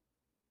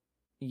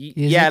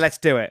 Yeah, let's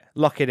do it.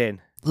 Lock it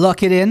in.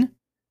 Lock it in.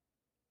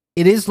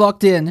 It is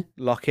locked in.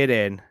 Lock it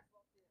in.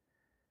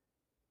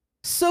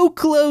 So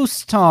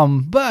close,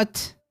 Tom,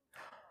 but...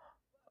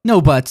 No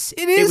buts.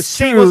 It was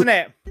C, true. wasn't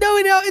it? No,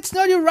 it's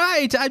not. You're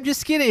right. I'm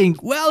just kidding.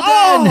 Well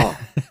done.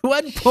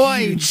 1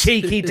 point. You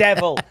cheeky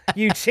devil.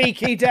 You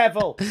cheeky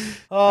devil.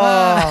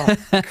 Oh,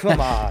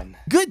 come on.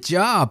 Good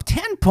job.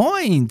 10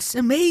 points.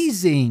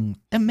 Amazing.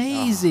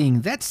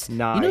 That's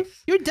nice.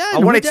 You're done. I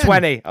wanted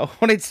 20.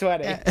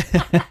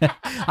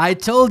 I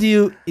told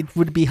you it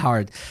would be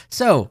hard.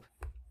 So,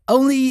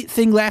 only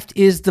thing left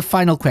is the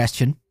final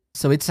question.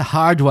 So it's a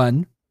hard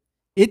one.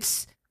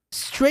 It's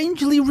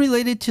strangely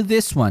related to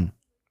this one.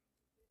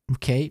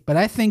 Okay, but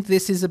I think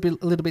this is a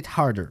little bit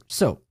harder.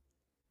 So,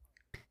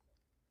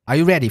 are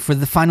you ready for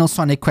the final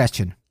Sonic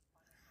question?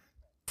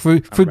 For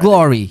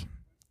glory.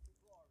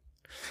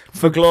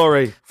 For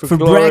glory. For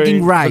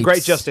bragging rights. For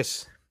great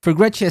justice. For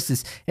great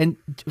justice. And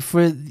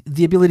for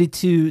the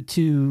ability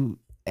to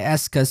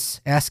ask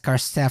our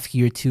staff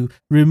here to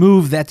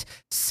remove that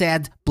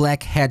sad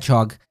black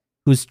hedgehog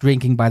who's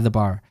drinking by the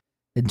bar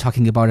and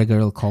talking about a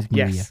girl called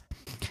Maria.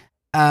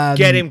 Yes.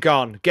 Get him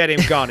gone.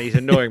 He's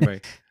annoying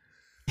me.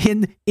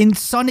 In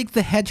Sonic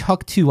the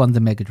Hedgehog 2 on the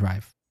Mega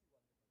Drive,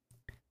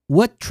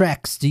 what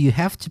tracks do you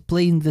have to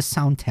play in the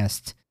sound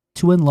test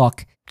to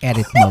unlock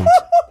edit mode?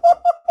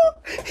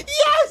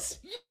 Yes!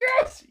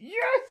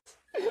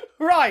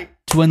 Right.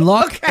 To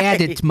unlock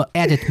edit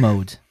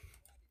mode.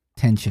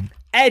 Attention.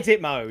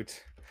 Edit mode.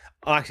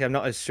 Oh, actually, I'm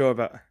not as sure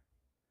about...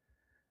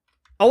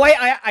 Oh, wait,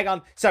 hang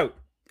on. So,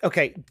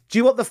 okay, do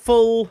you want the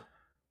full...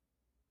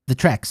 The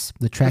tracks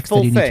that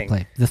you need to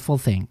play. The full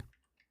thing.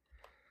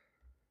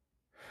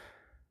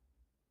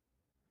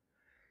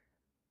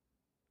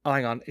 Oh,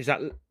 hang on. Is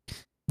that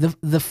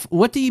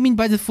What do you mean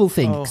by the full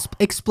thing? Oh.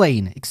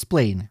 Explain.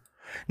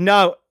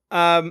 no?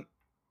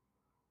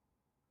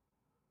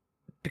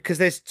 Because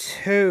there's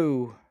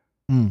two.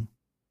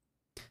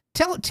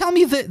 Tell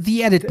me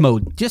the edit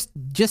mode. Just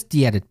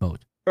the edit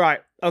mode.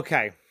 Right.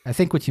 Okay. I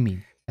think what you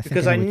mean.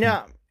 Because I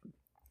know.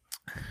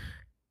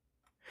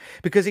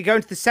 Because you go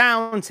into the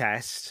sound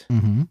test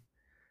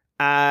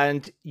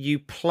and you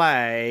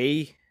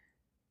play.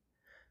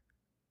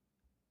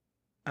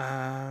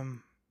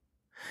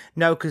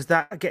 No, because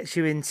that gets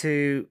you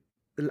into.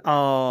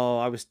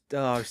 I was too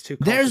confident.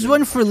 There's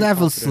one for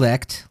level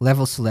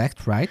confident.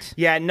 select, right?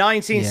 Yeah,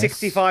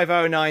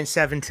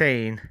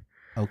 1965-09-17.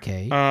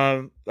 Okay.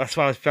 That's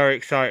why I was very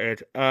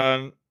excited.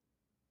 Okay.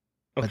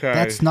 But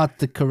that's not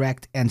the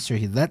correct answer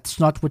here. That's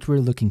not what we're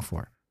looking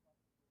for.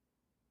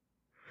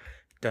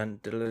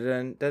 Dun dun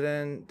dun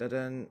dun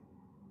dun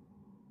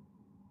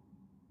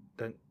dun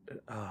dun.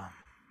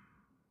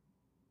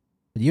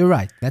 You're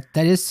right. That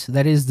is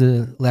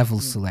the level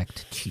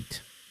select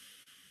cheat.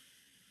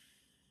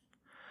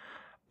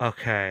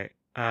 Okay.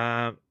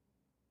 Okay.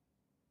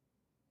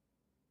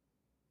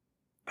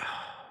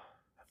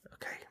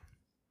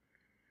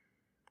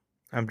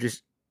 I'm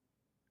just.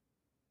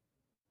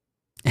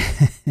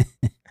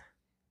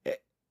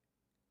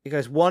 It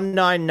goes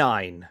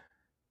 199,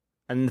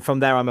 and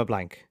from there I'm a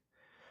blank.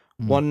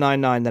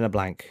 199, then a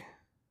blank.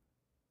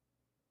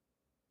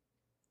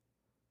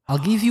 I'll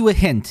give you a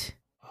hint.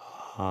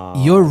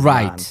 Oh, You're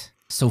right man.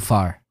 so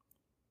far.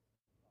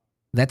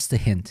 That's the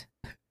hint.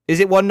 Is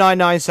it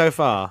 199 so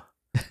far?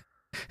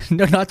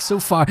 No, not so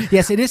far.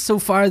 Yes, it is so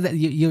far that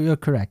you're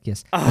correct.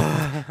 Yes,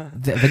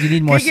 but you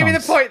need more. Can you give me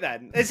the point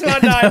then? It's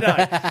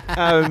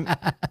 199.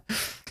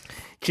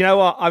 Do you know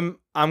what? I'm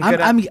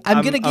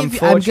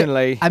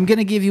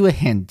gonna give you a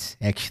hint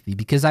actually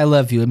because I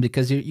love you and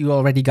because you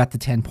already got the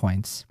 10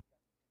 points.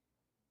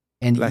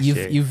 And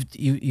you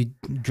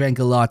drank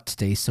a lot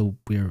today, so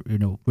we're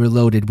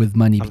loaded with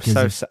money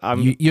because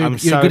I'm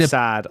so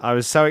sad. I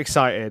was so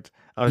excited.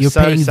 You're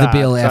paying the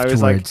bill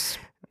afterwards.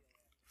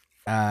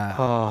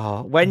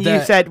 When you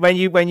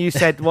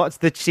said what's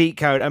the cheat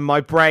code, and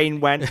my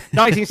brain went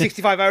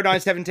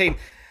 1965-09-17,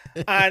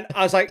 and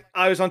I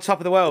was on top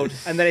of the world,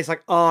 and then it's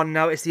like, oh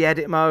no, it's the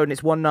edit mode, and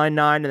it's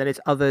 199, and then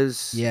it's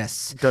others.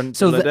 Yes.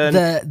 So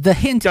the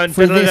hint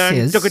for this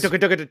is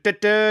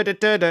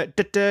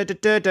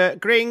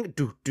Gring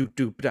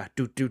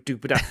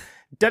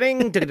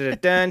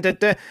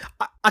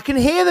I can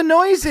hear the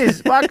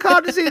noises, but I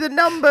can't see the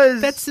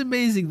numbers. That's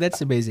amazing.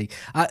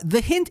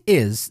 The hint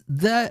is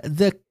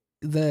the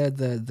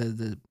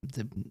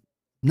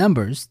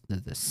numbers,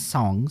 the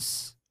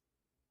songs,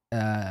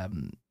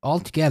 all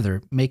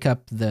together make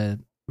up the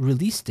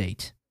release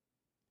date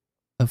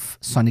of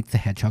Sonic the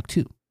Hedgehog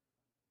 2.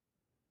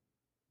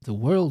 The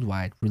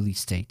worldwide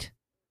release date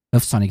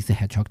of Sonic the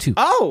Hedgehog 2.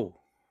 Oh!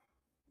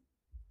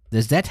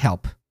 Does that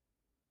help?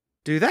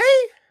 Do they?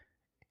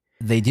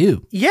 They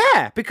do.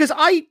 Yeah, because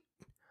I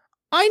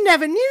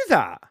never knew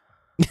that.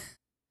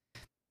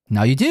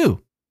 Now you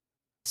do.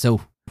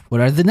 So, what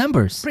are the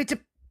numbers?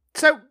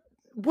 So,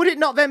 would it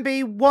not then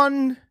be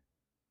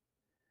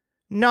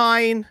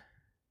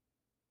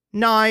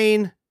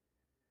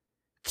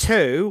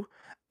 1992,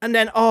 and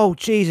then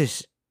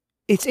Jesus,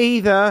 it's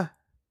either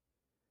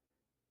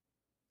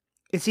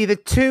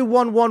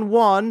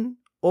 2111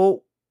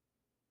 or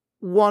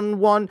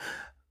 11.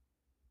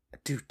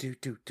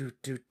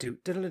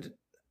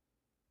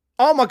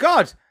 Oh my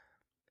god!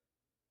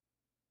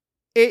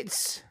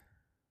 It's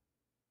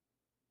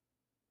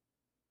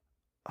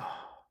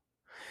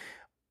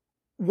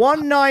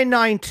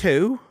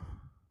 1992.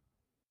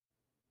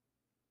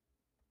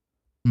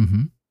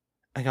 Mm-hmm.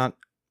 Hang on.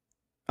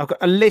 I'm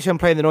literally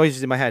playing the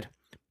noises in my head.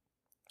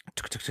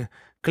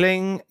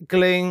 Gling,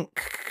 gling.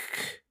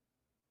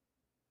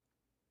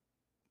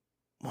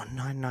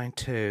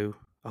 1992.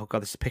 Oh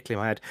god, this is pickling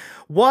my head.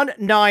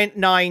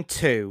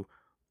 1992.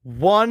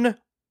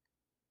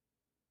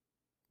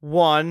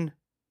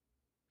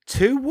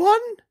 1121.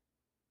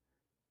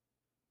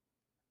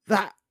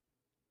 That.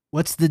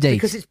 What's the date?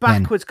 Because it's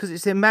backwards. Because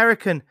it's the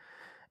American.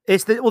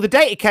 It's the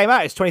date it came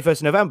out is 21st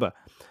of November,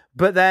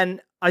 but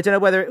then I don't know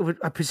whether it would.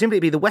 I presume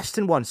it'd be the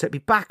Western one, so it'd be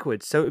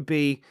backwards. So it'd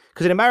be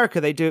because in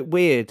America they do it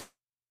weird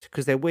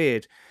because they're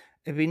weird.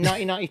 It'd be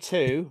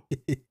 1992.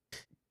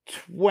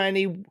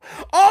 20.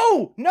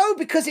 Oh no,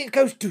 because it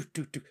goes do.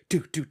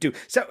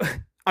 So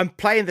I'm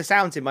playing the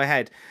sounds in my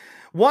head.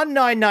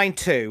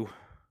 1992.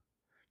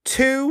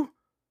 2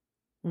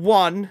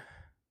 1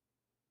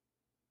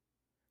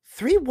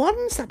 3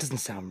 ones? That doesn't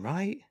sound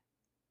right.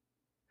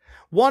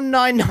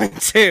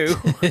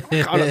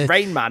 1992. God,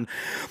 Rain Man.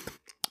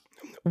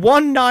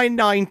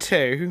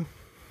 1992.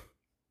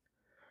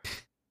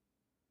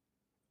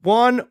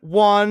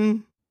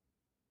 1121.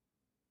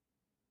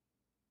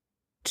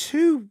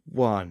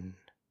 2121.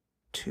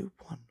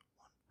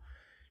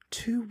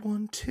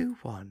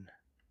 2121.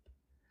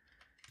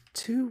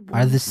 21.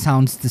 Are the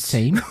sounds the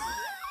same?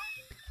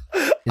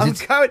 I'm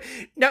going.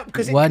 No,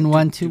 because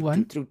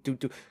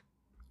 1121.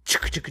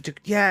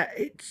 Yeah,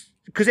 it's.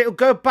 because it'll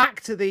go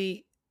back to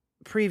the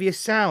previous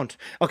sound.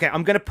 Okay,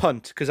 I'm going to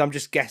punt because I'm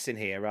just guessing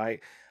here,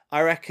 right?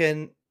 I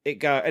reckon it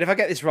go, and if I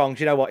get this wrong, do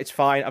you know what? It's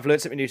fine. I've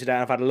learned something new today,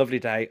 and I've had a lovely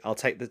day. I'll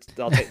take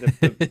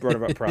the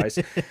runner-up prize.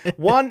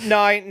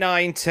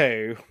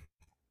 1992.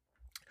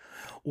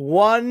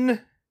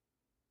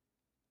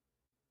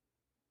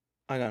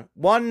 Hang on.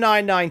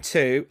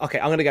 1992. Okay,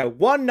 I'm going to go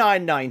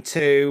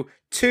 1992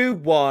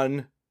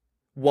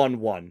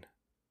 2111.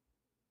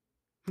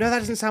 No, that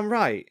doesn't sound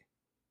right.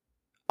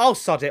 Oh,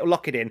 sod it. I'll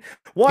lock it in.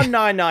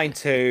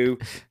 1992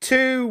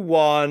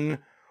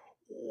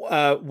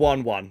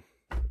 2111.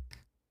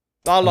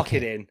 I'll lock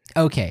it in.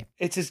 Okay.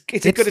 It's as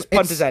good as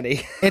punt as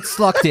any. It's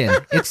locked in.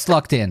 It's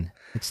locked in.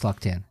 It's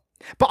locked in.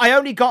 But I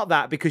only got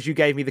that because you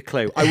gave me the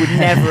clue. I would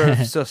never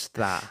have sussed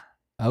that.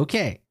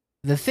 Okay.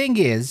 The thing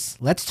is,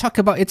 let's talk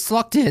about it's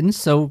locked in,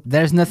 so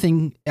there's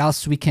nothing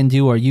else we can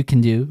do or you can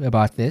do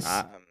about this.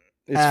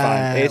 It's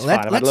fine. It's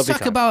fine.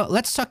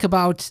 Let's talk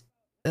about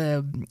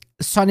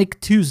Sonic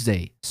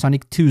Tuesday.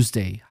 Sonic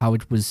Tuesday, how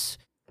it was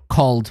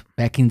called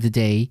back in the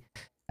day.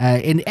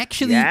 And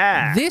actually,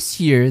 this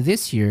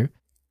year,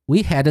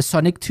 we had a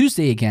Sonic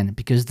Tuesday again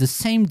because the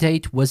same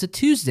date was a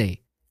Tuesday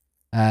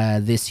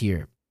this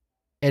year.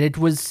 And it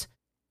was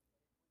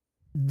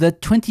the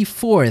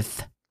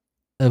 24th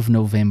of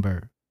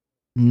November,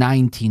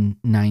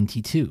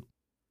 1992.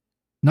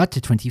 Not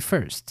the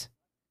 21st.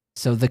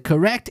 So the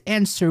correct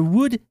answer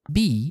would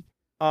be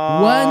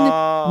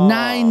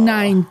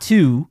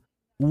 1992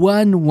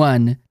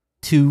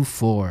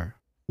 1124.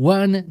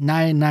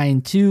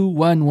 1992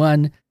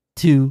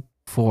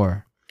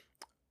 1124.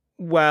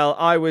 Well,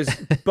 I was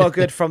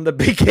buggered from the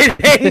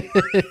beginning.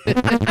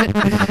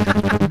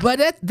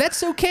 But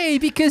that's okay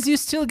because you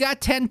still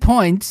got 10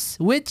 points,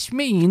 which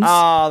means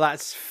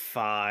that's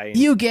fine.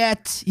 You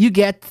get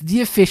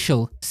the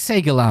official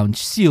Sega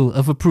Lounge seal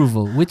of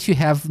approval, which you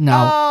have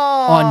now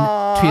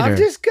on Twitter. I've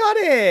just got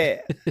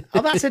it.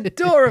 Oh, that's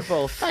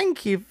adorable.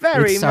 Thank you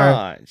very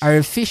much. Our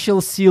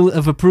official seal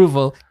of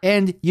approval,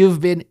 and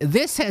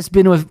this has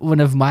been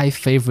one of my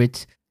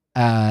favorite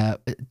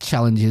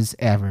challenges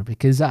ever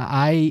because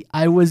I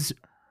was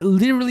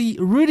literally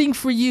rooting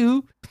for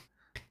you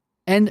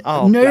and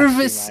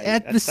nervous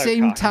at the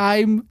same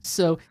time.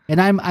 So,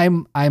 and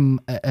I'm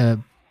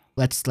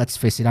let's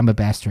face it, I'm a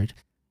bastard.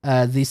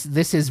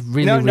 This is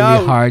really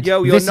hard.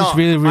 Yo, you're this not. Is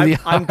really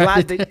hard.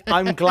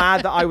 I'm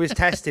glad that I was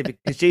tested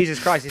because Jesus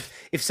Christ,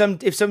 if some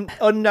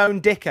unknown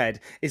dickhead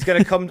is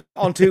going to come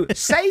onto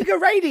Sega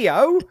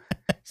Radio,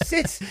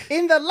 sit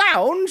in the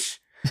lounge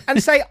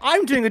and say,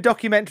 I'm doing a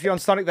documentary on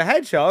Sonic the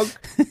Hedgehog,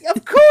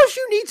 of course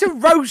you need to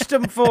roast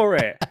them for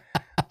it.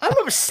 I'm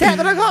upset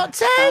that I got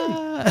 10.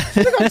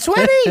 I got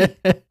 20.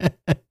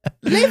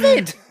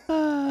 Livid.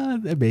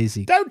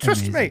 Amazing. Don't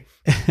trust me.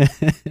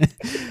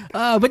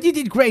 But you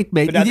did great,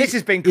 mate. But no, this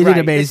has been great. You did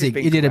amazing.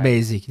 You did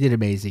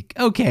amazing.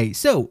 Okay,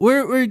 so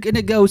we're going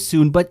to go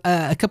soon, but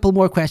a couple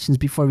more questions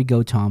before we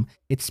go, Tom.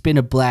 It's been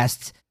a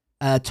blast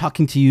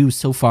talking to you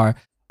so far.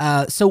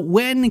 So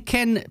when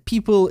can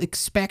people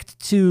expect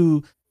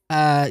to,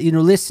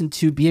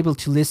 be able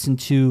to listen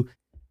to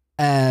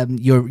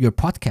your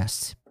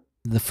podcast,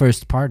 the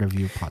first part of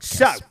your podcast?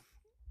 So,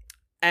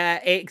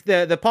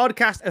 the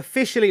podcast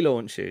officially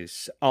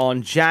launches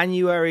on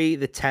January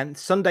the 10th,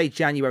 Sunday,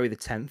 January the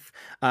 10th.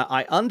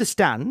 I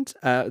understand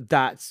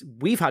that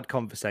we've had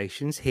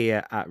conversations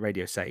here at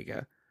Radio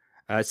Sega,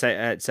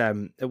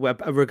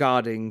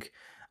 regarding.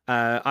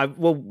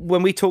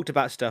 When we talked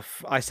about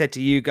stuff, I said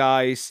to you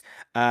guys,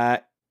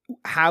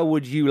 how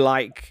would you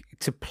like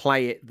to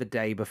play it the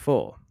day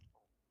before?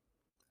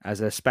 As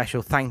a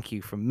special thank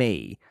you from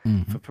me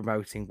for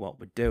promoting what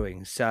we're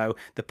doing. So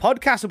the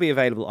podcast will be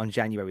available on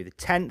January the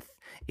 10th.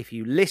 If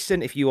you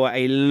listen, if you are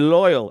a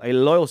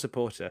loyal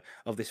supporter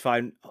of this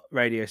fine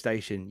radio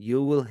station,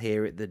 you will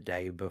hear it the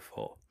day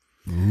before.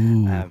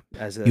 You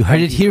heard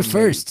it here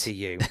first. To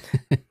you.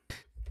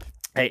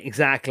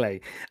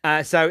 Exactly.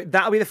 So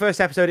that'll be the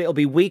first episode. It'll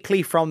be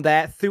weekly from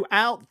there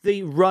throughout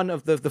the run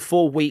of the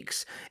 4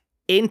 weeks.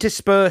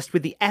 Interspersed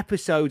with the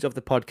episodes of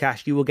the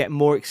podcast, you will get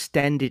more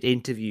extended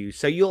interviews.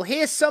 So you'll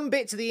hear some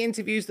bits of the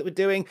interviews that we're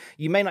doing.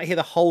 You may not hear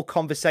the whole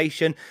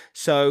conversation.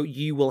 So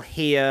you will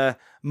hear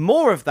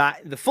more of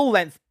that, the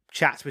full-length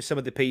chats with some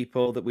of the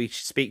people that we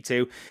speak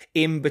to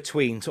in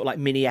between, sort of like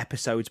mini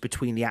episodes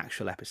between the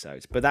actual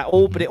episodes. But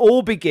it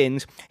all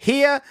begins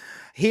here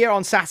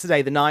on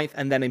Saturday the 9th,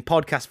 and then in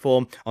podcast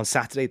form on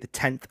Saturday the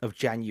 10th of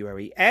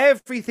January.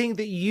 Everything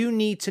that you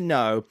need to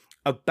know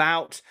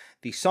about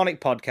the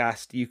Sonic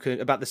podcast,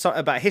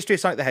 about history of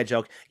Sonic the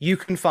Hedgehog, you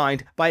can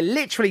find by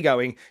literally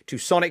going to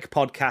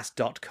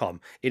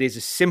sonicpodcast.com. It is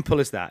as simple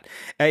as that.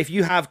 If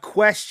you have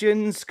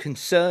questions,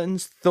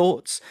 concerns,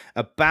 thoughts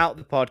about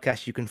the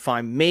podcast, you can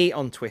find me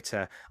on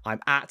Twitter. I'm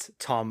at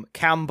Tom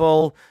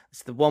Campbell.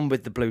 It's the one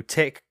with the blue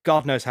tick.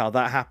 God knows how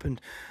that happened.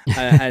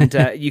 And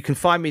you can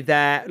find me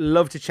there.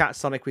 Love to chat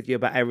Sonic with you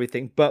about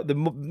everything. But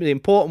the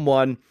important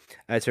one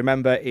to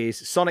remember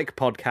is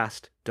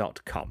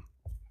sonicpodcast.com.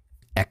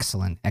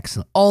 Excellent.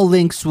 All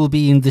links will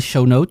be in the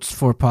show notes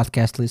for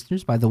podcast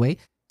listeners, by the way.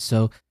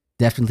 So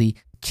definitely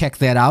check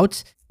that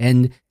out.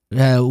 And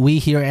we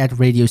here at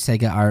Radio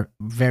Sega are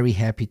very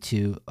happy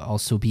to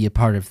also be a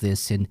part of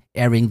this and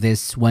airing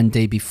this one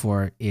day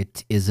before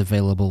it is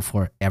available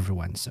for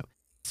everyone. So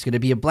it's going to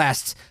be a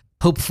blast.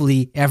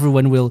 Hopefully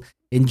everyone will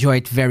enjoy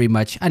it very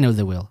much. I know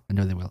they will.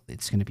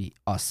 It's going to be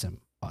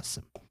awesome.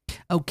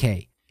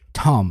 Okay,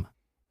 Tom,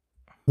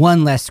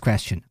 one last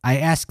question. I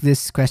ask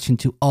this question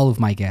to all of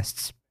my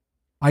guests.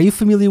 Are you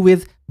familiar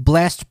with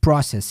blast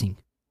processing?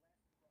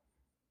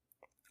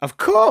 Of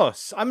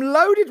course. I'm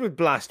loaded with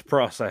blast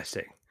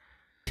processing.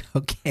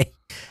 Okay,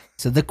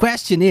 so the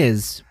question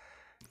is,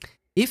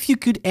 if you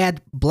could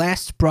add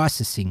blast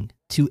processing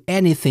to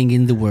anything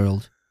in the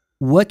world,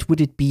 what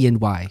would it be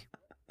and why?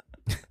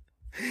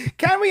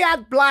 Can we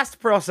add blast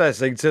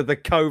processing to the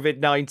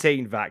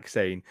COVID-19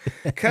 vaccine?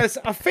 Because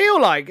I feel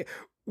like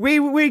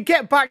we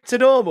get back to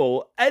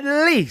normal at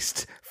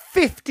least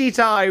 50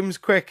 times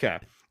quicker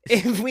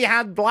if we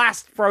had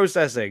blast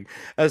processing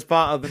as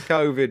part of the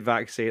COVID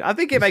vaccine. I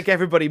think it'd make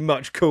everybody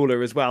much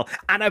cooler as well,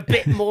 and a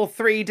bit more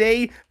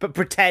 3D, but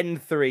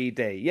pretend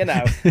 3D, you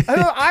know.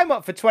 I'm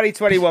up for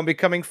 2021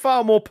 becoming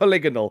far more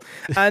polygonal,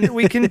 and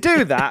we can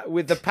do that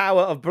with the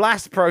power of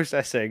blast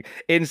processing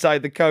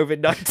inside the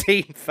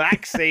COVID-19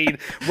 vaccine.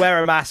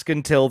 Wear a mask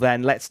until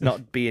then. Let's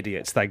not be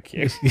idiots. Thank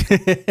you.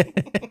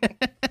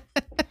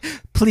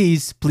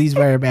 Please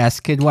wear a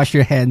mask and wash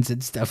your hands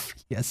and stuff.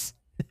 Yes.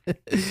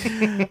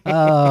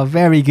 Oh,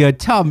 very good,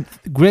 Tom.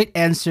 Great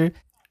answer.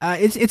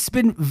 It's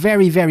been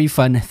very, very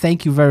fun.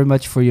 Thank you very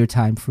much for your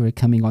time, for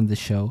coming on the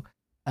show.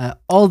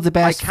 All the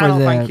best. I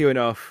cannot thank you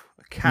enough.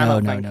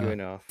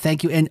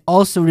 Thank you, and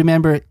also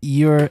remember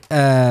your.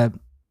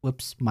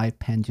 Whoops, my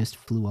pen just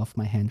flew off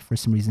my hand for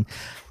some reason.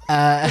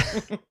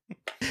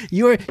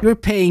 You're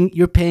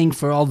paying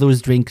for all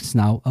those drinks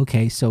now.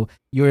 Okay, so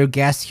you're a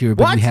guest here,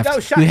 but what? you have no,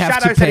 you have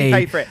Shadow to said pay. he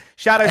paid for it.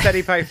 Shadow said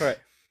he paid for it.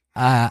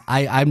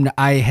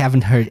 I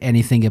haven't heard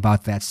anything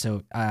about that,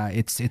 so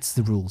it's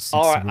the rules.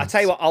 All right, I'll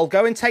tell you what. I'll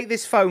go and take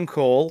this phone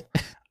call,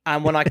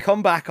 and when I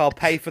come back, I'll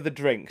pay for the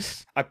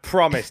drinks. I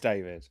promise,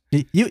 David.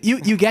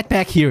 You get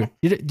back here.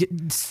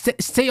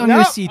 Stay on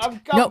your seat.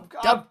 I've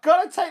got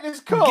to take this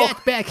call.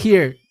 Get back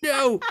here.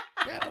 No.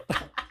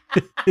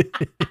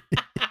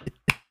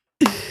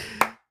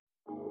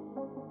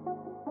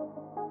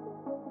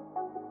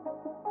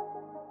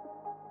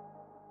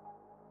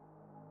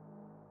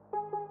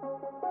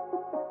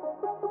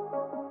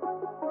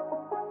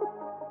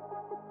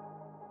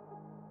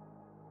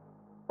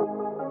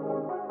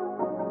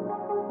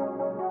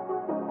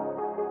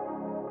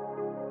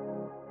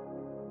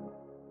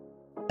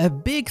 A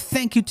big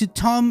thank you to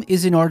Tom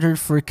is in order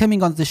for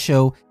coming on the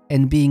show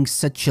and being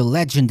such a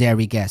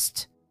legendary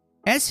guest.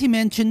 As he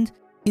mentioned,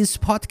 his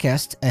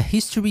podcast, A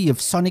History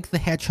of Sonic the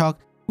Hedgehog,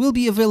 will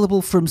be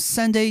available from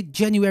Sunday,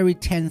 January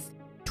 10th,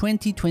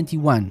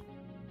 2021.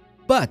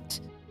 But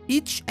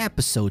each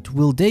episode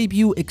will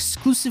debut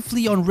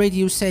exclusively on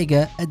Radio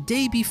Sega a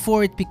day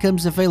before it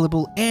becomes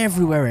available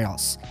everywhere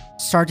else,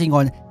 starting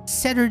on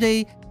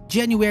Saturday,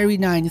 January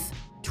 9th,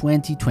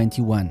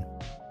 2021.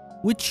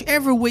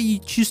 Whichever way you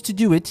choose to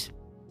do it,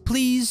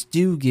 please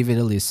do give it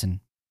a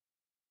listen.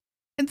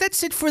 And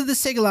that's it for the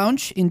Sega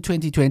Lounge in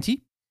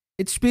 2020.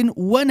 It's been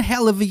one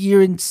hell of a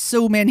year in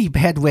so many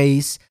bad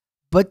ways,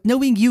 but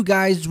knowing you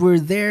guys were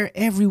there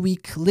every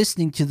week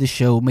listening to the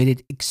show made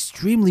it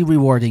extremely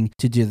rewarding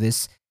to do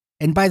this.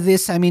 And by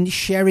this, I mean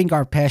sharing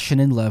our passion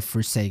and love for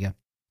Sega.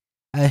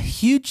 A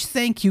huge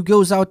thank you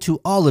goes out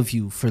to all of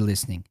you for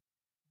listening.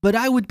 But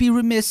I would be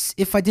remiss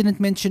if I didn't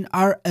mention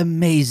our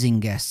amazing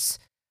guests.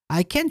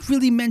 I can't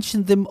really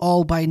mention them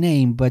all by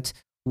name, but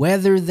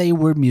whether they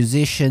were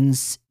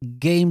musicians,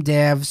 game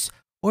devs,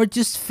 or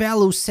just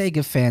fellow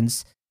Sega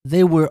fans,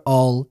 they were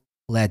all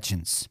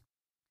legends.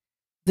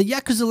 The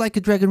Yakuza Like a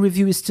Dragon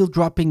review is still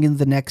dropping in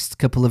the next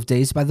couple of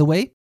days, by the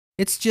way.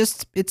 It's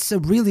a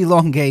really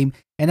long game,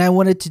 and I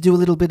wanted to do a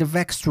little bit of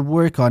extra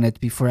work on it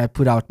before I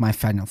put out my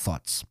final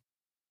thoughts.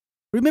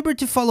 Remember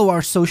to follow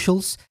our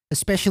socials,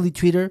 especially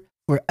Twitter,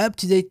 for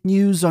up-to-date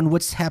news on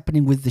what's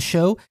happening with the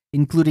show,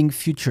 including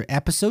future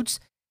episodes,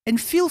 and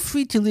feel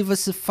free to leave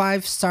us a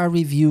 5-star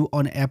review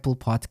on Apple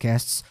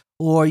Podcasts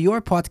or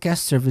your podcast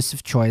service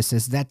of choice,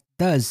 as that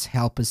does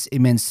help us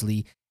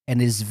immensely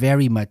and is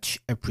very much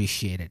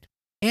appreciated.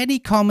 Any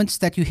comments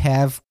that you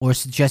have or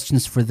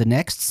suggestions for the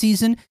next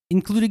season,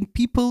 including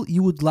people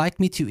you would like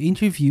me to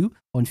interview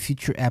on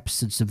future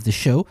episodes of the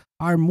show,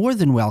 are more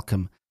than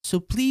welcome. So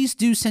please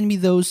do send me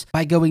those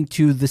by going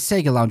to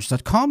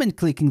thesegalounge.com and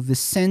clicking the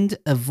Send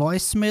a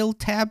Voicemail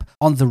tab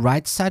on the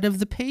right side of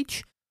the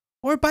page,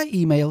 or by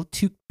email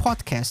to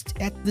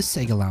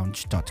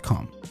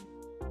podcast@thesegalounge.com.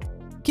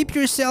 Keep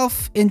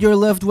yourself and your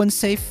loved ones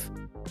safe.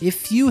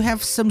 If you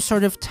have some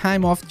sort of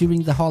time off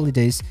during the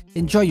holidays,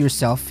 enjoy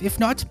yourself. If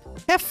not,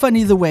 have fun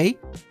either way.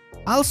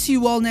 I'll see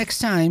you all next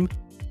time,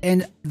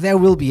 and there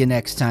will be a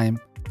next time.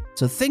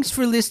 So thanks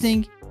for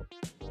listening.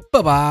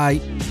 Bye-bye.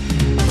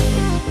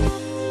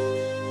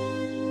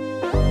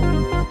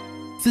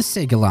 The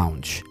Sega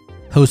Lounge,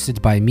 hosted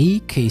by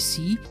me,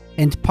 KC,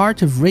 and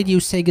part of Radio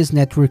Sega's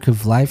network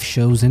of live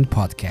shows and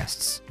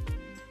podcasts.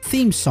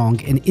 Theme song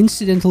and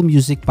incidental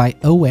music by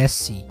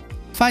OSC.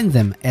 Find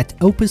them at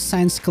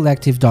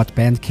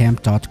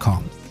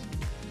opussciencecollective.bandcamp.com.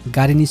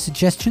 Got any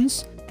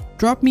suggestions?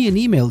 Drop me an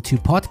email to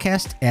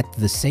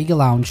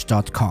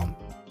podcast@thesegalounge.com.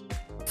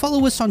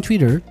 Follow us on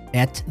Twitter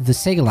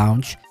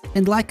 @thesegalounge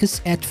and like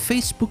us at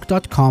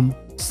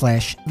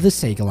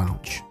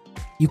facebook.com/thesegalounge.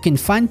 You can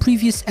find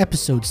previous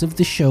episodes of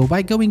the show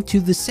by going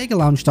to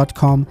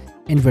thesegalounge.com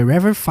and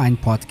wherever fine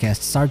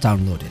podcasts are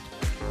downloaded.